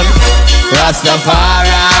call for Rastafari.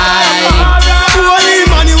 Holy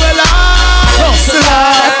Manuela.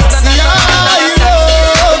 Selassie I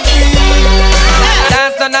love we.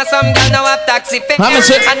 Dance on some girl now have taxi fare.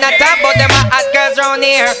 And I talk about them hot girls round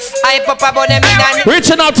here. I pop about them in and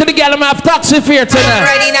reaching out to the girl I'm have taxi fare tonight.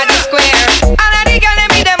 Right in the square. All of the girl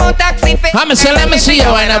them in them on taxi fare. I'm say let me see you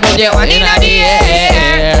when I put you in the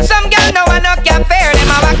air. Some girl no one no can fare. Them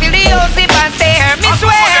a walk till the house if I stay here. Me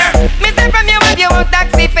swear. Me say from you if you want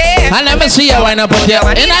taxi fare. And let me see you when I put you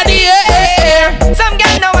in the air. Some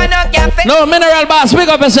girl no one no can fare. No mineral boss, pick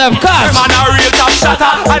up yourself, cause man a real top shotter.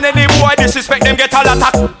 And any boy disrespect them get all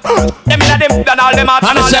attack. Them inna them and all them out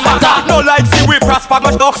and all them attack. No like see we prosper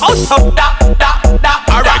much no house up da.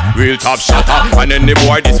 Alright, real top shotter. And any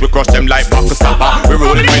boy this we crush them like back to stopper. We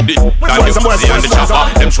rolling with the and the pussy and the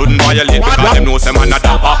chopper. Them shouldn't violate because them know some man a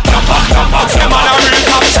dapper. Them man a real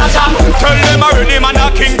top shotter. Tell them already man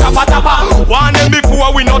a king tapper. Warn them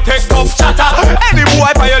before we no take tough chatter. Any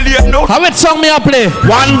boy violate no. How it song me a play?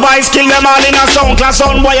 One voice kill them all in a sound class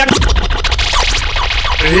on boy.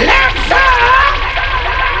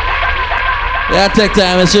 Yeah, take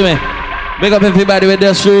time, you see me. Big up everybody with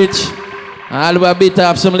the streets. All who a bit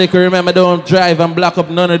of some liquor, remember don't drive and block up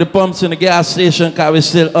none of the pumps in the gas station because we're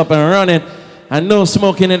still up and running. And no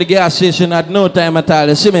smoking in the gas station at no time at all,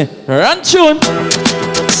 you see me. Run tune.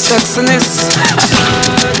 Sexiness.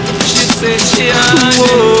 She said she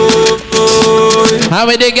how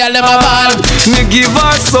many they got them a ball? Me give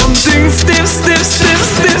her something stiff.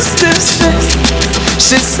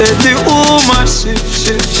 She said the woman she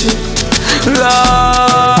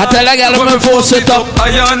I tell a girl when me force it up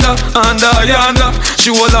Ayanda, she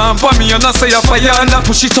hold on for me and I say Ayanda.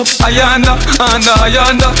 Push it up, Ayanda.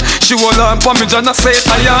 She hold on for me and I say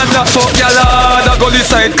Ayanda. So girl I go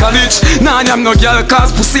inside college. Nah, I'm no girl cause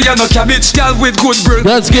pussy and no cabbage. Girl with good brain.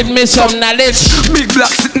 Just give me some knowledge. Big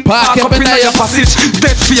black sitting park up in your passage.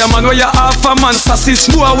 Dead fear man where you half a man sausage.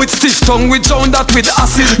 Boy with stiff tongue, we drown that with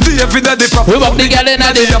acid. The everyday they profit. We walk the girl in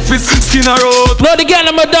the office, skin her out. No, the girl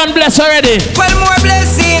I'm done bless already. Well, more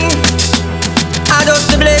blessing. I just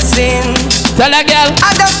the blessing. Tell a girl.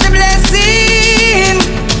 I just the blessing.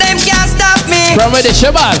 Them can't stop me. From where the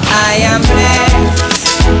Shabbat. I am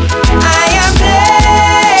blessed. I am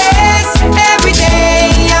blessed. Every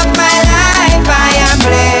day of my life I am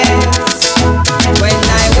blessed. When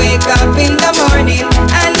I wake up in the morning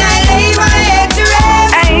and I lay my head to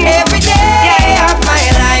rest. Every day of my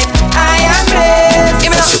life I am blessed.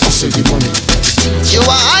 Give me that. You are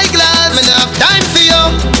high glad, man, I have time for you.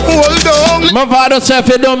 Hold on. My father said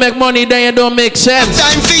if you don't make money, then you don't make sense.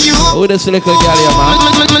 Time for you. Who this little girl here,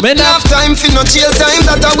 man? Me have time for no jail time,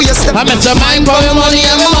 that a waste of I'm in some mind for my money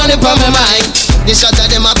and my money for my mind. The shot of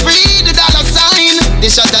them a free the dollar sign. The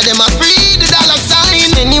shot of them a free the dollar sign.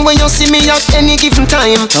 Anyway you see me at any given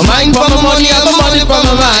time. My mind for my money and my money for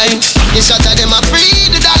my mind. The shot of them a free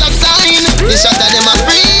the dollar sign. The shot of them a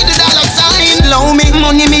free the dollar sign. Allow me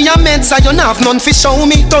money me a meds and you have none fi show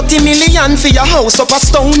me. 30 million for your house up a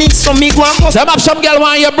stony. So me go a house. Them have some girl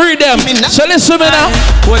want you breed them. So listen me now.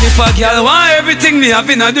 What if a girl want everything me have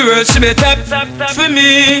in the world? She be tap for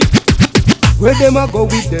me. Where them a go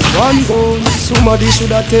with them one gun? Somebody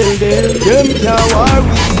shoulda tell them can't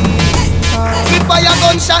worry. We fire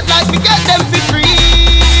gunshot like we get them for free.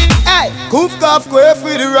 Hey, Coof calf quaff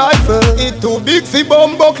with the rifle. It too big for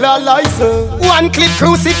bomb buckler license. One clip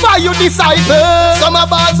crucify you disciple. Some a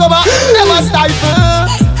ball, some a never stifle.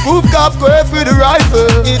 Coof calf quaff with the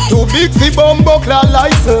rifle. It Too big fi bumbuckler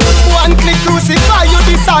license. One click crucify your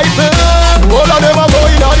disciple. All of them are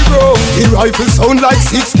going on the ground. The rifle sound like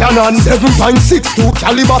 6 cannon. 7.62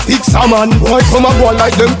 caliber fix a man. Boy come a go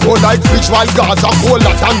like them cold like fridge while Gaza cold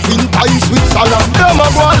that and winter in Switzerland. Them a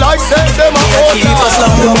go like say them a old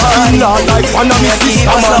lad. Like one of me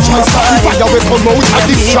sister man. My fire will come out of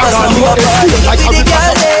this dragon. Like a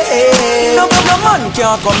no man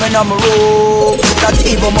can't come in on my road. Not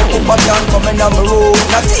even my papa can't come in on my road.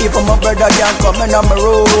 Not even my brother can't come in on my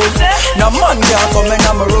road. No man can't come in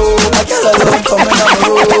on my road. I tell alone come in on my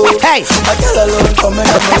road. Hey, I tell alone come in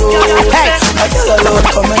on my road. Hey, I tell alone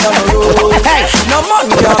come in on my road. Hey, no man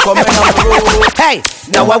can't come in on my road. Hey,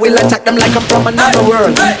 now I will attack them like I'm from another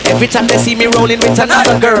world. Every time they see me rolling with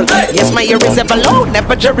another girl. Yes, my ear is ever low,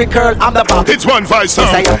 never jerry curl. I'm the bomb. It's 1-5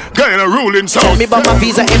 sound, getting a ruling sound. Tell me about my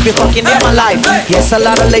visa every fucking day of my life. Yes, a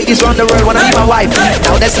lot of ladies round the world wanna be my wife.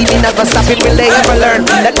 Now they see me never stopping, will they ever learn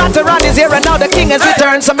that Maserati is here and now the king has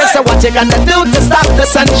returned. So Mister, what you gonna do to stop the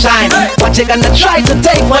sunshine? What you gonna try to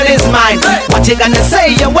take what is mine? What you gonna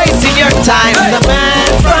say? You're wasting your time. The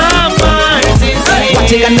man from Mars is here.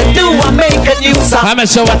 What you gonna do? I make a new song. I'm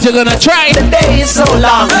sure what you gonna try. The day is so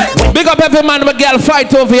long. Big up every man, my girl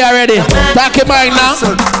fight over here already. Talk your mind now.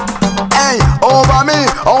 Hey, over me,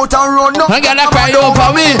 out and run up. No girl that cry over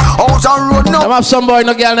me. Out and run up. I have some boy,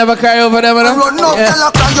 no girl never cry over them. Run up,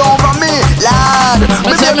 girl cry over me, lad.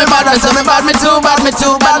 Me say me bad, me too bad, me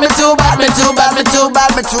too bad, me too bad, me too bad, me too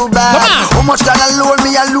bad, me too bad. How much can alone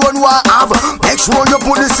me alone want have? Make sure you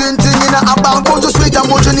put the same thing in a bag. But you sweet and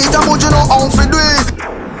but you need and but you know how to do it.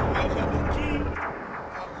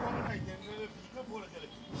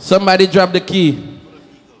 Somebody drop the key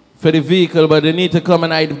for the vehicle, but they need to come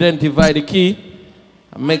and identify the key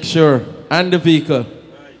and make sure, and the vehicle.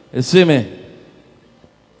 You see me?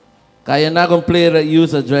 Because you're not going to play the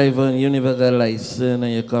user driver and you never got a license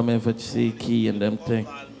and you come in for see key and them thing.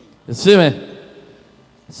 You see me?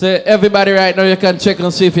 So everybody right now, you can check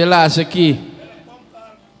and see if you lost your key.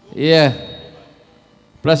 Yeah.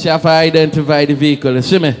 Plus you have to identify the vehicle. You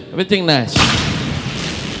see me? Everything nice.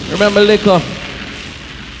 Remember liquor.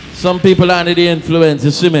 Some people are under the influence,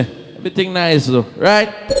 you see me? Everything nice though, right?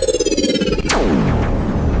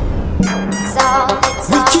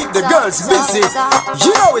 We keep the girls busy.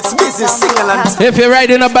 You know it's busy singing and if you're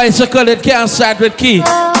riding a bicycle, it can't start with key.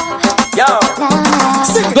 Yo,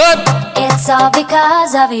 good. It's all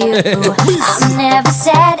because of you. I've never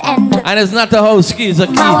said and it's not a house key, it's a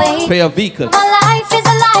key for your vehicle. My life is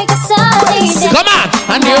like a sunny day. Come on,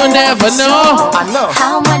 and you never know. I know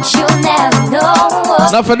how much you never know.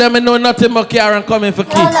 Not for them, I know nothing but Karen coming for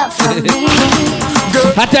key.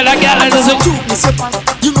 I tell a girl I doesn't.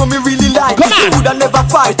 You know me really like it. You would never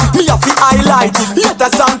fight. Me have the highlight.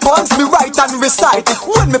 Letters and poems me write and recite.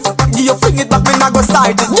 When me give you fling it back, me not go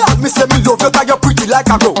side. Yeah, me say me love you 'cause you're pretty like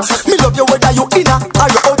a rose. Me love you whether you inner or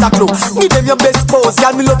you outer clothes. Me them your best pose,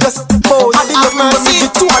 girl. Me love your pose. I love me when me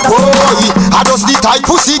get two other. Boy, I just the type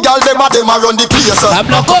pussy girl. Them a run the place. I'm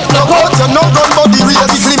not out. You know run body race.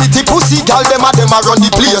 It's limited pussy girl. Them a run the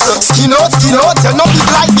place. Skin out, you know big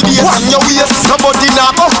like the bass. Wine your waist, nobody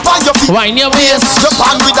now up on your feet. Wine your waist. Jump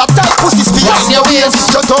on with that tight pussy space. Wine your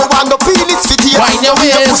waist. Just don't want to feel it fit here. Wine your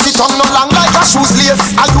waist. Your pussy tongue no long like a shoes lace.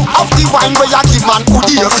 Are you off the wine where you give man good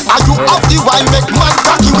ears? Are you off the wine make man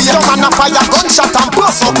cocky with your man a fire gunshot and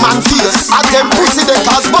bust up man face? And them pussy they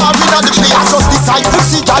cause bar in the place. Just the tight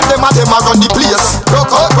pussy girl them a run the place.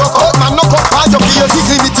 Broke out man no cut by your face. Big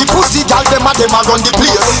limity pussy girl them a run the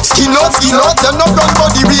place. Skin out them no run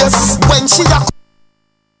body race. When she a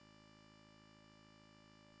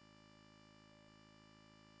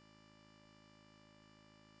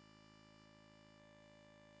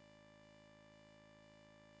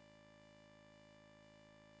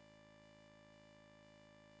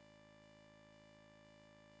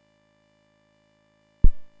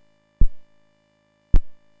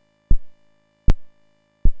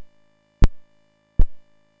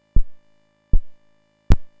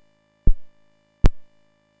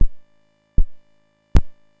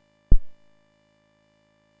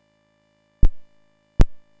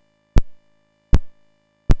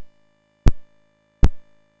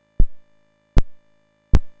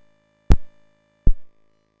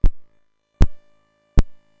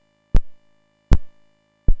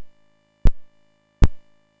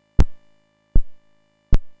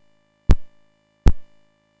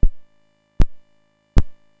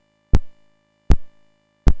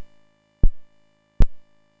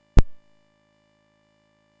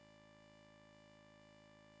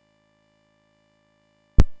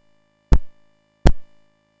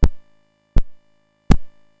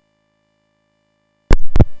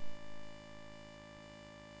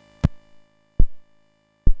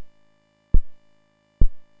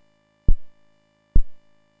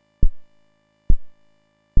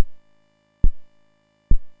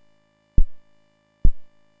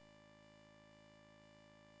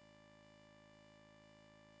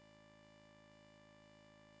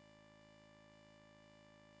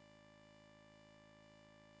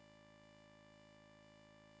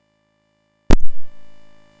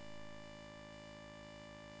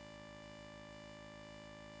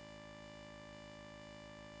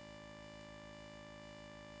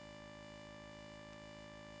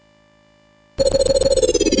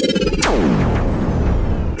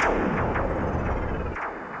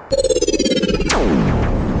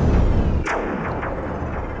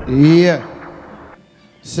Yeah.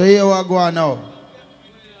 So here we go now.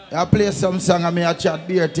 I play some song and me I chat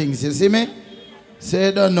beer things, you see me? So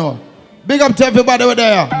you don't know. Big up to everybody over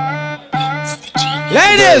there.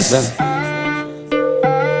 Ladies!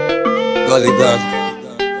 Golly God.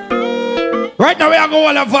 Right now we are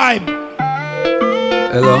going on a vibe.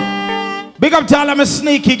 Hello. Big up to all of my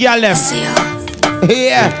sneaky girl left.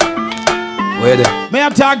 Yeah. Where they? Me I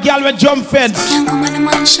talk girl with jump fence.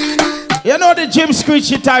 You know the gym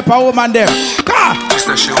screechy type of woman there. Car! She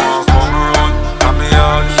said she want to come around, come me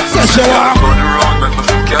hard. Say she want to turn around, make me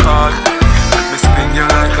fuck your heart. Me spin you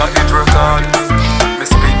like a hit record. Me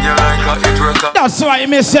spin you like a hit record. That's why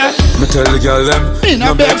me say. Me tell the girl them, me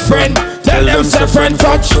no big friend. Tell them say friend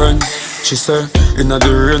touch. She say, inna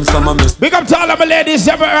the rain, some of me. Big up to all of my ladies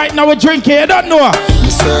ever right now we drinking, you don't know.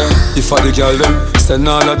 Me say, if I the girl them, send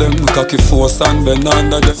all of them, cocky force and bend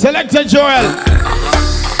under them. Selector Joel.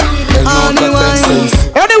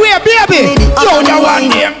 Anyway, baby, you the one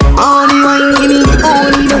name.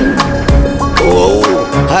 Oh,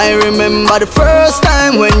 I remember the first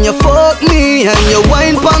time when you fuck me and you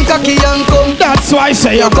wine pon cocky and come. That's why I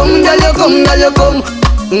say you come, girl, you come, girl, you come.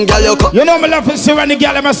 Girl, you come. You know me love to see when the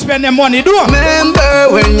girl must spend their money, do. Remember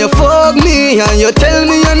when you fuck me and you tell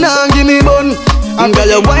me you not give me bun. And girl,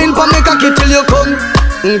 you wine pon me cocky till you come.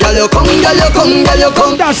 Girl, you come, girl, you come, girl, you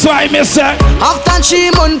come. That's why I miss her. After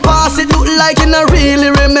 3 months pass, it look like you not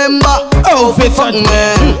really remember. Oh, fuck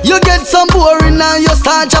man. You get some boring and you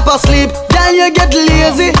start chop asleep. Girl, you get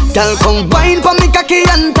lazy. Girl, come wine for me cocky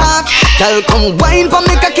and talk. Girl, come wine for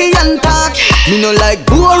me cocky and talk. Me no like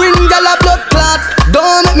boring, girl, a blood clot.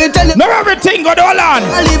 Don't let me tell you. No everything go on.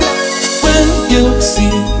 When you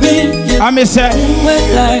see me, I miss her.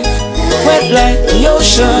 Wet like the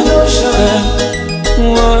ocean.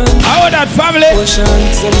 How that family? Ocean,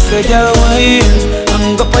 so say girl wine,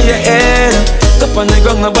 hang up on your head, go on the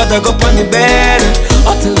ground, nobody go on the bed.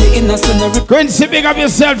 Until the innocent. Quincy, big up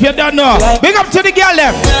yourself, you don't know. Big up to the girl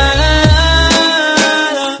them.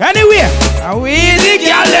 Anyway, we the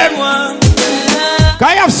girl them. Can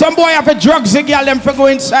I have some boy have a drugs the girl them for go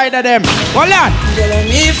inside of them? Hold on. Girl, I'm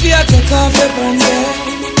if you take off your pants.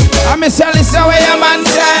 I'm selling so where your man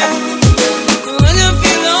say. When you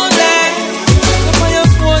feel lonely.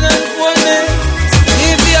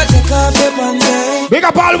 Big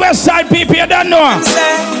up all West Side people, you don't know.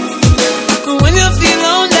 When you feel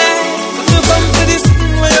lonely, you come to this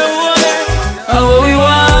where you want. Oh, we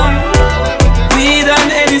want. We done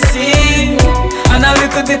anything. And a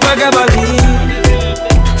little bit of gabaline.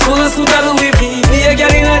 Full of suit of Louis V. Be a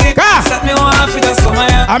girl in a dick. Set me one for the summer.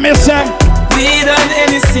 I miss her. We done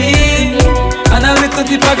anything. And a little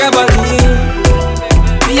bit of gabaline.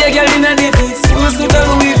 Be a girl in a dick. Full of suit of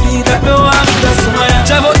Louis V. That me one for the summer.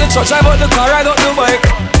 Drive out the truck, drive out the car, ride out the bike.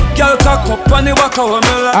 Girl cock up on the walk over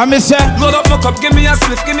me like. I miss her. Load up my cup, give me a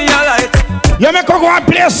spliff, give me a light. You make her go and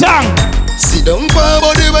play a song. Sit down for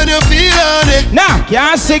body when you feel on it. Nah,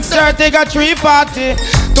 can't 6:30, got 3:40.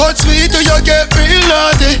 Touch me till you get real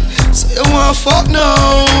naughty. So you want fuck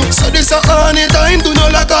now. So this a honey time, do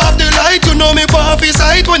not lock off the light. You know me pop his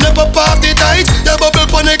sight when you pop off the tight. You bubble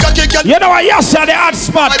pon the cocky cat. You know what, yes sir, the hot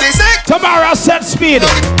spot. Tomorrow set speed.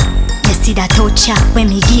 You see that touch when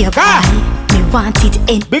me give boy. Me want it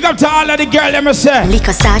in. Big up to all of the girl, let me say.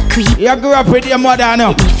 Liquor start creep. You grew up with your mother, I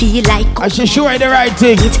know. Make me feel like I should show you the right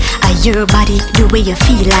thing. I your body, the way you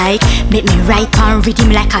feel like. Make me ride on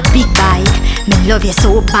rhythm like a big bike. Me love you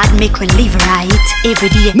so bad, make we live right every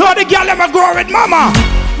day. No, the girl let me grow with mama.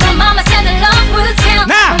 My mama said the love will tell.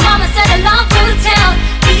 Nah. My mama said the love will tell.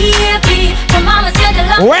 Baby, my mama said the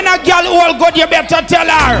love. When a girl all good, you better tell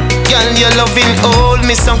her. Girl, your loving hold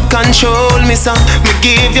me some, control me some. Me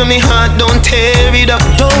give you me heart, don't tear it up.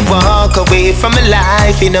 Don't walk away from my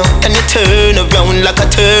life, you know. And you turn around like a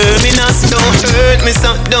terminus. Don't hurt me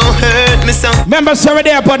some, don't hurt me some. Remember, sir, we're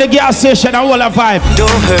there for the gas station and all a vibe.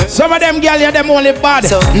 Don't hurt. Some of them girls, yeah, them only bad.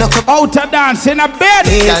 So, no out to dance in a bed.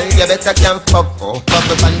 Girl, you better can fuck. Oh, fuck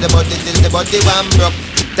up on the body till the body one broke.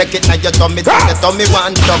 Take it now your tummy, take the tummy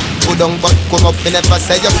one tuck. Who don't but come up, me never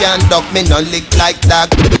say you can't duck. Me no lick like that.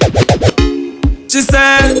 She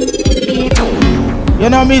said, you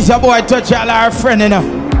know me's a boy touch all our friend, you know.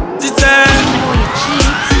 She said,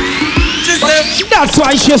 that's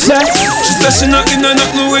why she said. She said she not in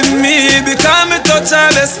nothing with me because me touch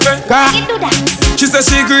her best friend. She said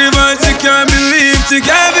she grieve and she can't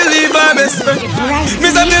believe her best friend. Me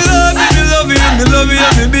say me love you, me love you, me love you,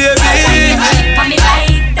 me baby.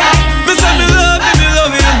 Me say me love you, me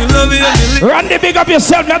love you, me love you, me. Randy, big up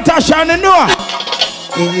yourself, Natasha, and the know.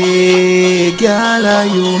 Hey, girl,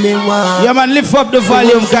 you me want. Yeah, man, lift up the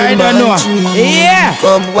volume, cause I don't know. Yeah.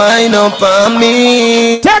 Come wind up on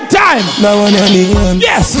me. Take time. Now on your name.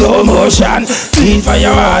 Yes, slow motion. Beat for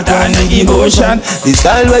your heart and emotion. The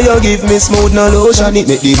style where you give me smooth no lotion. It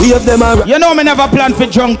make the wave them around. You know me never plan for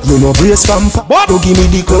drunk. You know brace from what? You give me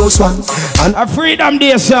the close one. And a freedom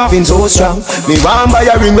day, sir. Been so strong. Me want buy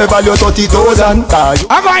a ring where value 30,000.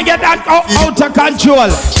 I'm gonna get that out of control.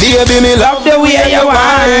 Baby, me love the way you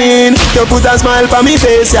whine. You put a smile for me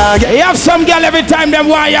face, yeah. You have some girl every time them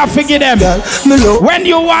want you forgive them. When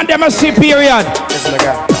you want them a see period.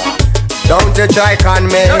 Don't you try con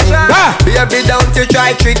me. Baby, don't you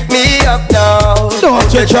try trick me up now.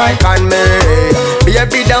 Don't you try con me.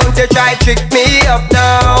 Baby, don't you try trick me up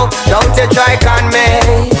now. Don't you try con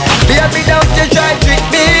me. Baby, don't you try trick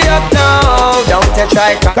me up now. Don't you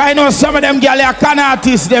try con me. I know some of them girls are con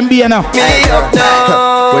artists, them be enough. Me up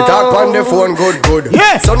now. We talk on the phone good.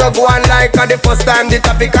 Yeah. So no go on like the first time the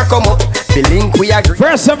topic a come up. The link we agree.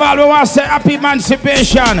 First of all, we want to say happy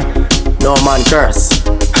emancipation. No man curse.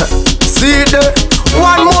 See the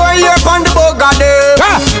one more year on the bugger there.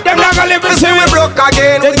 Them not gonna live see we broke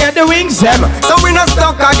again. They get the wings them. So we not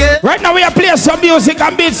stuck again. Right now we are playing some music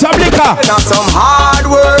and beat some liquor. That's some hard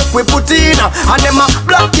work we put in. And them a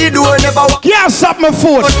block the door never. Can't stop my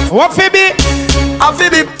foot. What Phoebe? A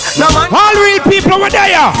Phoebe. No man. All real people were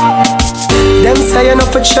there. Them say you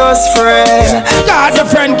not for trust friend. God the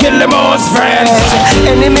friend kill the most friends.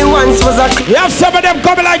 Enemy once was a. You have some of them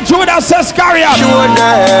coming like Judas Iscariot.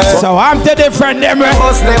 So I'm to defend them.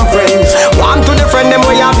 Most them friends. Want to defend them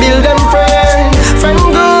where you build them friend. Friend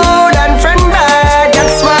good and friend bad.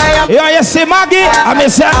 That's why I'm. Yeah, you see Maggie?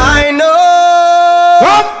 I know.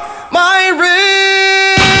 My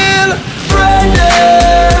real friend.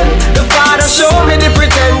 The Father show me the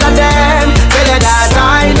pretender them. Tell you that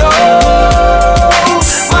I know.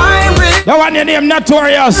 You want your name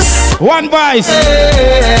Notorious. One voice.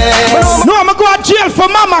 No, I'm going to jail for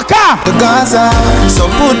mama car. The Gaza. So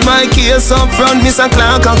put my case up front, Mr.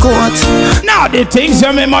 Clark and court. Now the things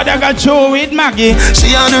that my mother got through with Maggie.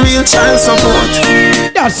 She had the real child support.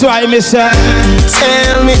 That's why me say.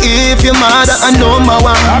 Tell me if your mother a number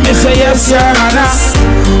one. I me say yes, sir, Anna.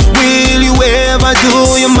 Will you ever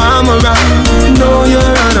do your mama wrong? No, your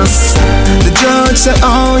honor. The judge said,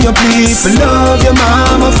 oh, you plead for love your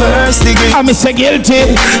mama first degree. I me say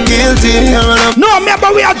guilty. Guilty. No,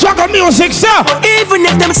 remember we are juggle music, sir. Even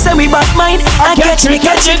if them say we bad mind, I catch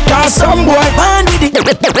it, cause some boy born with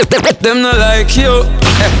it. Them not like you.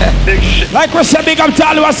 Like we say, big up to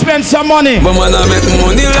all who spend some money. But man, I make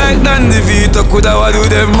money like Dandy Vito. Coulda what do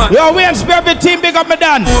them man? Yo, we inspire the team, big up me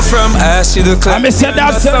Dan. Move from ash to the club. I me say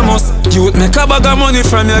that's a must. You make a bag of money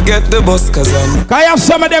from you get the bus, cause I'm. Can you have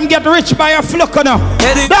some of them get rich by a fluke now?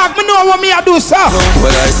 Dog, me know what me I do, sir.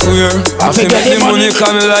 But I swear, I fi make the money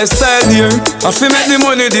come me lifestyle here. I fi make the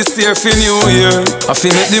money this year for New Year. I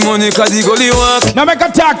fi make the money cause the gully walk. Now make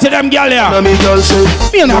a talk to them girl here. Now me girl say,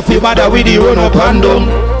 me not feel bad with the run up and down.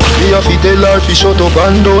 Me a fi tell her fi shut up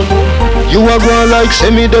and down. You a go like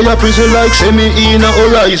semi, they a prison like semi in a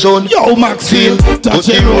horizon. Yo Maxfield, touch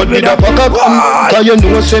the road with a pack of gun. Cause you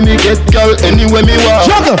know semi get girl anywhere me walk.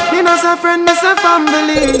 Juggle. Me no say friend, me say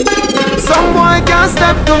family. Some boy can't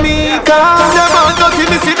step to me. Cause them all dirty,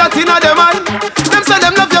 me see that inna them eye. Them say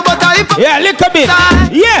them love you but I yeah, lick a bit.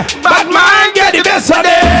 Yeah, bad man get the best of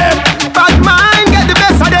them. Bad man get the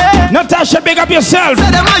best of them. Natasha, big up yourself.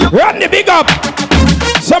 Run the big up.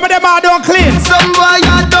 Some of them are don't clean. Some boy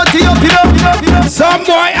are dirty up, Some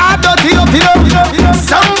boy are dirty up,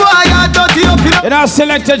 Some boy are dirty up, You know,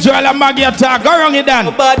 selected Joel and Maggie attack. Go wrong it,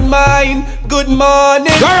 Dan. Bad mind, good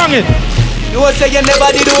morning. Go wrong it. You want say you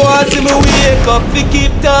never did want see me wake up, we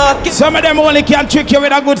keep talking. Some of them only can trick you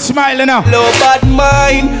with a good smile, you know. Low bad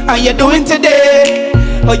mind, how you doing today?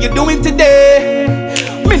 How you doing today?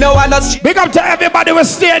 Me no wanna big up to everybody who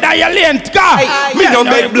stay there, you lane car. Me no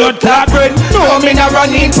make blood clot friend. No, me no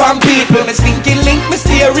running from people. Me stinking link, me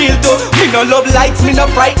stay real though. Me no love lights, me no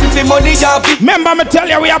frightened for money job. Remember me tell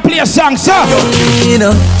you we are play a song, sir. You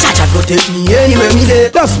know, Chacha go take me anywhere me day.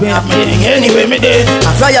 Just me up me anywhere me day.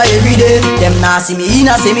 I fly every day. Them nah see me in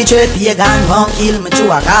a cemetery. Pagan won't kill me to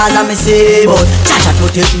a cause I me say. But Chacha go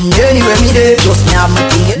take me anywhere me day. Just me have my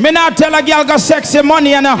thing. Me not tell a girl got sexy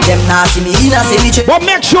money, you know. Them nah see me in a cemetery. But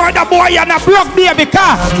make sure the boy and a broke baby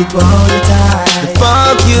car. The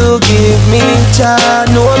fuck you give me,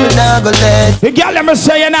 child. No, me not go let. The girl let me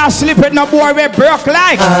say you not sleep with no boy we broke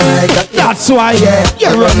like. That's why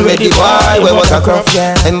you run with the boy. We was a cruff,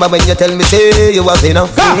 yeah. Remember when when you tell me say you have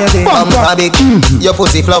enough. Bumper big, your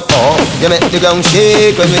pussy flop off. You make the ground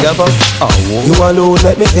shake when we get up. You alone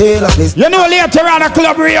make me feel like this. You know later on a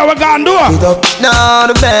club Rio we gonna do it. Now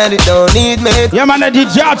the band it don't need me. Yeah man, the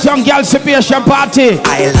George Young Girl Separation Party.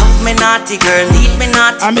 I love me naughty girl, leave me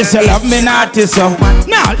naughty. I miss her love me naughty so.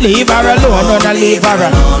 Now leave her alone, no don't leave her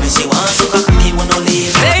alone. She wants to cock me when no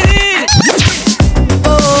leave.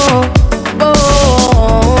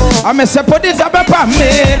 I miss her put this up on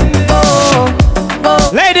me.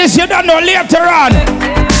 Ladies, you don't know later on.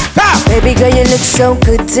 Baby girl, you look so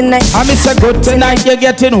good tonight. I miss her good tonight, you're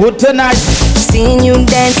getting hood tonight. Seeing you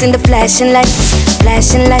dance in the flashing lights,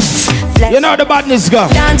 flashing lights. You know the badness go.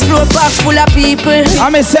 Dance floor park full of people. I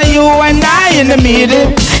miss say you and I in the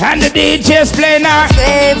middle, and the DJ's playing our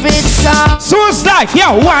favorite song. So it's like,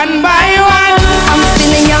 yo, one by one. I'm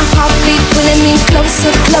feeling your heartbeat pulling me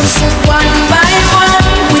closer, closer, one by one.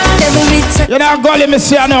 With every turn. You know, go let me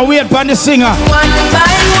see, I know, wait for the singer. One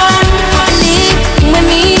by one, believe with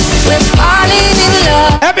me, we're falling in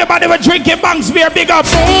love. Everybody was drinking Banks beer, big up.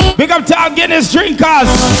 Big up to our Guinness drinkers.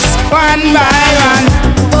 One by one.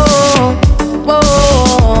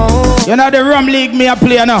 You know the rum league me a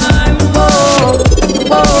play now.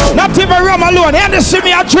 Not even rum alone, and they see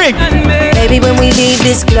me a drink. Baby, when we leave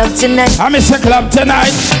this club tonight, I miss a club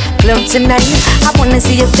tonight. Club tonight, I wanna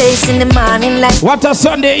see your face in the morning light. What a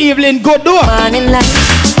Sunday evening good do. Morning light.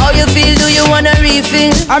 How you feel? Do you wanna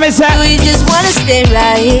refill? I miss it. Do you just wanna stay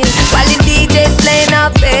right here while the DJ's playing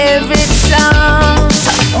our favorite song?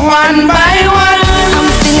 One by one. I'm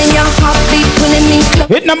feeling your heartbeat pulling me close.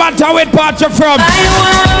 It no matter what part you're from.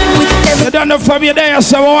 You don't know from you there,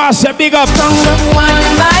 so I want to say big up. One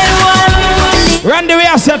by one. Run the way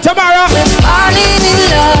I said tomorrow. We're falling in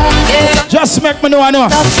love. Yeah. Just make me know I know.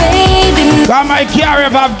 Come my car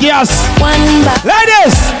if I have gas. One by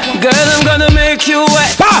ladies. Girl, I'm gonna make you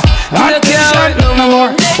wet. You can't wait no more.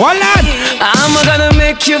 One lad. I'm gonna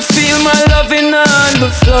make you feel my loving on the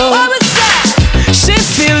floor. What was that? She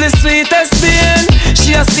feel the sweetest pain.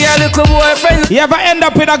 She a see a little boyfriend. You ever end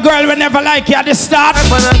up with a girl we never like you at the start?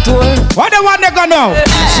 What the one they gonna know?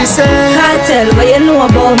 She say, can't tell what you know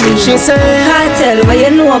about me. She say, can't tell what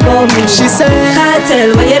you know about me. She say, can't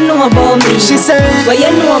tell what you know about me. She say, what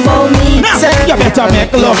you know about me. Now, you better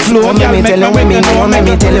make love flow. Let me tell you when me know. Let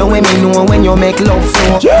me tell you when me know when you make love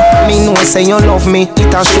flow. Me know say you love me,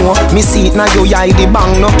 it a show. Me see it now you eye the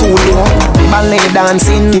bang not too low. Ballet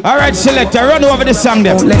dancing. Alright, selector, run over the song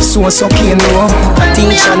them. Left so sucking low.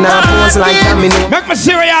 Teacher now pose like that me know. Make me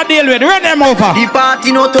see what you deal with. Run them over. The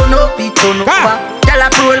party no turn up, it turn over. Tell a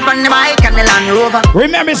roll on the mic and the Land Rover.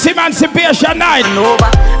 Remember it's Emancipation Night.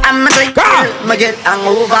 I'm a drink, me get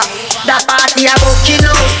hangover. That party a bucking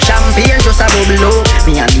low. Champagne just a bubble low.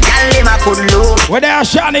 Me and the gal them a good low. Where they are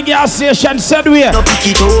shining gas station said we no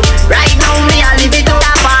pick it up. Right now me a live it up.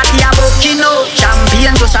 That party a bucking low.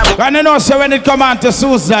 Champagne just a bubble. Can you know so when it come on to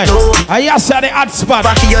suicide? I just saw the hot spot.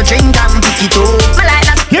 But your drink and pick it up. Me like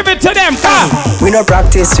that. Give it to them, come. We no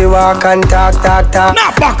practice, we walk and talk.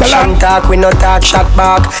 Nah, buckle up. Talk, we no talk, shot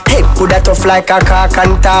back. Head put that off like a cock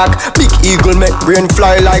and talk. Big eagle make brain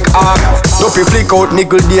fly like arc. Dopey flick out,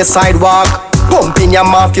 niggle the sidewalk. Pump in your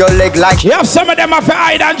mouth, your leg like. You have some of them off your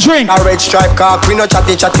hide and drink. A red stripe cock, we no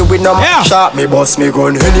chatty with no shot. Me boss me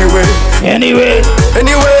gun anyway.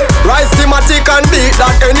 Rise thematic and beat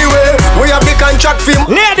that anyway. We have the contract film.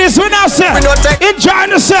 Ladies, we now say,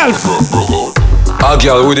 enjoy yourself. A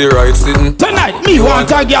girl with the right sitting. Tonight, me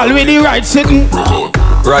want a girl with the right sitting.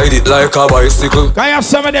 Ride it like a bicycle. Can you have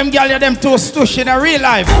some of them girl, them too stush in a real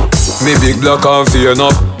life? Me big black and fear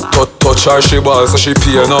up. Touch her, she ball, so she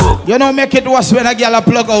peeing up. You know, make it worse when a girl a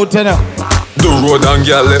plug out, you know. The road and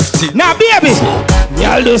girl left it. Now, baby,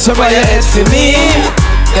 girl do some of your head for me.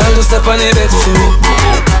 Girl do step on the bed for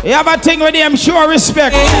me. You have a thing with them, show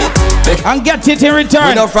respect and get it in return.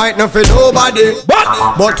 We not frightened for nobody,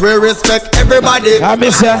 but we respect everybody. I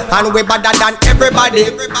miss ya. And we better than everybody.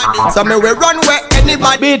 So me we run where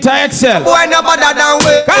anybody. Beta Excel. Boy no better than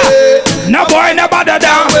we. No boy no better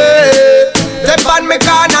than we. Step on me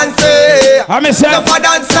can and say. I miss ya. No for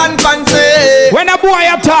dance and fancy. When a boy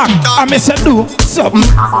attack, I miss ya do something.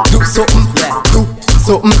 Do something.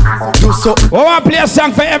 Do something. Oh, I play a song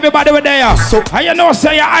for everybody with there. And you know,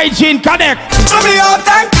 say your hygiene connect. To be out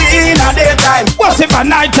and clean at daytime. What's it for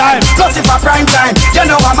night time? Plus if for prime time. You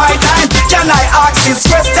know I'm my time. Can I ask this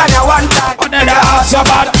question at one time? What did I ask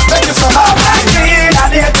about? Make you so out and clean at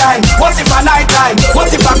daytime. What's it for night time?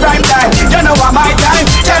 What's it for prime time? You know I'm my time.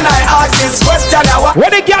 Can I ask this question at one time? What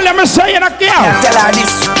the girl let me say in a girl? Tell her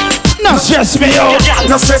this. No stress me out.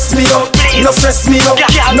 No stress me out. No stress me out.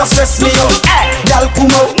 No stress me out. Y'all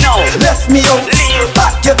come out. No. Left me out.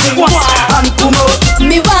 Pack your things and come out.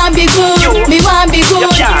 Me want be good. Me want be good.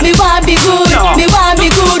 Me want be good. Me want be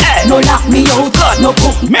good. No lock me out. No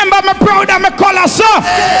cook. Remember me proud of my color, sir.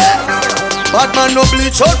 Bad man no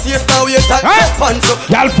bleach out face now you tight pants up.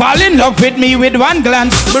 Y'all fall in love with me with one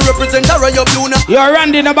glance. Me represent a royal blue now. You're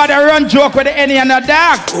running about a run joke with the any and a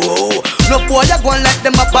dog. Oh, no boy you going like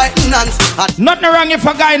them a biting hands. Nothing wrong if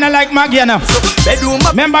a guy not like Maggie enough. Bedroom.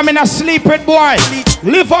 Remember me not sleep with boy.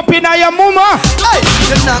 Live up in your mama. Hey,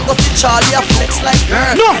 you not go see Charlie a flex like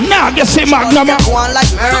her. No, nah, you see Magnum. Go on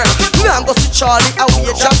like her. You not go see Charlie a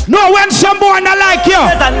way jump. No, when some boy not like you.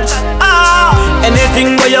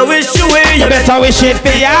 Anything where you wish you will. You better wish it for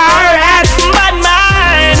your head. Bad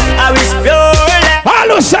man, I wish pure. All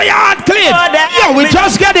who say your heart clean. Yo, we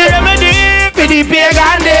just get the remedy for the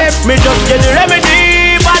pagan them. Me just get the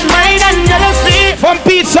remedy. Bad mind and jealousy. From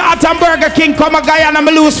Pizza Hut and Burger King come a guy and I'm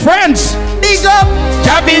lose friends. Big up,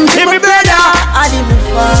 Javin Jimmy brother.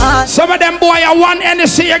 Some of them boy are one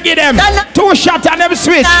NC you give them 2 shots and them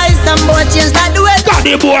switch. Some boy change like the way. God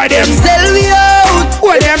the boy them. Sell we out.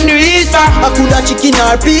 What them do is I could have chicken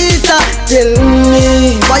or pizza. Tell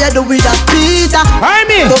me why you do with that pizza. I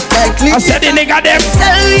mean, I said the nigga them.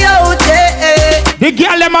 Sell we out, yeah. The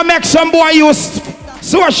girl them a make some boy use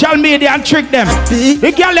social media and trick them.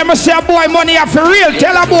 The girl them a say a boy money are for real.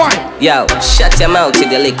 Tell a boy. Yo, shut your mouth with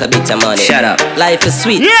the little bit of money. Shut up. Life is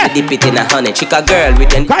sweet. Yeah. Dip it in a honey. Chick a girl with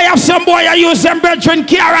an. I have some boy I use them brethren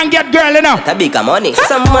car and get girl enough. That big a money.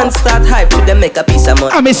 Some man start hype to them make a piece of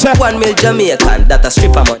money. I miss 1 mil Jamaican, that a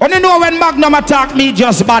strip of money. When you know when Magnum attack me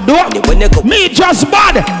just bad though. Me just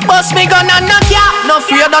bad. Bust me gun and knock ya. No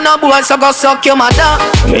fear than a boy so go suck your mother.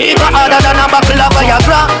 Even harder than a buckle of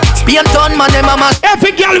Viagra. Spain town man them a man.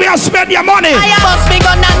 Every girl will spend your money. Bust me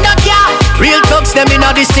gun and knock ya. Real thugs them in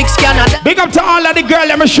the 6 Canada. Big up to all of the girl,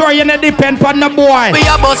 I'm sure you not depend on the boy. We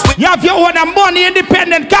are boss. You have your own money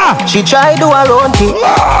independent car. She try do her own thing.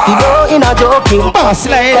 He go in a joking. Boss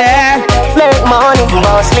lady. Make money.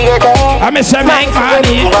 Boss lady. I miss her make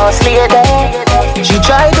money. Boss lady. She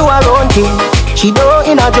try do her own thing. She do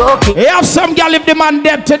in a joking. You have some girl if the man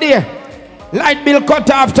dead today. Light bill cut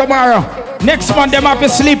off tomorrow. Next month them have to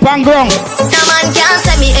sleep on ground. No man can't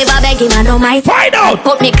say me ever beg him, I don't mind. Find out.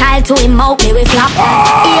 Put me Kyle to him out, me we flop.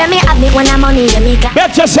 Hear me have me when I'm money, hear me got.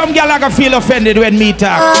 Bet you some girl I can feel offended when me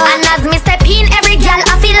talk. And as me step in, every girl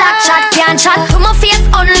I feel like shot can't shot to my face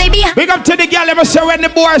only be. Big up to the girl, let me say when the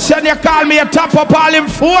boy send you call me, you top up all him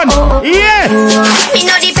phone. Yeah. Me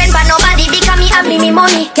no depend on nobody because me have me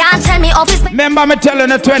money. Can't tell me office. Remember me telling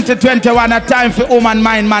you 2021 a time for woman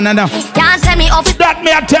mind man enough. Can't tell me office. That me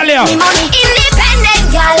I tell you. Me money independent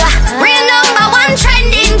gal, real #1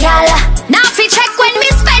 trending gal. Now fi check when me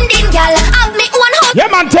spending gal. Have me one home. Yeah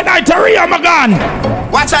man, tonight a real Magan.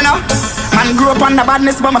 Watch out now. Man grew up on the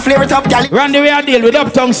badness, but my flare it up, gal. Randy, we are deal with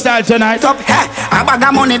Uptown Style tonight. Up, hey, I bag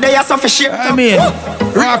of money there, so for shit. I mean,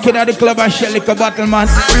 rocking at the club and shell like a bottle, man.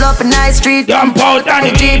 Pull up in nice street, jump out on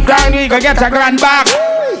the jeep, grind, we go get a grand back.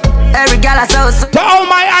 Every gal I saw so. To all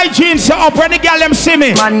my hygiene so up when the gal them see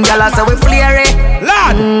me. Man, gal I saw we flare it.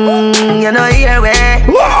 Lord, you know here we.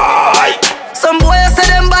 Why? Some boys say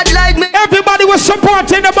them bad like me. Everybody was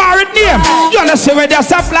supporting the bar at name. You understand where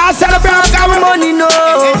there's a flash celebrate money, no.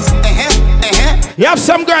 You have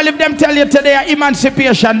some girl if them tell you today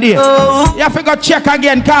Emancipation Day. You have to go check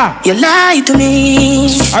again, car. You lie to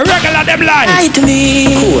me. A regular them lie. Lie to me.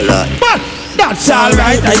 Cool, but that's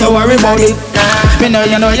alright, I don't worry about it. Me know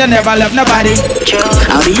you never love nobody.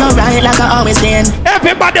 I'll be alright like I always been.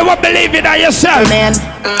 Everybody will believe it on yourself. Man,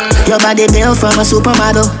 your body built from a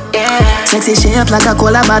supermodel. Sexy shape like a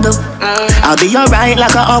cola bottle. I'll be alright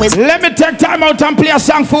like I always. Let me take time out and play a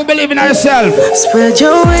song for believing in yourself. Spread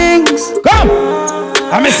your wings. Come.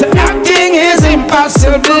 I mean, nothing is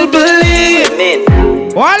impossible, believe me.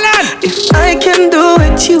 If I can do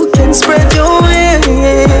it, you can spread your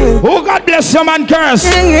wings. Who God bless you, man, curse.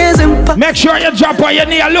 Make sure you drop on your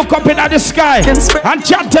knee and look up into the sky and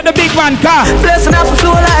chat to the big man, car. Blessing off a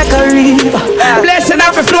flow like a river. Blessing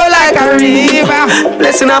off a flow like a river.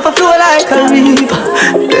 Blessing off a flow like a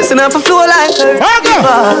river. Blessing off a flow like a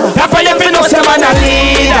river. That's why you been no man a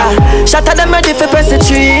leader. Shatter them ready for press the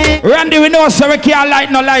tree. Randy, we know so we can't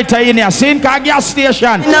light no lighter in here. Seen car gas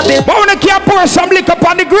station. But we can't pour some liquor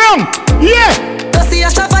on the ground. Yeah. See a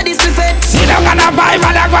shot for this buffet. See them gonna vibe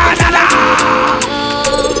and a guanana.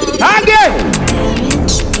 Again.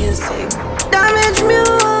 Damage music.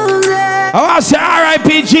 I want to say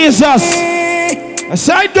R.I.P. Jesus.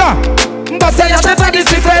 Aside that. But see a shot for this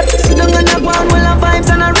buffet. See them gonna go on well and vibes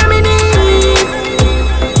and a reminisce.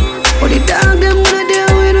 What the dog them gonna deal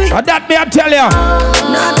with me? That me I tell you.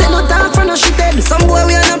 Nah, take no time for no shit head. Some boy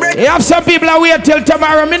we on a break. You have some people that wait till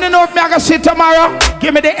tomorrow. Me don't know if me I gonna see tomorrow.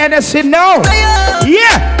 Give me the NSC now.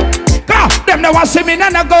 Yeah. God, them no want see me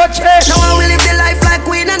none go church. Now I will live the life like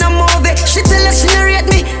we in a movie. She tell us she narrate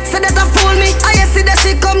me, so that I fool me. I see that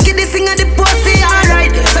she come get this thing and the pussy.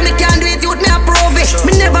 Alright, so me can't do it, youth me approve it.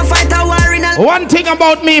 Me never fight a war in a. One thing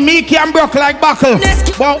about me can broke like buckle.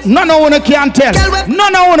 But none of you can tell.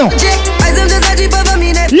 None of you.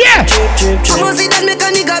 Yeah.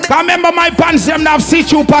 I remember my pants them have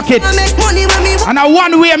see-through pocket. And a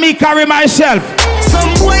one way me carry myself.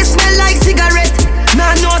 Some boys smell like cigarette.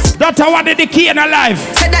 That's what the key in life.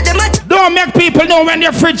 Don't make people know when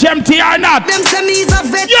your fridge empty or not. Them say me is a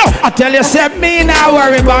vet. Yo, I tell you, say me now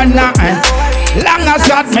worry about nothing. Long as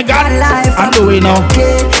God me got, I'm doing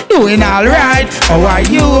okay. Doing alright. How are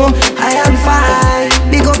you? I am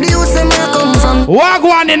fine. Big up the youth where I come from. Walk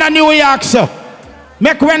one in a New York, so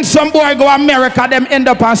make when some boy go America, them end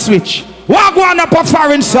up and switch. Walk one up a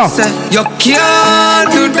foreign, so you can't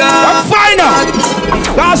do that. Fine out.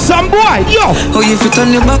 Cause some boy, yo. Oh, if you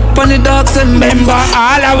turn your back on the dogs and remember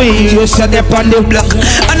all the way you said up on the block.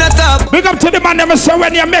 And the top. Big up to the man them say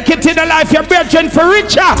when you make it in the life, you're virgin for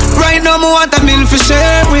richer. Right now, I want a meal for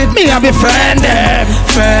share with me. I be friend them.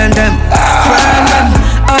 Friend them. Friend them.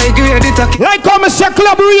 I agree with it. Like come and say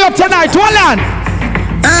Club Rio tonight. Hold on.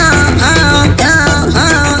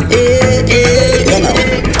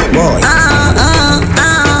 Boy.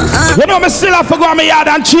 You know me still have to go on my yard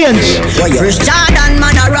and change. Fresh Jordan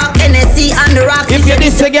man a rock NSC and the rock. If you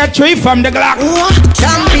this to get 3 from the Glock.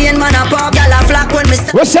 Champion man a pop, y'all a flock when me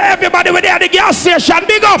start. We say everybody with the gas station,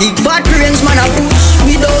 big up. Big fat range man a push.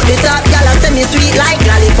 Without the top, y'all a semi sweet like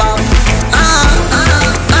lollipop.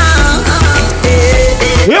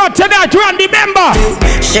 Yo, tonight run the member.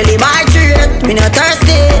 Shelly by trade, we not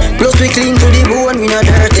thirsty. Plus we clean to the bone, we not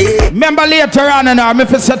dirty. Remember later on and now,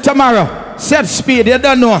 if it's tomorrow. Set speed, you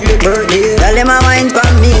don't know. Tell them I wine for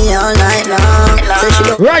me all night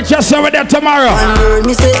long. Right, just over there tomorrow.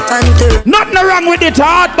 Me say nothing wrong with it,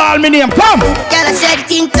 hardball me name. Come. Girl, I said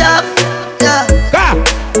king tough. Come.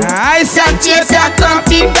 I said yes, I come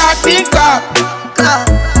pick up.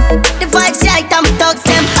 The vibes right, I'm thugs,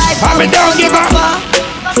 them high. I don't give up.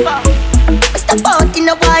 Step out in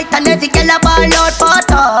the white and every girl a ball out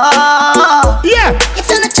photo. Yeah. If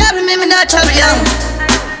you're not trouble, me not trouble you.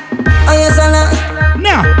 Oh yes, Anna.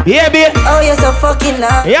 Nah, yeah, baby. Oh yes, a fucking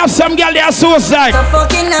now. You have some girl they are suicide. So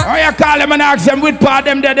fucking now. Oh, you call them and ask them which part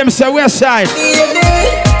them there, them say west side. Baby.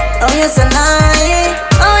 Oh yes, a night.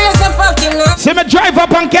 Oh yes, a fucking now. See me drive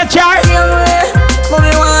up and catch her.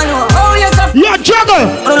 Oh yes, a you juggle.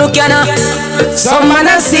 Oh look ya now. Some man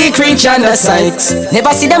a secret and a sight.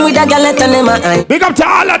 Never see them with a girl and them a eye. Big up to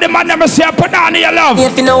all of them man never say put down your love.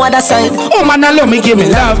 If you know what a sign. Oh man, I love me, give me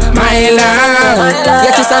love, my love.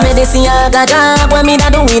 You kiss a medicine, you got job. When me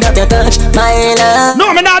not do without your touch, my love.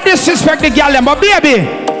 No, me not disrespect the girl, but baby.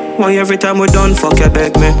 Why every time we done fuck you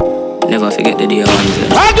beg me? Never forget the day ones.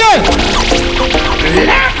 Okay.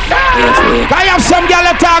 I have some girl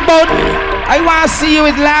to talk about. I want to see you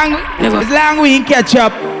with long we in catch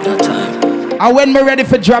up. No time. And when me ready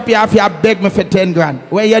for drop you off, you beg me for 10 grand.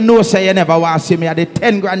 Where you know say you never want to see me at the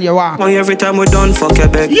 10 grand you want. Why every time we done fuck you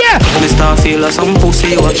beg? Yeah. Me start feel like some pussy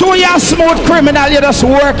you want. So you're a smooth criminal, you just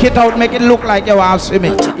work it out, make it look like you want to see me.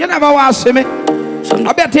 You never want to see me.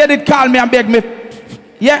 I bet you did call me and beg me.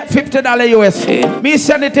 Yeah, $50 US. Yeah. Me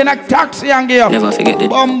send it in a taxi and give up. Never forget it.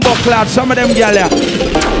 Bumbo clad, some of them girl here.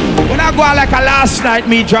 When I go out like a last night,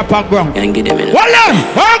 me drop a ground. And get them in. Hold on,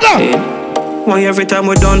 hold on. Yeah. Why every time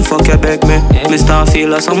we done fuck you beg me? Me start feel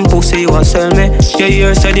like some pussy you a sell me. You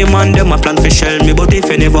hear say the man them a plan for shell me. But if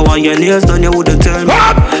you never want your nails done, you wouldn't tell me.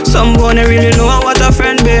 Some gonna really know what a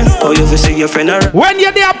friend be. How you see your friend around. When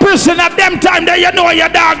you're there person at them time, then you know you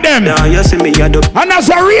dog them. Now you see me, you do. And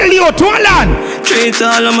as a real youth, hold on. Treat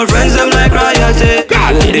all of my friends them like royalty.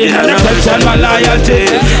 God, they didn't have my loyalty.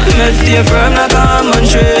 Let's stay firm like a man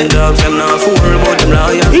tree. Dogs them not fool about them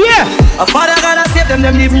loyalty. Yeah. A father gotta save them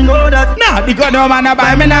even know that. Nah, because no man a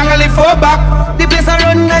buy me not gonna live for back. The place I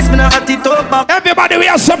run nice, me not have to talk back. Everybody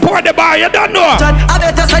will support the bar, you don't know. I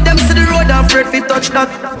better say them see the road and afraid to touch that.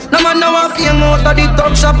 No man now a fame out of the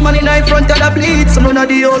talk shop. Man in the front of the bleed, some of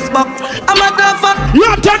the house back. I'm a tough fuck. You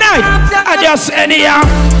tonight, I just anyhow.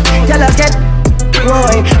 Y'all get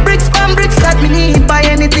Roy. Bricks from bricks that me need, buy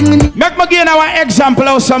anything me need. Make me give our example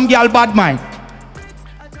of some girl bad mind.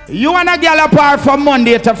 You and a girl apart from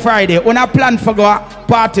Monday to Friday. When I plan for go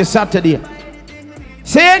party Saturday.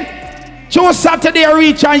 See? Choose Saturday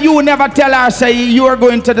reach and you never tell her say you are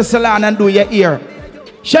going to the salon and do your ear.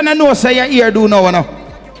 She don't know say your ear do no.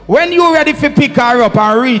 When you ready to pick her up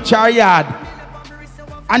and reach her yard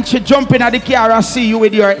and she jump in at the car and see you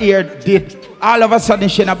with your ear did, all of a sudden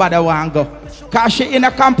she no bother want go. Cause she in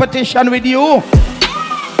a competition with you.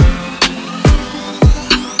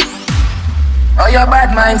 Oh, your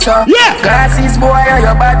bad mind, sir. Yeah. Glasses, boy, oh,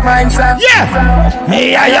 your bad mind, sir. Yeah.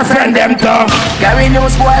 Hey, are your friend them too? Gary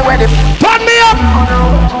News, boy, where the turn me up.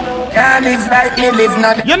 Can't live like me live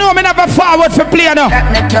not. You know me never forward for play now.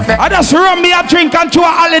 I just run me a drink and to a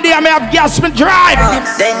holiday and me have gas me drive.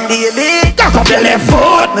 Then baby, cock up your left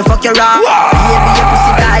foot. Me fuck your rock. Baby, your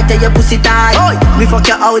pussy tight, tell your pussy tight. Me fuck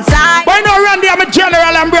you outside. Why not run there, I'm a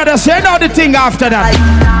general and brother, say no the thing after that.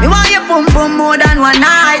 Me want you pum pum more than one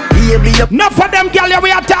night. Baby, enough of them girl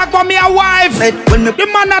we attack for me a wife. The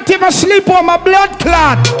man not even sleep on my blood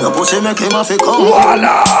clot. Your pussy make him a fi come.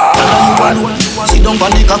 Voila. Sit down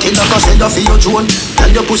pon the cocky like I said for your drone. Tell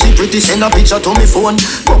your pussy pretty, send a picture to me phone.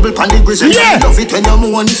 Bubble pon the grizzly, yeah. Love it when you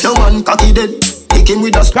moan. If your man cocky dead, pick him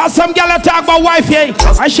with a cause some girl attack my wife, yeah.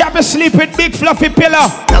 And she have to sleep with big fluffy pillow.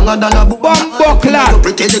 Younger than a bumbo clot.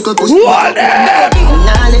 Pretty little pussy.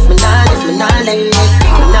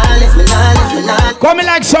 Coming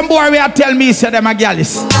like some boy we are tell me say them a girl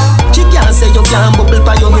is. She can't say you can't bubble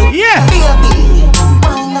by your head. Yeah.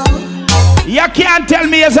 You can't tell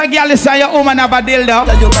me as a girl is and your woman have a dildo.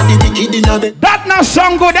 That not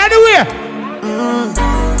sound good anyway.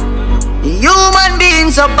 Human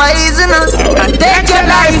beings are poisonous. Can take your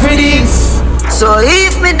life with this. So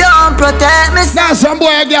if me don't protect me, now some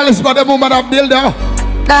boy a girl is but the woman have dildo.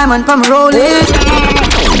 Diamond from rolling.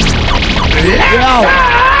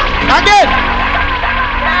 Again.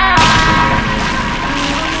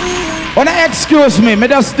 Wanna excuse me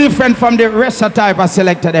just different from the rest of type I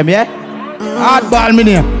selected them, yeah? Hardball me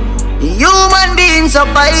name. Human beings are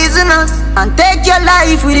poisonous and take your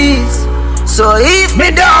life with this. So if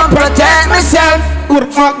me don't protect myself, who the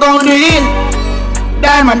fuck gon' do it?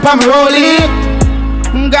 Diamond palm rolling.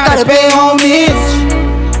 Gotta pay homies.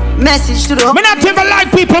 Message to the me not even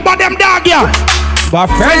like people but them dog yeah. But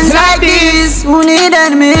friends like this, who need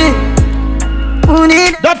enemy? Who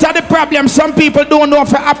need? That's the problem. Some people don't know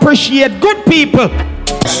to appreciate good people.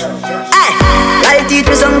 I teach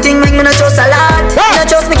me something, make me not trust a lot. Not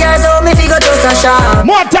trust me cars, so me figure trust a shot.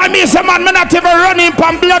 More time is a man, me not even running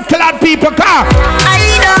from blood clad people car. I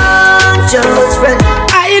don't just friend.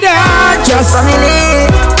 I don't just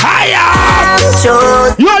family. I am.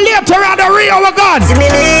 You later on the real God.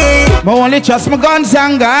 Me only trust my guns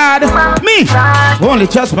and God. Me only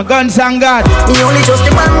trust my guns and God. Me only trust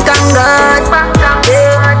the bank and God.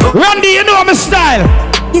 Randy, you know my style.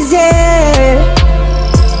 Is there?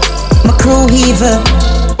 My crew heaver.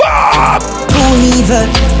 Crew heaver.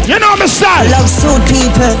 You know my style. Love suit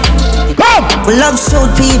people. Come. We love suit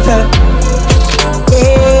people.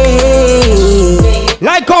 Hey.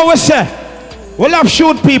 Like how we say, we love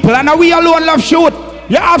shoot people, and we alone love shoot.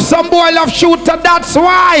 You have some boy love shooter, that's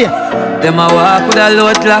why. Them a walk with a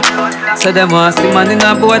load clock, so them want see man in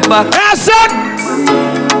a boat back. Yes, son.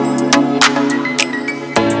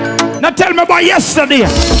 Now tell me about yesterday.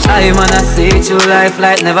 I man a see through life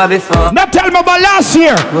like never before. Now tell me about last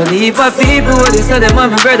year. Well, heap of people what they say them are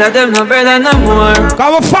my brother, them no brother no more. Can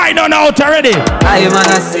we find out already? I man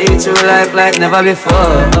a see through life like never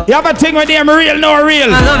before. You have a thing with them real, no real.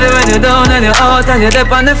 I love you when you're down and you're out and you're deep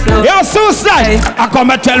on the floor. You're so sad. I come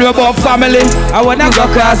and tell you about family. I wanna go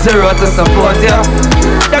across the road to support you.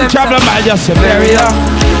 Them travel miles just to bury you.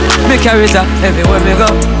 Me carry that everywhere me go,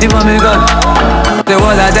 even me go. The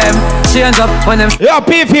whole of them change up when them. Yo,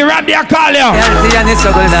 P.P. Randy, I call you. Healthy and it's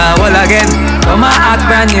struggle now, all again. Come on, act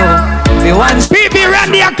brand new. The one P.P.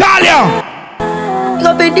 Randy, I call you.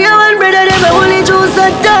 Go be there one brother, them only choose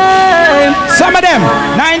a time. Some of them,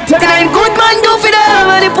 99 good man do for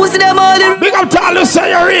them, and the pussy them all the. Big up to all who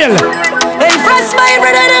say you're real. And first my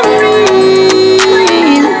brother, them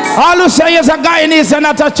real. All who say you're a Guyanese and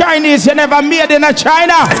not a Chinese, you never made in a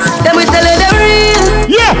China. Them we tell them real.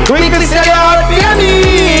 Yeah, we can say they all for your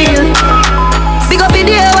meal. Big up in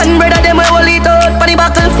there one brother, them we hold it out for the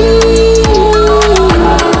battlefield.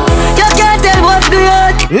 You can't tell what's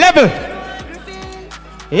good. Level.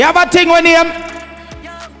 You have a thing when him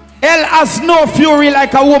hell has no fury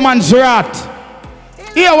like a woman's wrath.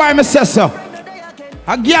 Hear why I say so.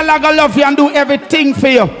 A girl like a love you and do everything for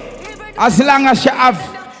you as long as she have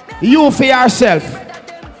you for yourself.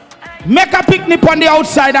 Make a picnic on the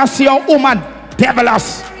outside and see a woman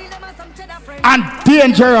devilish and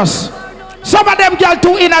dangerous. Some of them girl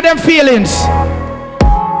too in them feelings.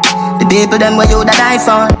 The people them where you that die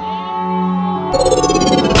for.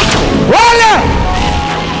 Wale!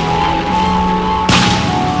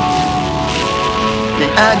 The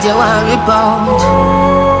odds you want rebound.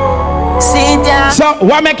 Sit down. So,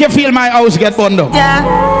 what make you feel my house get burned up?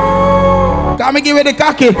 Yeah. Can me give you the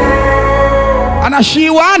cocky? And a she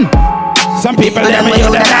one. Some people them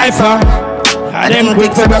you the knife for. And them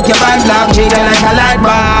quick to broke your bands down. Treat you like a light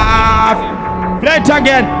bulb. Play it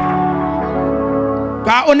again.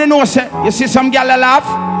 Cause only know say, you see some girl laugh.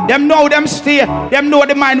 Them know them stay. Them know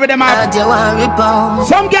the mind with them have.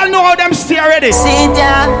 Some girl know how them stay already. Sit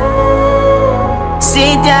down.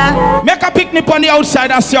 Sit down. Make a picnic on the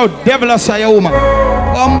outside and see how devil or say your woman.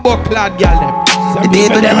 Bumbo clad girl them. The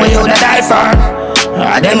people them when you die for.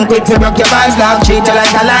 Them quick to broke your bands down. Treat you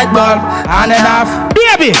like a light bulb. On and off.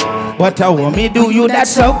 Baby. What I want me do you that's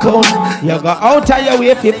so cool. You go out of your way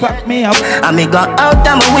if you fuck me up. And me go out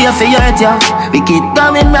of my way for you hurt you. We keep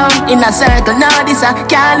going round in a circle. Now this a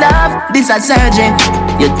can't love, this a surgery.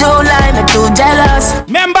 You too lying, you too jealous.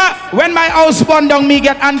 Remember when my house burned down, me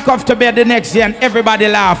get handcuffed to bed the next day and everybody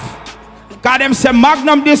laugh. Cause them say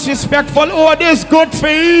Magnum disrespectful. Oh, this good for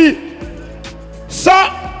you. So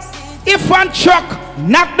if one truck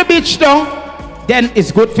knock the bitch down, then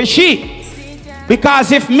it's good for she.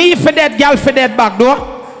 Because if me for that girl for that back door,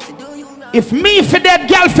 if me for that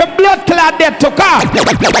girl for blood clot dead to car.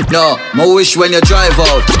 No, my wish when you drive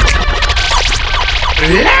out.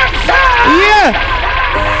 Yeah.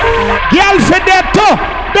 Girl for that too.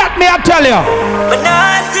 That me I tell you. But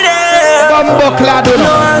now I see them. Bumbo clad.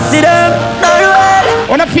 No I see them. Not well.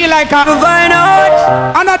 Wanna feel like a find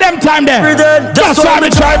out. Another them time there. That's why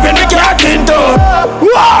me driving the car into.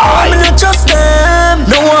 Why? Me not trust them.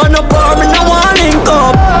 No one no power, me no one link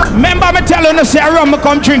up. Remember me tell you no say rum me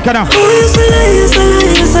come drink now.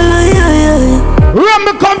 Rum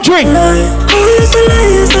me come drink.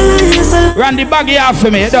 Run the baggy off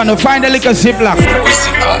for me. You don't know, find a little ziplock.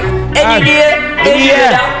 Any day.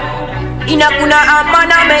 In a kuna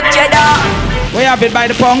amana make cheddar. Where you have it by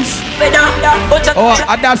the punks? Oh,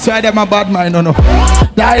 that's why them a bad mind, no.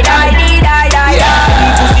 Die.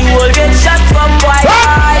 Pussy will get shot from white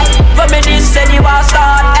eye. For me this said you was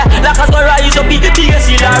start. Like a story rise up big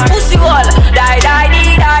pussy wall. Die.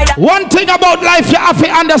 One thing about life you have to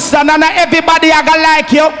understand, and everybody I gonna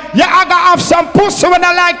like you. You are gonna have some pussy when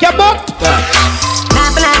I like you, but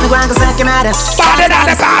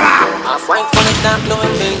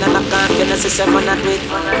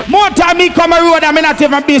more time me come a road, I mean not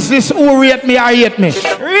even business who rate me or hate me.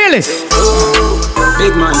 Really?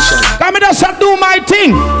 Big man shot. Come here just do my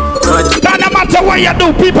thing. No matter what you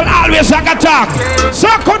do, people always like a talk. So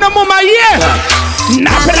come on mama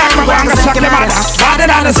nothing like my wanga suck the mother. Father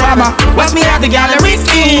than the summer. Watch me at the gallery.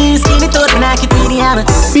 Skinny to the knock it really hammer.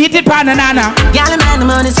 Beat it pan nana. Gallon man the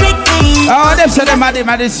money strictly. Oh, them say them at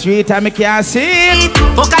the street and me can't see it.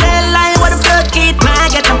 Fuck a line with a blood kid. Man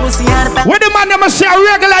get a pussy out of what the man them say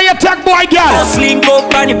regular you take boy girl. Slim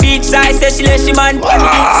up on the beach side. Say she let she man on the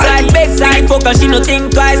beach side. Big side fuck and she no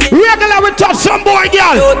think twice. Regular we touch some boy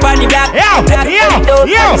girl.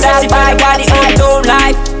 Yo. Satisfy body own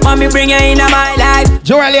life. Mommy bring her in my life.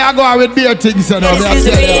 Joel, I go out with beer things and all that. This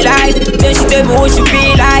is real life. Then she tell me what she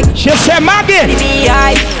feel like. She say Maggie.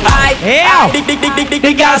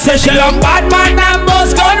 The girl say she love bad man and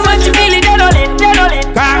boss gun when she feel it.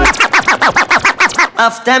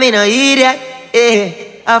 After me no idiot,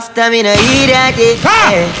 After me no idiot,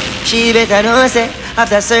 She better know say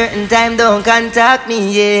after certain time don't contact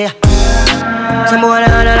me, Some boy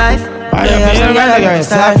on a life.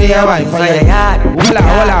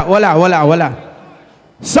 Hola.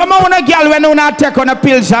 Some of the girl when you take on a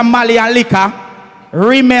pills and Mali and liquor,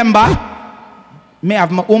 remember, me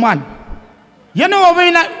have my woman. You know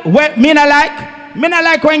what me not like? Me not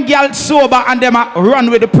like when girl sober and them run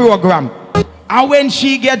with the program. And when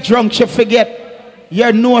she get drunk, she forget.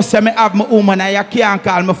 You know say me have my woman and you can't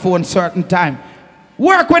call my phone certain time.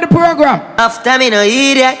 Work with the program. After me no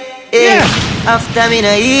idiot, After me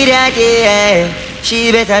no idiot,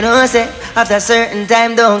 She better know say after certain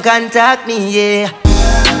time don't contact me,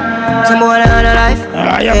 Some boy on a life,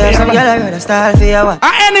 some girl I rather style for your wife.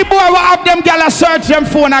 Any boy will have them girl search them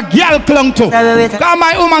phone a girl clung to. Cause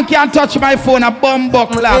my woman can't touch my phone a bum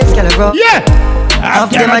buckler.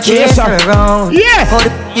 After them a chase around.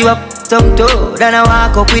 Hold you up some toe, then I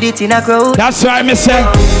walk up with it in a crowd. That's why me say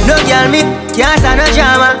no girl me can't stand no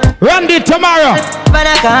drama. Randy tomorrow.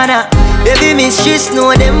 Banana. Baby mistress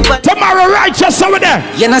know them but tomorrow righteous over there.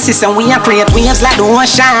 You know sister we a create waves like the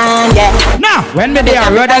ocean, Now when me there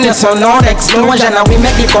road and it's so loud explosion and we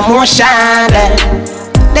make the commotion,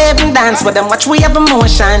 They even dance with them watch we have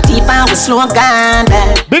emotion deep and we slow down,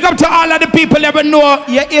 Big up to all of the people that know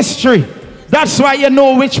your history. That's why you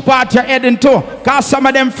know which part you're heading to. Cause some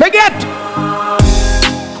of them forget.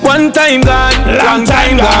 One time gone, long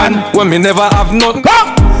time gone. When me never have nothing.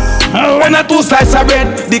 Come. One or two slices of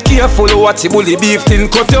bread. Be careful what you bully beef tin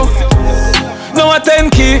cut you. Now a 10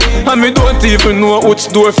 key, and me don't even know which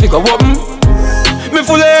door figure open. Me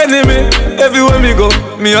full of enemy, everywhere me go,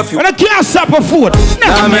 me a few. And I can't stop a food.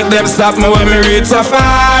 Now make them stop me when me reach so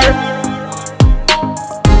far.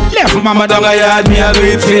 Left mama down a yard, me a do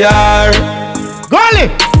it for her. Golly!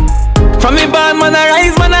 From me born, man I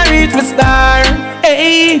rise, man I reach me star.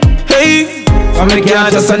 Hey, hey. From me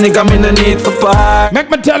can't just a nigga, me no need for par. Make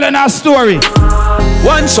me tell you a story.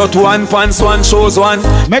 One shot, one pants, one shows, one.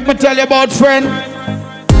 Make me tell you about friend.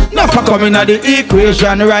 Never coming at the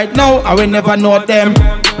equation right now. I will never know them.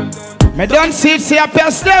 Me don't see I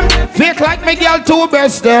pest them. Fake like me girl to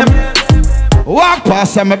best them. Walk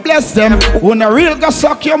past them, I bless them. Who no real go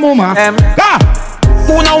suck your mama.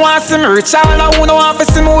 Who no want see me rich, all who no want to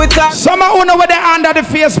see me with that. Some of who know where they under the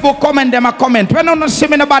Facebook comment them a comment. When you don't see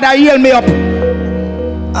me nobody heal me up.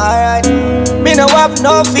 Alright, me no have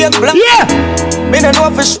no fake blood. Yeah, me no know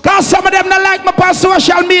for sure. Cause some of them not like me on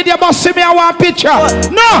social media, but see me I want picture.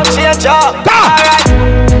 No, change up.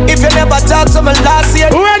 Alright, if you never talk to me last year,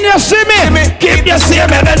 when you see me, keep the same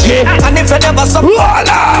energy. And if you never support,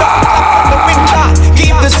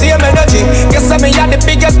 keep the same energy. Guess me are the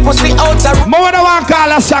biggest pussy out there. More than one call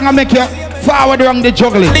a song and make you forward around the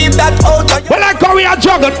juggling. Leave that out. Well, like how we are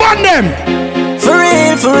juggle, burn them. For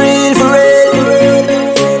real, for real, for real.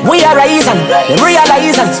 We are rising, them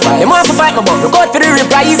realizing. Them want to fight my bum, look out for the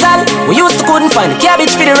reprisal. We used to couldn't find the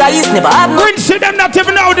cabbage for the rice, never had no. See them not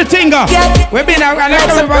even know the thing. We've been around,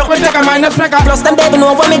 we take a minus like a. Plus them baby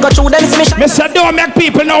know when we go through them mission. Mr. Don't make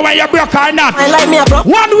people know when you broke or not. I like me a bro.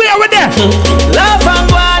 One way with them. Love and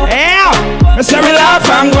one. Yeah, Mr. We laugh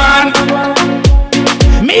and one.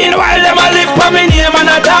 Meanwhile, them a live for me name and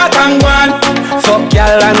a talk and one. Fuck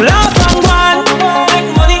y'all and laugh and one.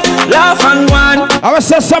 Laugh and one. I will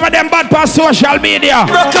say some of them bad on social media.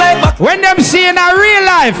 When them see in a real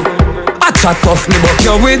life, I chat off me but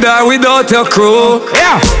you're with or without your crew.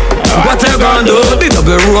 Yeah. What you gonna do? The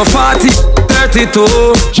double row 40,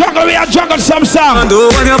 32. Juggle, we are juggle some song. Do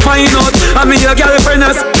when you find out I mean your girlfriend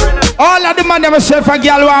is. All of the man them say if a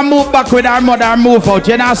girl want move back with her mother move out,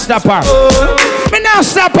 you not stop her. Me not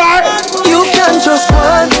stop her. You can just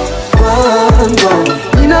one.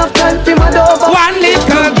 Enough time for my dog. One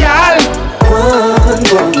little girl.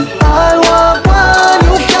 One. I want one.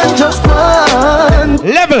 You can just one.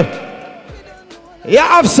 Level. You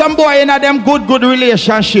have some boy in a them good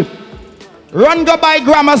relationship. Run go by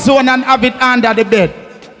grammar zone and have it under the bed.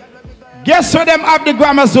 Guess what them have the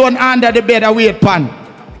grammar zone under the bed and wait pan.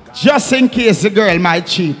 Just in case the girl might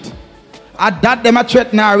cheat. At that them a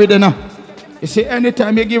threaten her with enough. You see,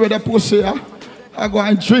 anytime you give her the pussy, I go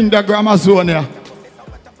and drink the grammar zone here.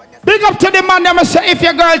 Big up to the man them say if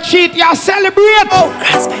your girl cheat, you celebrate.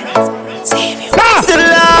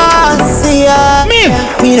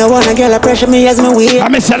 Me no wanna get a pressure me as my way. I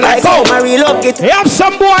miss a like go. My real up get. You have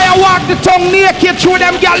some boy I walk the tongue naked through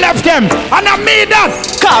them girl left them. And I made that.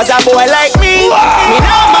 Cause a boy like me. Me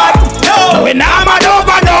no mad. No. We not mad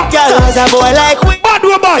over no. Cause a boy like we. Bad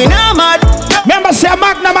we bad. Me no mad. Remember say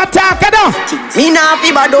Magnum attack no. Me nah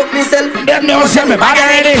fi bad up myself. Them know say me bad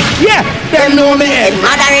already. Yeah. Them know me head.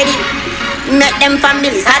 Mad already. Make them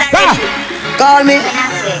families sad already. Call me.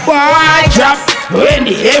 Why drop? When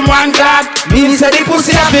the M1 got me say the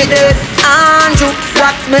pussy a bit dead. Andrew,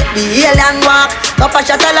 what make the alien walk? Papa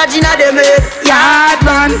shot a lodge inna them head. Yard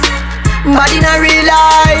man. But in a real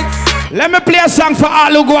life. Let me play a song for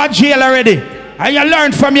all who go to jail already. And you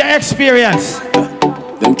learn from your experience.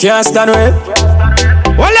 Them can't stand with.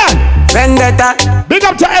 Hold on. Vendetta. Big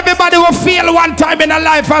up to everybody who fail one time in a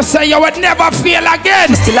life and say you would never fail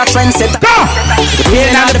again. Still a trendsetter. Go! The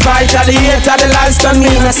pain and the fight and the hate and the lies done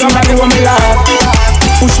me. And somebody want me laugh.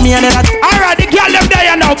 Push me and then I. Alright, the girl them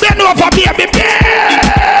there now. Bend over, baby.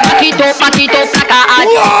 Back it up like a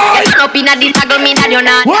hard drive. Get up in a this, I go mean that you're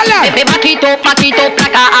not. Baby, back it up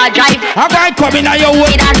like a hard drive. I'm going to come in on your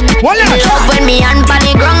way. Love when me and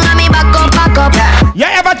funny ground and me back up. You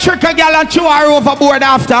ever trick a girl and throw her overboard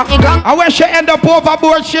after? And when she end up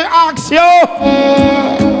overboard, she asks you.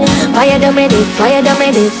 Why you do me this? Why you do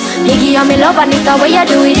me this? You give me love and it's the way you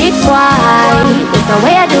do it. Why? It's the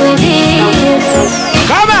way you do it.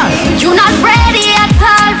 Come on. You not ready at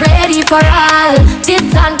all ready for all. This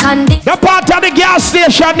unconditional. The part of the gas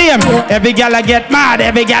station name. Every gal I get mad,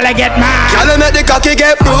 every gal I get mad. Gal make the cocky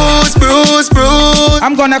get bruised, bruised, bruised.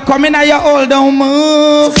 I'm gonna come in at your old don't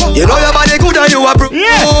move. You know your body good and you a proof.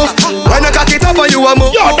 Yeah. When you cocky top and you a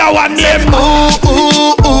move. Yo, that one name. Ooh,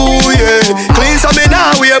 ooh, ooh, yeah. Clean some me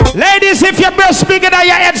now, we a ladies, if your breast bigger than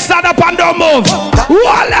your head, stand up and don't move.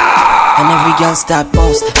 Voila! And every girl start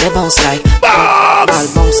bounce, they bounce like ball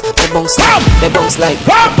bounce, they bounce like, they bounce like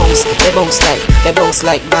bounce, they bounce like, they bounce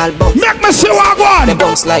like ball bounce. Make me see what one. They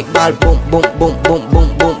bounce like ball boom, boom, boom, boom,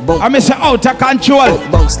 boom, boom, boom. I miss out of control.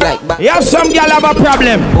 Bounce like ball. You have some girl have a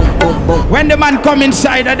problem. Boom, boom, boom. When the man come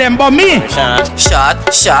inside of them, but me.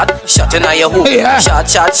 Shot in your hole. Yeah.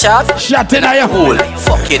 Shot in your hole.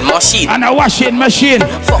 Fucking machine. And a washing machine.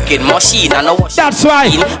 Fucking machine and a washing. That's why.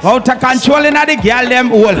 Out of control in the girl them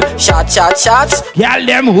hole. Shot. Girl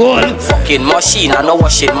them hole. Fucking machine and a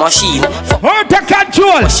washing machine. Out of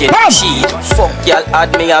control. Machine. Fuck y'all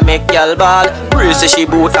add me and make y'all ball. Bruce she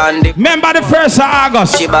boot and the. Remember the 1st of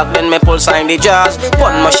August. She back then me pull sign the jazz.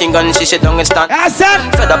 One machine gun she sit down and stand. I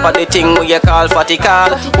said. Fed up on the thing where you call fatty call.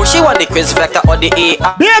 But she want the Chris Vector or the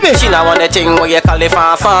AR. Baby. She not want the thing where you call the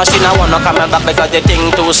fan. She not wanna come back because the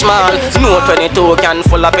thing too small. No 22 can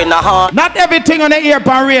full up in the heart. Not everything on the ear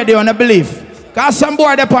pan radio on the belief. Cause some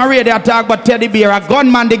boy they pan radio talk about teddy bear, a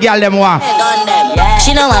gunman the girl them want.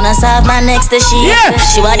 She don't wanna serve man next to she. Yeah.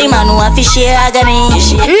 She want the man who have to share agony.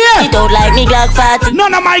 Yeah. She don't like me Glock 40.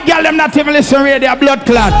 None of my girl them not even listen radio blood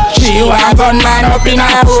clot. She want gunman up in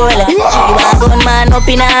a hole. She want gunman up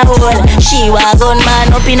in a hole. She want gunman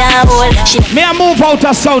up in a hole. Me I move out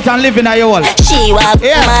of south and live in a hole. She want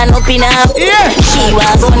gunman up in a hole. Yeah. She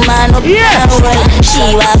want gunman up in a hole.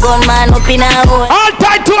 She want gunman up in a hole. All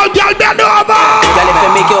tight to a girl bend over. Girl, if you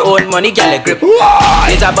make your own money, girl, grip.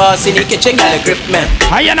 It's a boss in the kitchen, girl, grip, man.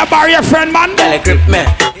 I ain't a barrier friend, man. Girl, grip, man.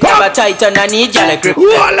 Come tight on a knee, girl, grip.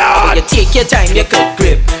 Lord. You take your time, you could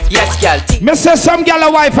grip. Yes, girl. Me say some girl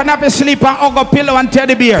a wife and have a sleep and hug a pillow and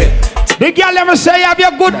teddy bear. The girl ever say you have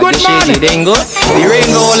your good man. The dingo, the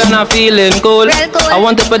rainbow and I'm feeling cold. I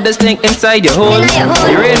want to put this thing inside your hole.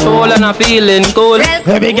 The rainbow and I'm feeling cold.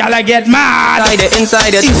 Baby girl I get mad.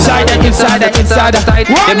 Inside it. Why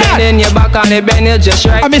you bend in your back and you bend it just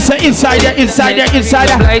right. I mean say inside.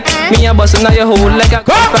 Me a bustin' on your hole like a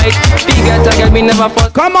fight. Big girl me never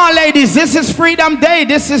fuck. Come on ladies, this is Freedom Day.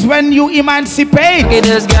 This is when you emancipate.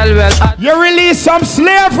 This girl well. You release some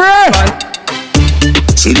slavery.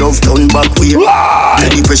 She love turn back way.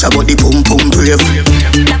 Let the pressure but the pum pum brave.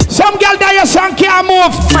 Some girl there your son can't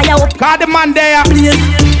move. Fire up. Cause the man there.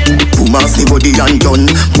 Boom off the body and done.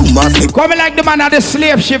 Boom off the. Coming like the man of the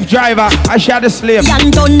slave ship driver. I shot the slave.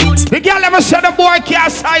 The girl ever said the boy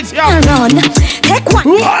can't size you. Run. Take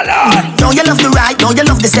one. Now you love the ride. Now you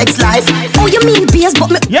love the sex life. Oh you mean beers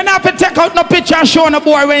but me. You not have to take out no picture and show no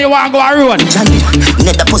boy when you want to go a road.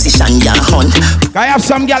 Net the position ya hunt. I have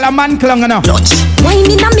some girl a man clung now.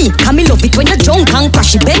 Wine in a me, come me love it when you drunk and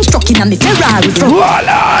crash. Bench truck in a me Ferrari.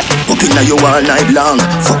 Up in a you all night long.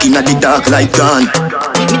 Fucking at the dark like gun.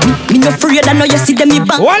 Me no afraid I know you see them me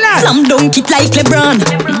back. Slam dunk it like LeBron.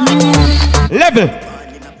 Level.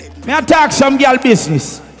 Me attack some girl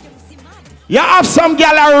business. You have some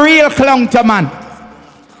girl a real clung to man.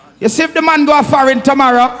 You see if the man go a foreign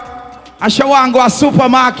tomorrow and she want go a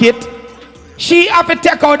supermarket, she have to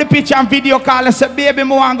take out the picture and video call and say, baby,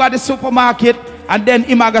 me want go to the supermarket. And then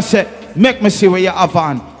him a go say, make me see where you have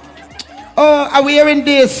on. Oh, are we hearing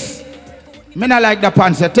this? Me not like the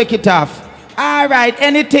pants, take it off. All right,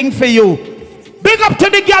 anything for you. Big up to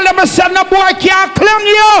the girl that said no boy can't clung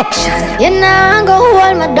you. You know go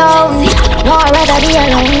hold me down. No, I'd rather be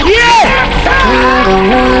alone. Yeah. You go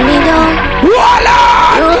hold me down.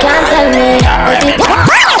 Voila. You can't tell me.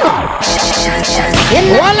 You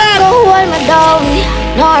know go hold me down.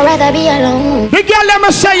 No, I'd rather be alone. The girl let me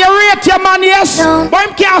say you rate your man, yes. No. But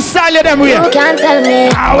him can't style you them way. You can't tell me.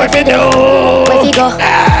 How if you do? Where you go?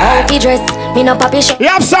 How you dress? Me no papi show. You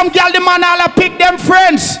have some girl, the man all pick them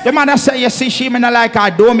friends. The man that say, you see, she me not like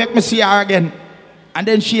her. Don't make me see her again. And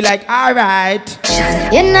then she like, all right.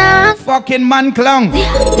 You know. Fucking man clung. No,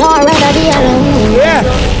 I'd rather be alone. Yeah.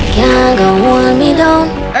 Can't go hold me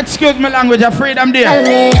down. Excuse me language, of freedom there. Tell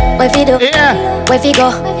me, where you do? Yeah. Where you go?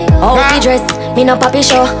 How you dress? Me no papi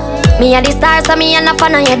show. Me and the stars, so me and the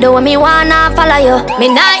fan of you do. Me wanna follow you. Me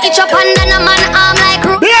nah itch up under no man arm like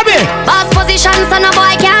root. Baby. Boss position, so no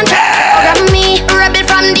boy can't program me. Rebel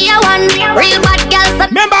from day one. Real bad girls.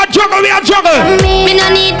 Remember juggle, we are juggle. Me no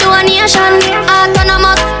need donation.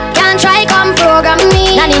 Autonomous. Can't try come program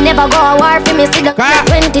me. Nanny never go a war for me. See the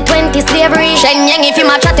 2020 slavery. Shenyang if you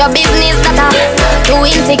match at your business that are too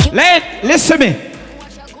insecure. Listen me.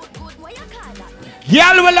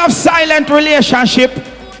 Girl will have silent relationship.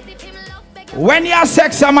 When you have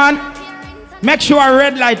sex a man, make sure a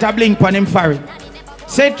red light a blink on him for it.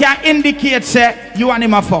 So it can indicate say you and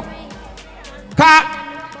him a fuck. Cause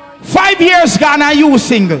 5 years gone and you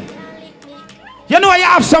single. You know you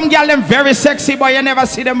have some girl them very sexy but you never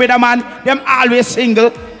see them with a man. Them always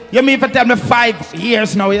single. You mean for them the 5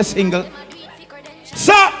 years now you're single.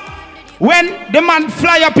 So when the man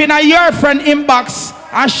fly up in your friend inbox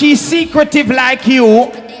and she secretive like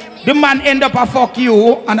you, the man end up a fuck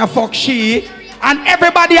you and a fuck she, and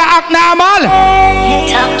everybody act normal.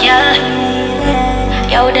 Top girl,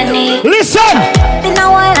 yo the need. Listen. Me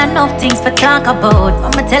know I enough things to talk about.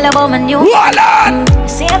 I'ma tell about my new.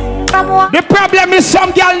 See from what? The problem is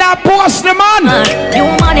some girl now post the man. New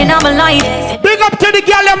man in my life. Big up to the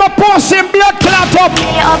girl I'm a posting blood clot up.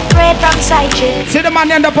 Upgrade from side chick. See the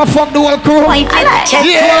man end up a fuck the whole crew. Check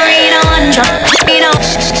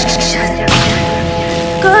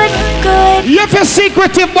Good, good. You feel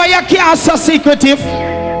secretive but you can't so secretive.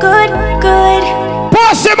 Good, good.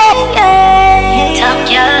 Post him up. Top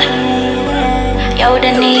girl, yo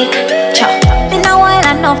the Nick. Me know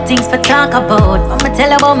I enough things to talk about. I'ma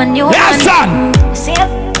tell about my new son. See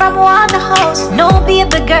from one the house, no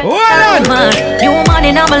baby girl. New man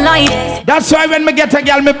in my life. That's why when me get a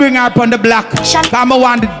girl, me bring her up on the block. Come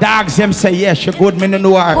on the dogs, them say yes, she good, me no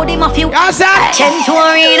know her. Put him a few. Yes, sir. Chen to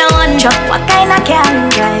arena one truck. What kind of car?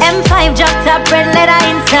 M5 drop top red leather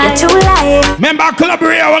inside. You're too light. Remember Club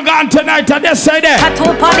Rio we gone tonight on this side there. Tattoo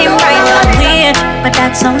on him right up here, but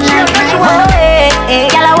that's some night.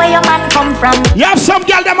 Girl, where your man come from? You have some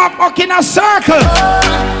girl them up fucking a circle.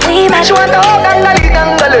 We met She want a hug and a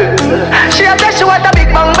gangle. She a say she want a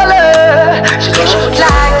big bungalow. She say she would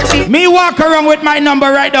like to be. Me walk around with my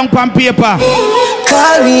number right down on paper.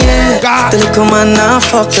 Call me, yeah. The little man now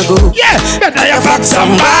fuck the go. Yeah, better you fuck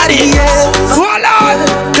somebody. Yeah. Hold on.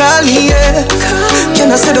 Call me, yeah.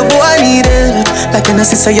 Can I say the boy need it? Like can I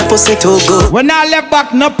say your pussy too good? When I left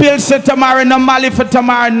back, no pills for tomorrow, no Mali for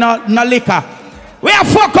tomorrow, no liquor. We are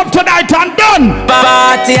fuck up tonight and done.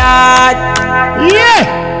 Party hard.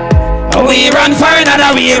 Yeah. We run for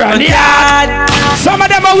another, we run yard. Some of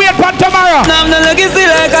them are wait for tomorrow. Now I'm not looking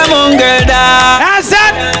still like a mongrel dog. That's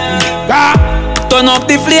it. Turn up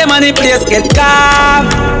the flame and the place get calm.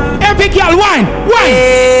 Every girl wine.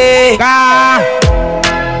 Hey.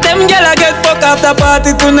 Them girl I get fuck after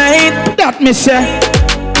party tonight. That me say.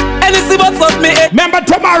 Anything but fuck me. Remember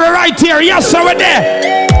tomorrow right here. Yes, sir, we're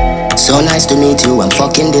there. So nice to meet you, I'm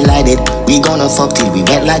fucking delighted. We gonna fuck till we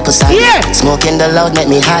wet like Poseidon. Yeah. Smoking the loud make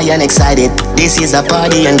me high and excited. This is a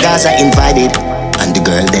party and guys are invited. And the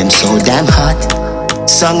girl them so damn hot.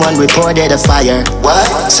 Someone reported a fire.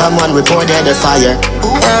 What? Someone reported a fire.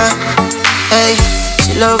 Yeah. Hey,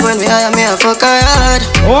 she love when we hire me a fuck her hard.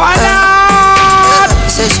 What up?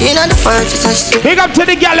 Say she not the first, she says Big up to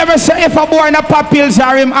the girl ever say if a boy in a pop pills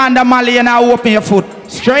or him under Mali and I open your foot.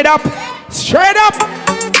 Straight up. Straight up.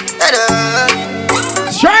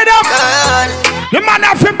 Straight up. The man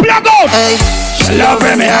have to plug out. Hey, she love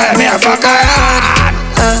me a fuck her hard.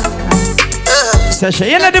 Say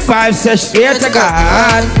she in the vibe, say she swear to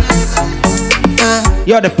God.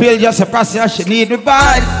 Yo, the pill just a process, she need me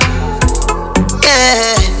bad.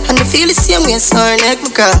 Yeah, and I feel the same way, so her neck me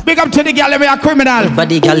crack. Big up to the girl, me a criminal.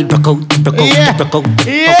 Body girl, broke out. Yeah.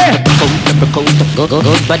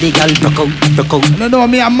 Good body girl, broke out. No, no,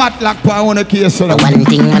 me a matlock for one case. One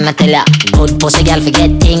thing I'ma tell ya, good pussy girl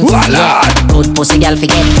forget things. Yeah, good pussy girl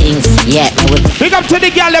forget things. Yeah, big up to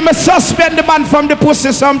the girl, let me suspend the man from the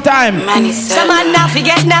pussy sometime. Some man not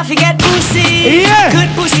forget pussy. Yeah. Good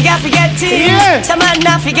pussy girl forget things. Yeah. Some man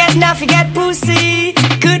not forget pussy.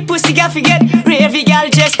 Good pussy girl forget. Ravy girl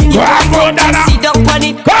just in your phone, just sit down on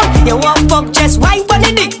it. You want fuck, just wipe on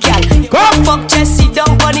the dick, girl. Come fuck, just sit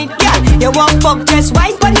down on it, girl. You want fuck, just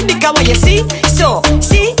wipe on the dick. What you see? So.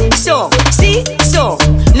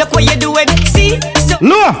 Look what you doing. See? So.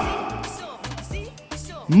 Look.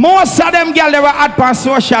 Most of them girls they were at on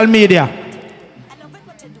social media.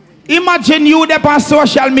 Imagine you there on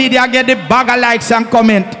social media get the bag of likes and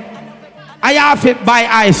comment. I have it by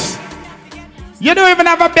ice. You don't even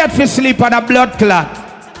have a bed for sleep on a blood clot.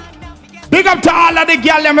 Big up to all of the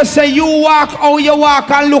girls them say you walk how you walk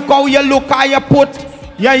and look how you look, how you put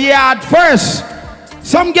your yard first.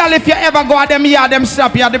 Some girl if you ever go at them yard, them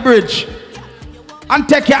stop you at the bridge and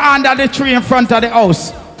take your hand at the tree in front of the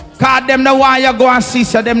house. Cause them the one you go and see,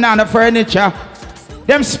 so them not the furniture.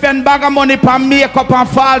 Them spend bag of money for makeup and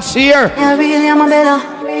false hair. Yeah, really, I'm a better.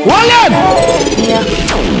 Wallet! Yeah.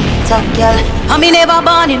 top girl. I me never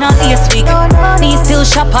born in a last week. Me still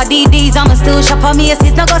shop at DDs, I'ma still shop at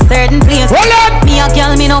Macy's. No go certain place. Me a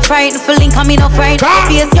girl, me no frightened for link, and me no frightened for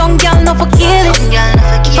face. Young girl, no for kill it.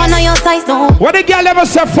 If I know your size, no. What the girl ever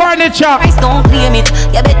say furniture? Price don't claim it.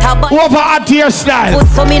 You better buy over at your style. Put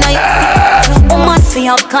some in a woman for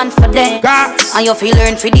your confidence. And you feel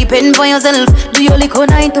learn for depend for yourself. Do you lick 9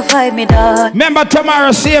 to 5, me dad? Remember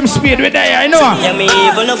tomorrow, same speed with there, I know. Yeah, me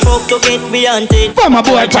even a folk to get beyond it. For my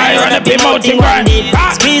boy, try on a big mountain grind.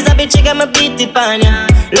 Squeeze a bitch, I me beat it pan ya.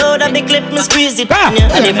 Load a big clip, me squeeze it pan ya.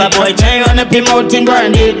 And if a boy try on a big mountain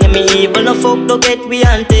grind it, yeah, me even a folk to get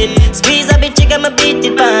beyond it. Squeeze a bitch, I me beat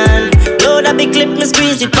it pan. Load a big clip, me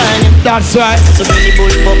squeeze it pan ya. That's right. So when the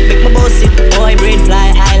bull pop, make my boss it. Boy brain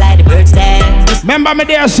fly high like the birds there. Remember me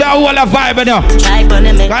there, say I hold a vibe now. Try on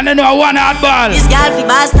them. Can you know one hard ball? This girl fi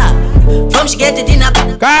basta. From she get it in a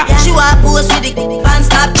yeah. She want post with the fan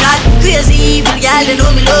Snapchat. Crazy evil girl, they know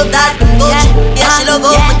me love that. Yeah, she love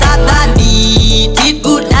how me talk that. Beat it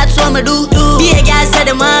good, that's what me do. Be a girl say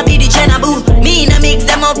them want be the Jenna boo. Me na mix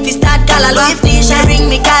them up fi start call a Louis V. She ring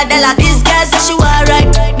me Cadillac. This girl say she want ride,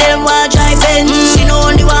 them want drive Benz. She know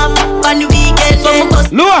only want on the weekend.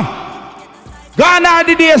 Lua, gone are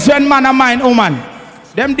the days when man a mind woman.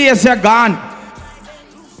 Them days are gone.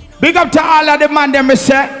 Big up to all of the man them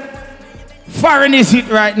say. Foreign is it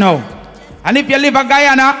right now. And if you live in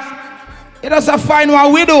Guyana, it is a fine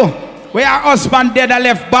one we do. Where our husband dead and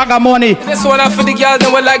left bag of money. This one for the girls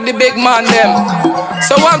them will like the big man them.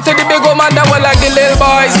 So one to the big woman that will like the little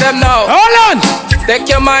boys them now. Hold on. Take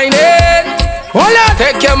your mind in. Hold on.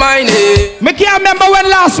 Take your mind in. Me can't remember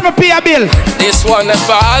when last me pay a bill. This one is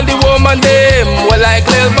for all the woman them will like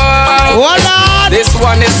little boys. Hold on. This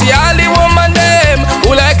one is the all the woman them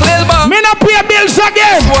who like little boys. Me not pay bills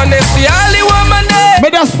again. This one is the all the woman them.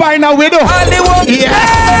 Me just find a widow. All the woman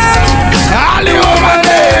all the woman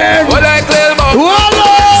them. Who like little boys. Hold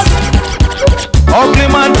on. Ugly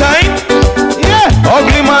man time. Yeah.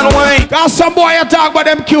 Ugly man wine. Cause some boy you talk about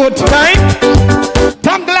them cute. Time.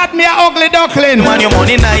 Thank glad me a ugly duckling. Man, your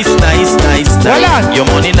money nice. Hold on. Your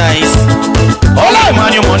money nice. Hold on.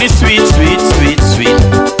 Man, your money sweet.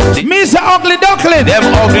 Me is a ugly duckling. Them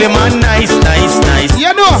ugly man nice.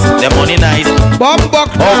 You know. Them money nice. Bumbuck.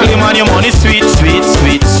 Ugly man, your money sweet.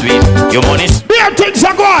 Your money. Bare things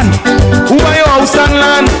are gone. Who buy your house and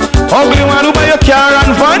land? Ugly man, who buy your car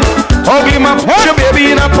and van? Ugly man, put your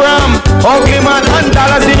baby in a pram. Ugly man, $100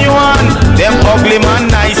 in your hand. Them ugly man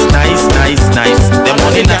nice. Them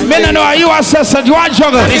money nice. Me no know you are sister, you want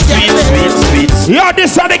juggle. Sweet. Yo,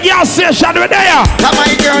 this is the gas station with there. Come my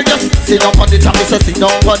girl, just sit down on it and me say sit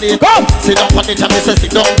down on it. Come. Sit down on it and me say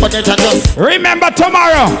sit down on it and just remember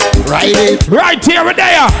tomorrow. Ride it. Right here with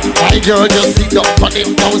there. My girl, just sit down on it.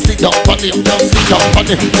 Don't sit down on it. Just sit down on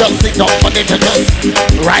it. Just sit down on it and just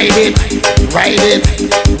ride it.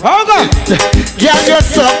 Hold on. Yeah, you're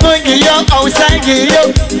something in your outside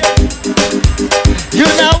you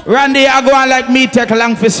know. Randy, I go on like me take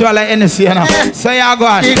long for swallow NC, you know. So you go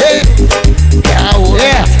on.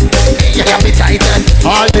 Yeah. You got me tight.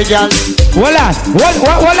 All the girls. Hold on.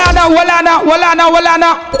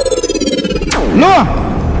 No.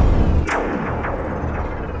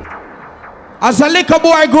 As a little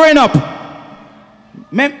boy growing up,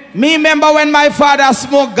 me remember when my father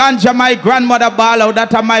smoked ganja, my grandmother ball out,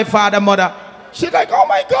 that my father mother. She's like, oh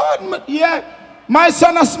my God, yeah, my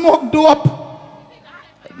son a smoke dope.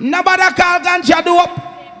 Nobody call ganja dope.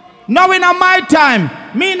 Now in my time,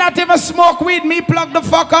 me not even smoke weed, me plug the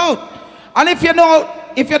fuck out. And if you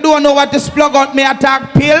don't know what this plug out, me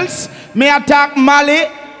attack pills, me attack Mali,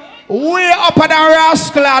 way up at the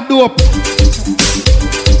rascal dope.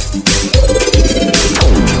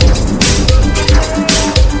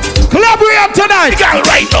 Collaborate tonight. Girl,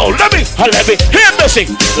 right now, let me hear me sing.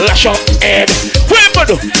 Lash up head. Where me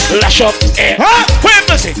do? Lash up head. Huh? Where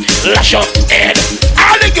me sing? Lash up head.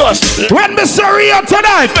 All the girls. When me sorry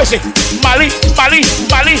tonight. Me sing. Mali.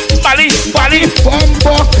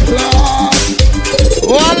 Bumbuck Lord.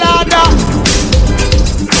 Walada.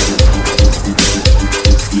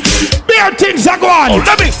 Bare things are going. Oh,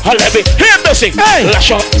 let me hear me sing. Hey.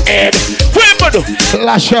 Lash up head. Where me do?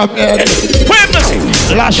 Lash up head. Where me sing?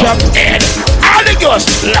 Lash up head. All the girls.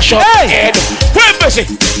 Lash up head. Where me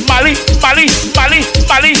sing? Mali.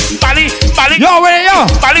 Yo, where you?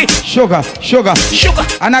 Mali. Sugar.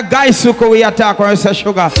 And a guy suko we attack when we say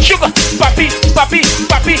sugar. Papi.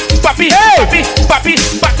 Hey.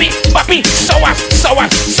 Papi. Sour.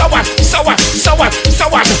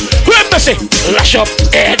 Where me sing? Lash up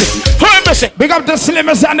head. Where me sing? Big up the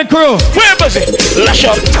Slimmers and the crew. Where me sing? Lash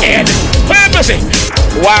up head. Where me say?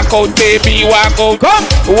 Walk out, baby, walk out. Come.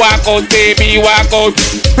 Walk out, baby, walk out.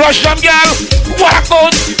 Brush them, girl. Walk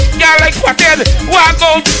out. Girl like Fatel. Walk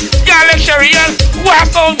out. Girl like Sherian.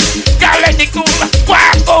 Walk out. Girl like Nicole.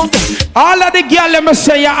 Walk out. All of the girl, let me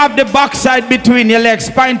say you have the backside between your legs.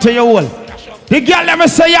 Spine to your hole. The girl, let me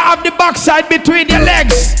say you have the backside between your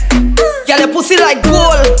legs. Girl, your pussy like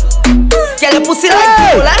gold. Girl, your pussy like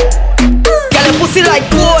gold, eh? Girl, your pussy like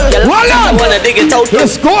gold. Hold on. I wanna dig it out.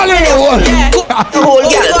 It's goal in your hole. Hole,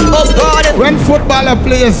 girl. Oh God. When footballer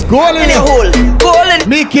plays goal in your hole. Goal in.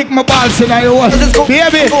 Me kick my balls in your hole.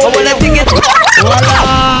 Baby. I wanna dig it. Hold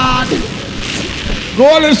on.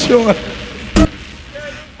 Goal is sure.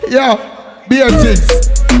 Yo, be a thing.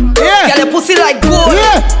 Yeah. Girl, your pussy like gold.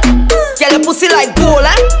 Yeah. Girl, your pussy like gold,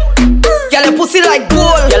 eh? Girl, your pussy like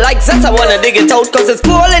gold. You like that? I wanna dig it out cause it's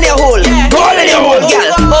gold in your hole. Gold in your hole,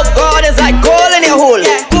 girl. Oh God, it's like gold in your hole.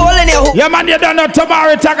 Gold in your hole. Yeah, man, you don't know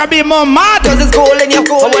tomorrow it's gonna be more mad. Cause it's gold in your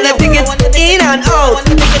hole. I wanna dig it in and out.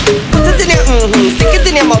 Put it in your, stick it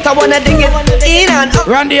in your mouth. I wanna dig it in and out.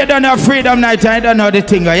 Randy, you don't know freedom night, I don't know the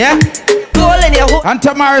thing, yeah? Gold in your hole. And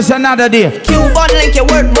tomorrow's another day. Cuban link your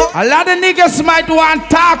work, more. A lot of niggas might want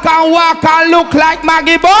talk and walk and look like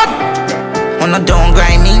Maggie, but on a don't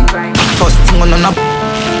grind me. First thing on a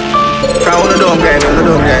proud of don't grind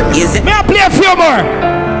me. Is it? May I play a few more?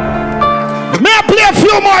 May I play a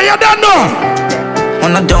few more? You don't know.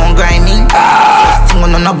 On a don't grind me. First thing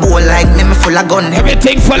on a bowl like me full of gun.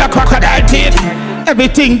 Everything full of crocodile teeth.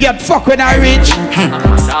 Everything get fucked when I reach.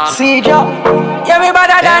 See Joe.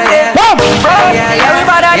 Everybody done it. Come.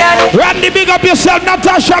 Everybody done it. Randy, big up yourself.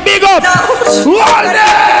 Natasha, big up.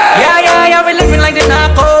 Yeah, we living like the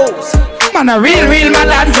narcos. Man, a real man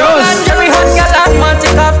and Joes. And Jerry Hunt, your last man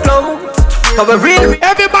take off clothes.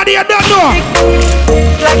 Everybody you don't know.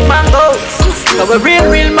 Like mangoes.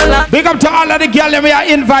 Real man. Big up to all of the girls and we are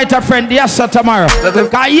invite a friend yes sir tomorrow.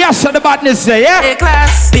 Cause yes sir the badness say, yeah? Hey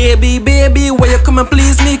class. Baby, where you come and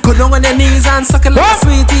please me? Go down on your knees and suck it like a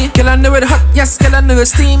sweetie. Kill her know it hot, yes, kill her know it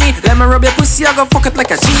steamy. Let me rub your pussy, I go fuck it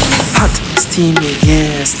like a genie. Hot, steamy,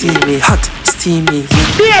 yeah, steamy. Hot, steamy,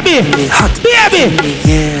 yeah. Baby, hot, baby, steamy,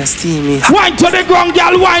 yeah, steamy. Wine to the ground,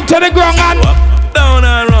 girl, wine to the ground and down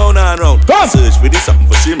and round and round. Go. Search for this something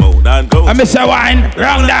for Shimon and go. I miss a wine,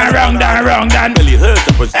 round and Belly hurt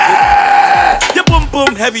the position. Your boom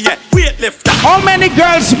boom heavy yet weight lifter. How many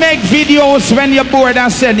girls make videos when you're bored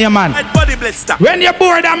and send your man? Body blister. When you're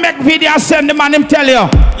bored and make video and send the man, him tell you.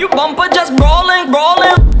 You bumper just brawling. Let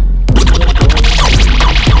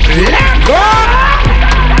go.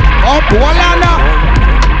 Up, voila now.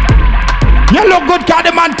 You look good, cause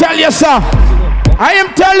the man tell you, sir. I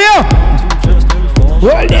am tell you.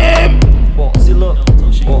 Hold him.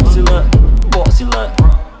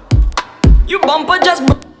 You bumper just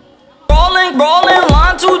brawling.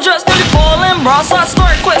 Line two just really falling. Bro, so I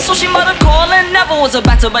start quick, so she mother calling. Never was a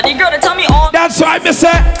battle, but the girl to tell me all. That's why I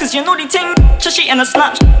say. Cause you know the thing, she in a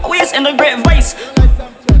snap, always in a great vice.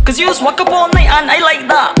 Cause you just walk up all night and I like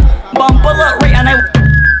that. Bumper look right and I.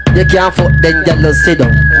 You can't fuck then just sit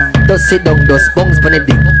down. Just sit down, just bunks on the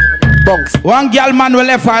dick. Bunks. One girl man we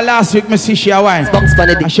left her last week, me see she a wine. Bunks on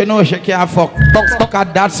the dick. And she know she can't fuck. Bunks.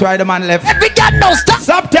 That's why the man left. Every girl knows stop.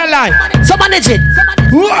 Stop tell lie. So manage it.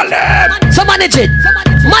 So manage it.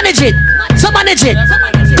 Manage it. So manage it.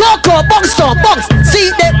 Go, bunks down, bunks. See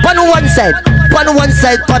the pan one side. Pan one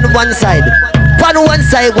side. Pan one side. Pan one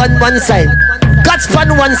side, one side. Catch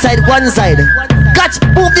pan one side. Catch,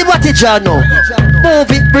 move the body now. Move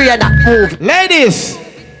it, Brianna, move. Ladies,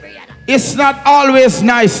 it's not always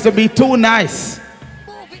nice to be too nice.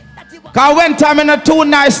 Cause when time you're not too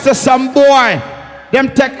nice to some boy, them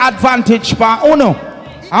take advantage for uno.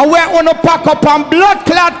 And where uno pack up and blood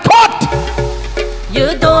clot cut.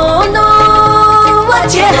 You don't know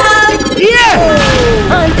what you have.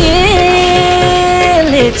 Yeah.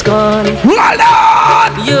 Until it's gone. Hold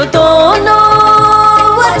on. You don't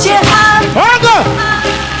know what you have. Hold on.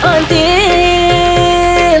 Until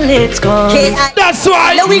it's gone. That's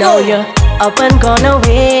why. Now you're up and gone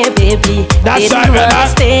away, baby. That's Didn't why, wanna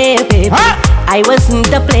stay, baby. Huh? I wasn't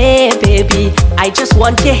the play, baby. I just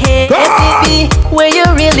want your head, baby. Where you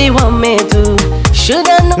really want me to. Should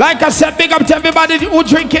I know? Like I said, big up to everybody who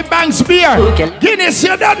drinking Banks beer. Guinness,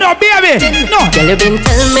 you don't know, baby. No. Girl, you been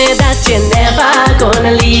telling me that you're never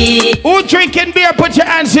gonna leave. Who drinking beer? Put your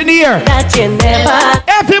hands in the air. That you never.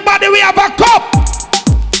 Everybody, we have a cup.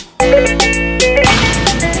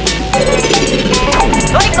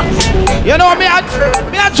 You know me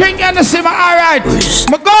I drink Hennessy, alright.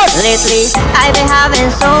 My God. Lately, I've been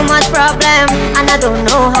having so much problem, and I don't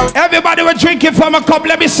know how. Everybody will drinking from a cup.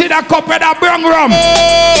 Let me see that cup with that brown rum.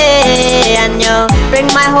 Hey, and you bring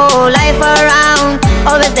my whole life around.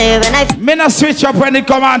 Always there when I. Me not switch up when it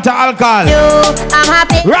come on to alcohol. I'm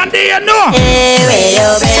happy. Randy, you know. Hey, where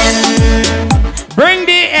you been? Bring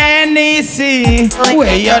the NEC.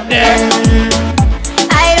 Where you there?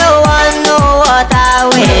 I don't want no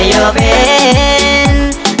water. Where you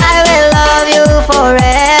been? I will love you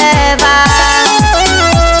forever.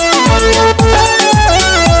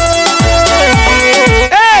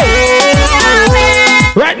 Hey!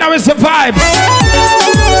 Right now it's the vibe.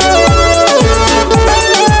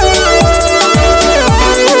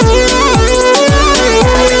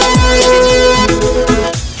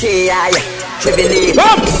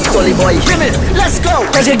 Holy boy, let's go.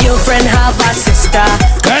 Does your girlfriend have a sister?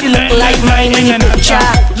 Like mine in the picture.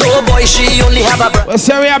 No boy, she only have a brother. What's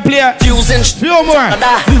the way I play? Fusing few more.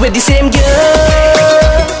 We were the same girl,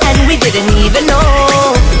 and we didn't even know.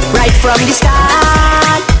 Right from the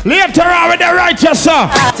start. Later on with the righteous song.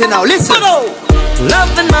 Now listen.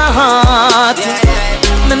 Love in my heart.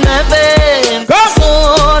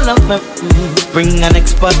 Soul of me, bring an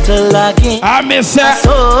next bottle again. I miss it.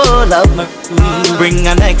 Soul of me, bring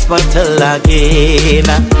an next bottle again.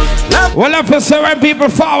 Well, if you say when people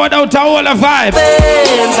forward out a whole vibe.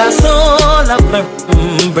 Soul of me,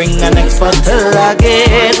 bring an next bottle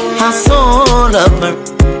again. Soul of me,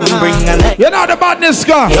 bring an next. You know the badness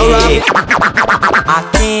go.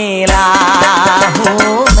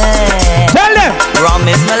 Tell them. Rum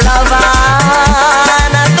is my lover.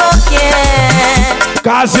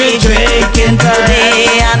 Cause we drinking today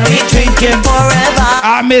and we drinking forever.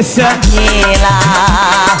 I miss it.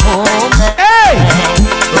 Hey!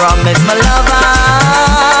 Rum is my lover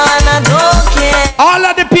and I don't care. All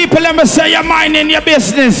of the people let me say you're minding your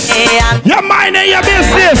business. You're minding your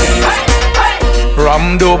business.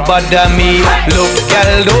 Rum do bother me. Look,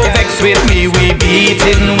 girl, do vex with me. We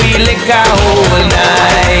beating, we lick a whole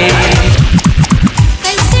night.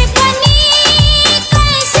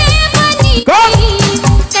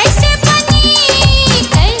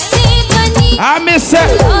 I miss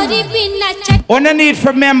it. On the need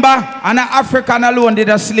for member, and an African alone did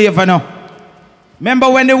a slave, you know.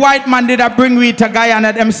 Remember when the white man did a bring we to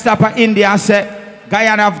Guyana, them stop at India and say,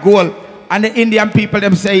 Guyana have gold. And the Indian people,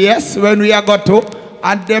 them say yes, when we are got to,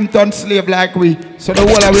 and them turn slave like we. So the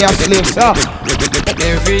whole of we are slaves, huh?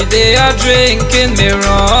 Every day I drinking me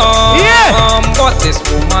rum. Yeah. But this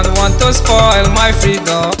woman want to spoil my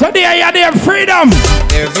freedom. Today I had their freedom.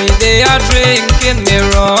 Every day I drinking me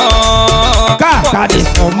rum. God, this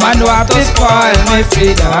woman want to spoil my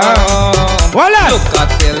freedom. Voila. Look, I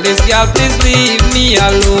tell this girl please leave me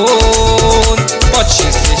alone. But she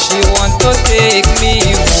say she want to take me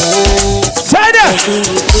home. Say that.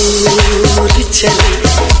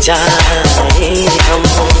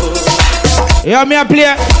 Yeah, me a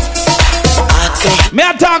play. Me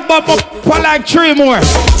a talk about for like 3 more.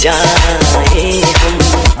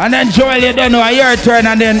 And then Joel, you don't know, your turn,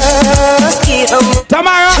 and then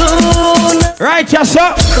tomorrow, righteous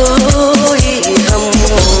up.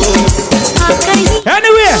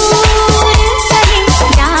 Anyway,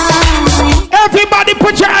 everybody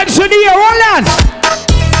put your hands in the air.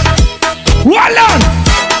 Hold on.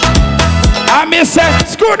 I miss it.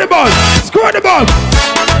 Screw the ball. Screw the ball.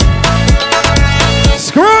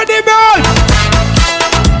 Screw the ball.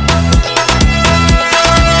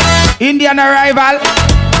 Indian arrival.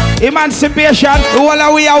 Emancipation. All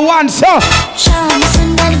of we are one, so.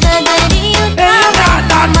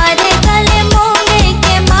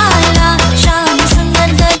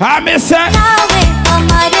 I miss it.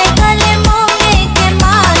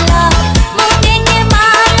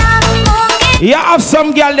 You have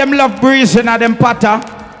some girl them love breeze in them patter,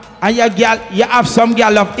 and you have some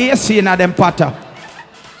girl love AC in them patter.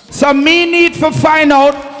 So me need to find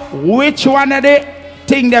out which one of the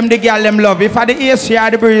thing them the girl them love. If I the AC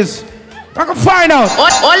or the breeze, I can find out.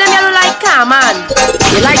 All them you like car, man.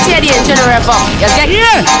 You like Teddy and General Pop. You get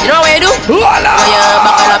yeah. You know what you do? Voila. Oh, you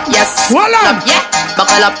buckle up, yes. Voila. Yeah.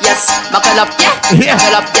 Buckle up, yes. Buckle up, yeah. Yeah.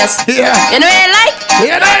 Buckle up, yes. Yeah. You know what you like? You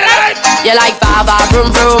know what you like? You like baba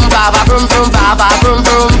vroom vroom, baba vroom vroom, baba vroom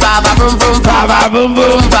vroom, baba vroom vroom, baba vroom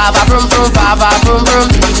vroom, baba vroom vroom, baba vroom vroom.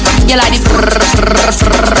 You like the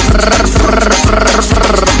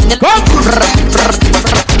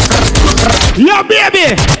Yo,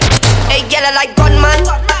 baby. Hey, girl, I like gunman.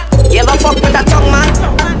 You ever fuck with a tongue, man?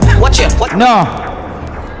 Watch it. What?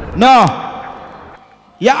 No.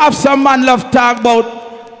 You have some man love talk about.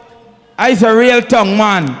 He's a real tongue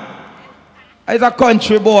man. He's a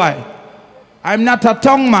country boy. I'm not a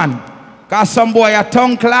tongue man. Cause some boy a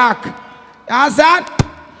tongue clerk. You understand?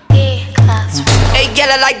 Hey,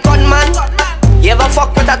 girl, I like gunman. You ever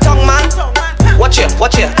fuck with a tongue man? Watch it,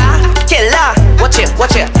 killer. Watch it,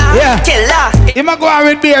 yeah. Killer. You might go on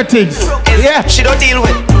with beer things. Yeah. She don't deal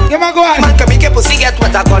with. You might go on. Man can make a pussy get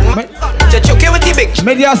what a gunman. Just okay with the big.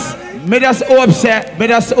 Me just hope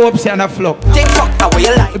say on the floor. Take fuck away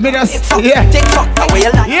you lie. Yeah. Take fuck away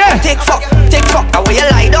you lie. Yeah. Take fuck away you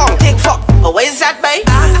lie down. Take fuck away is that babe?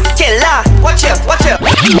 Killer. Watch it.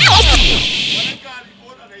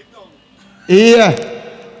 Yeah.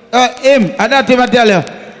 Him, I don't even tell you.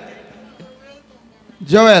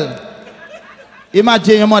 Joel,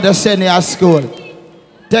 imagine your mother send you to school,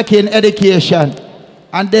 taking education,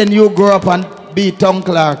 and then you grow up and be tongue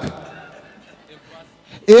clerk.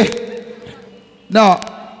 No,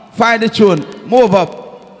 find the tune. Move up.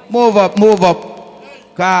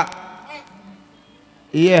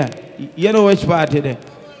 Yeah, you know which part today.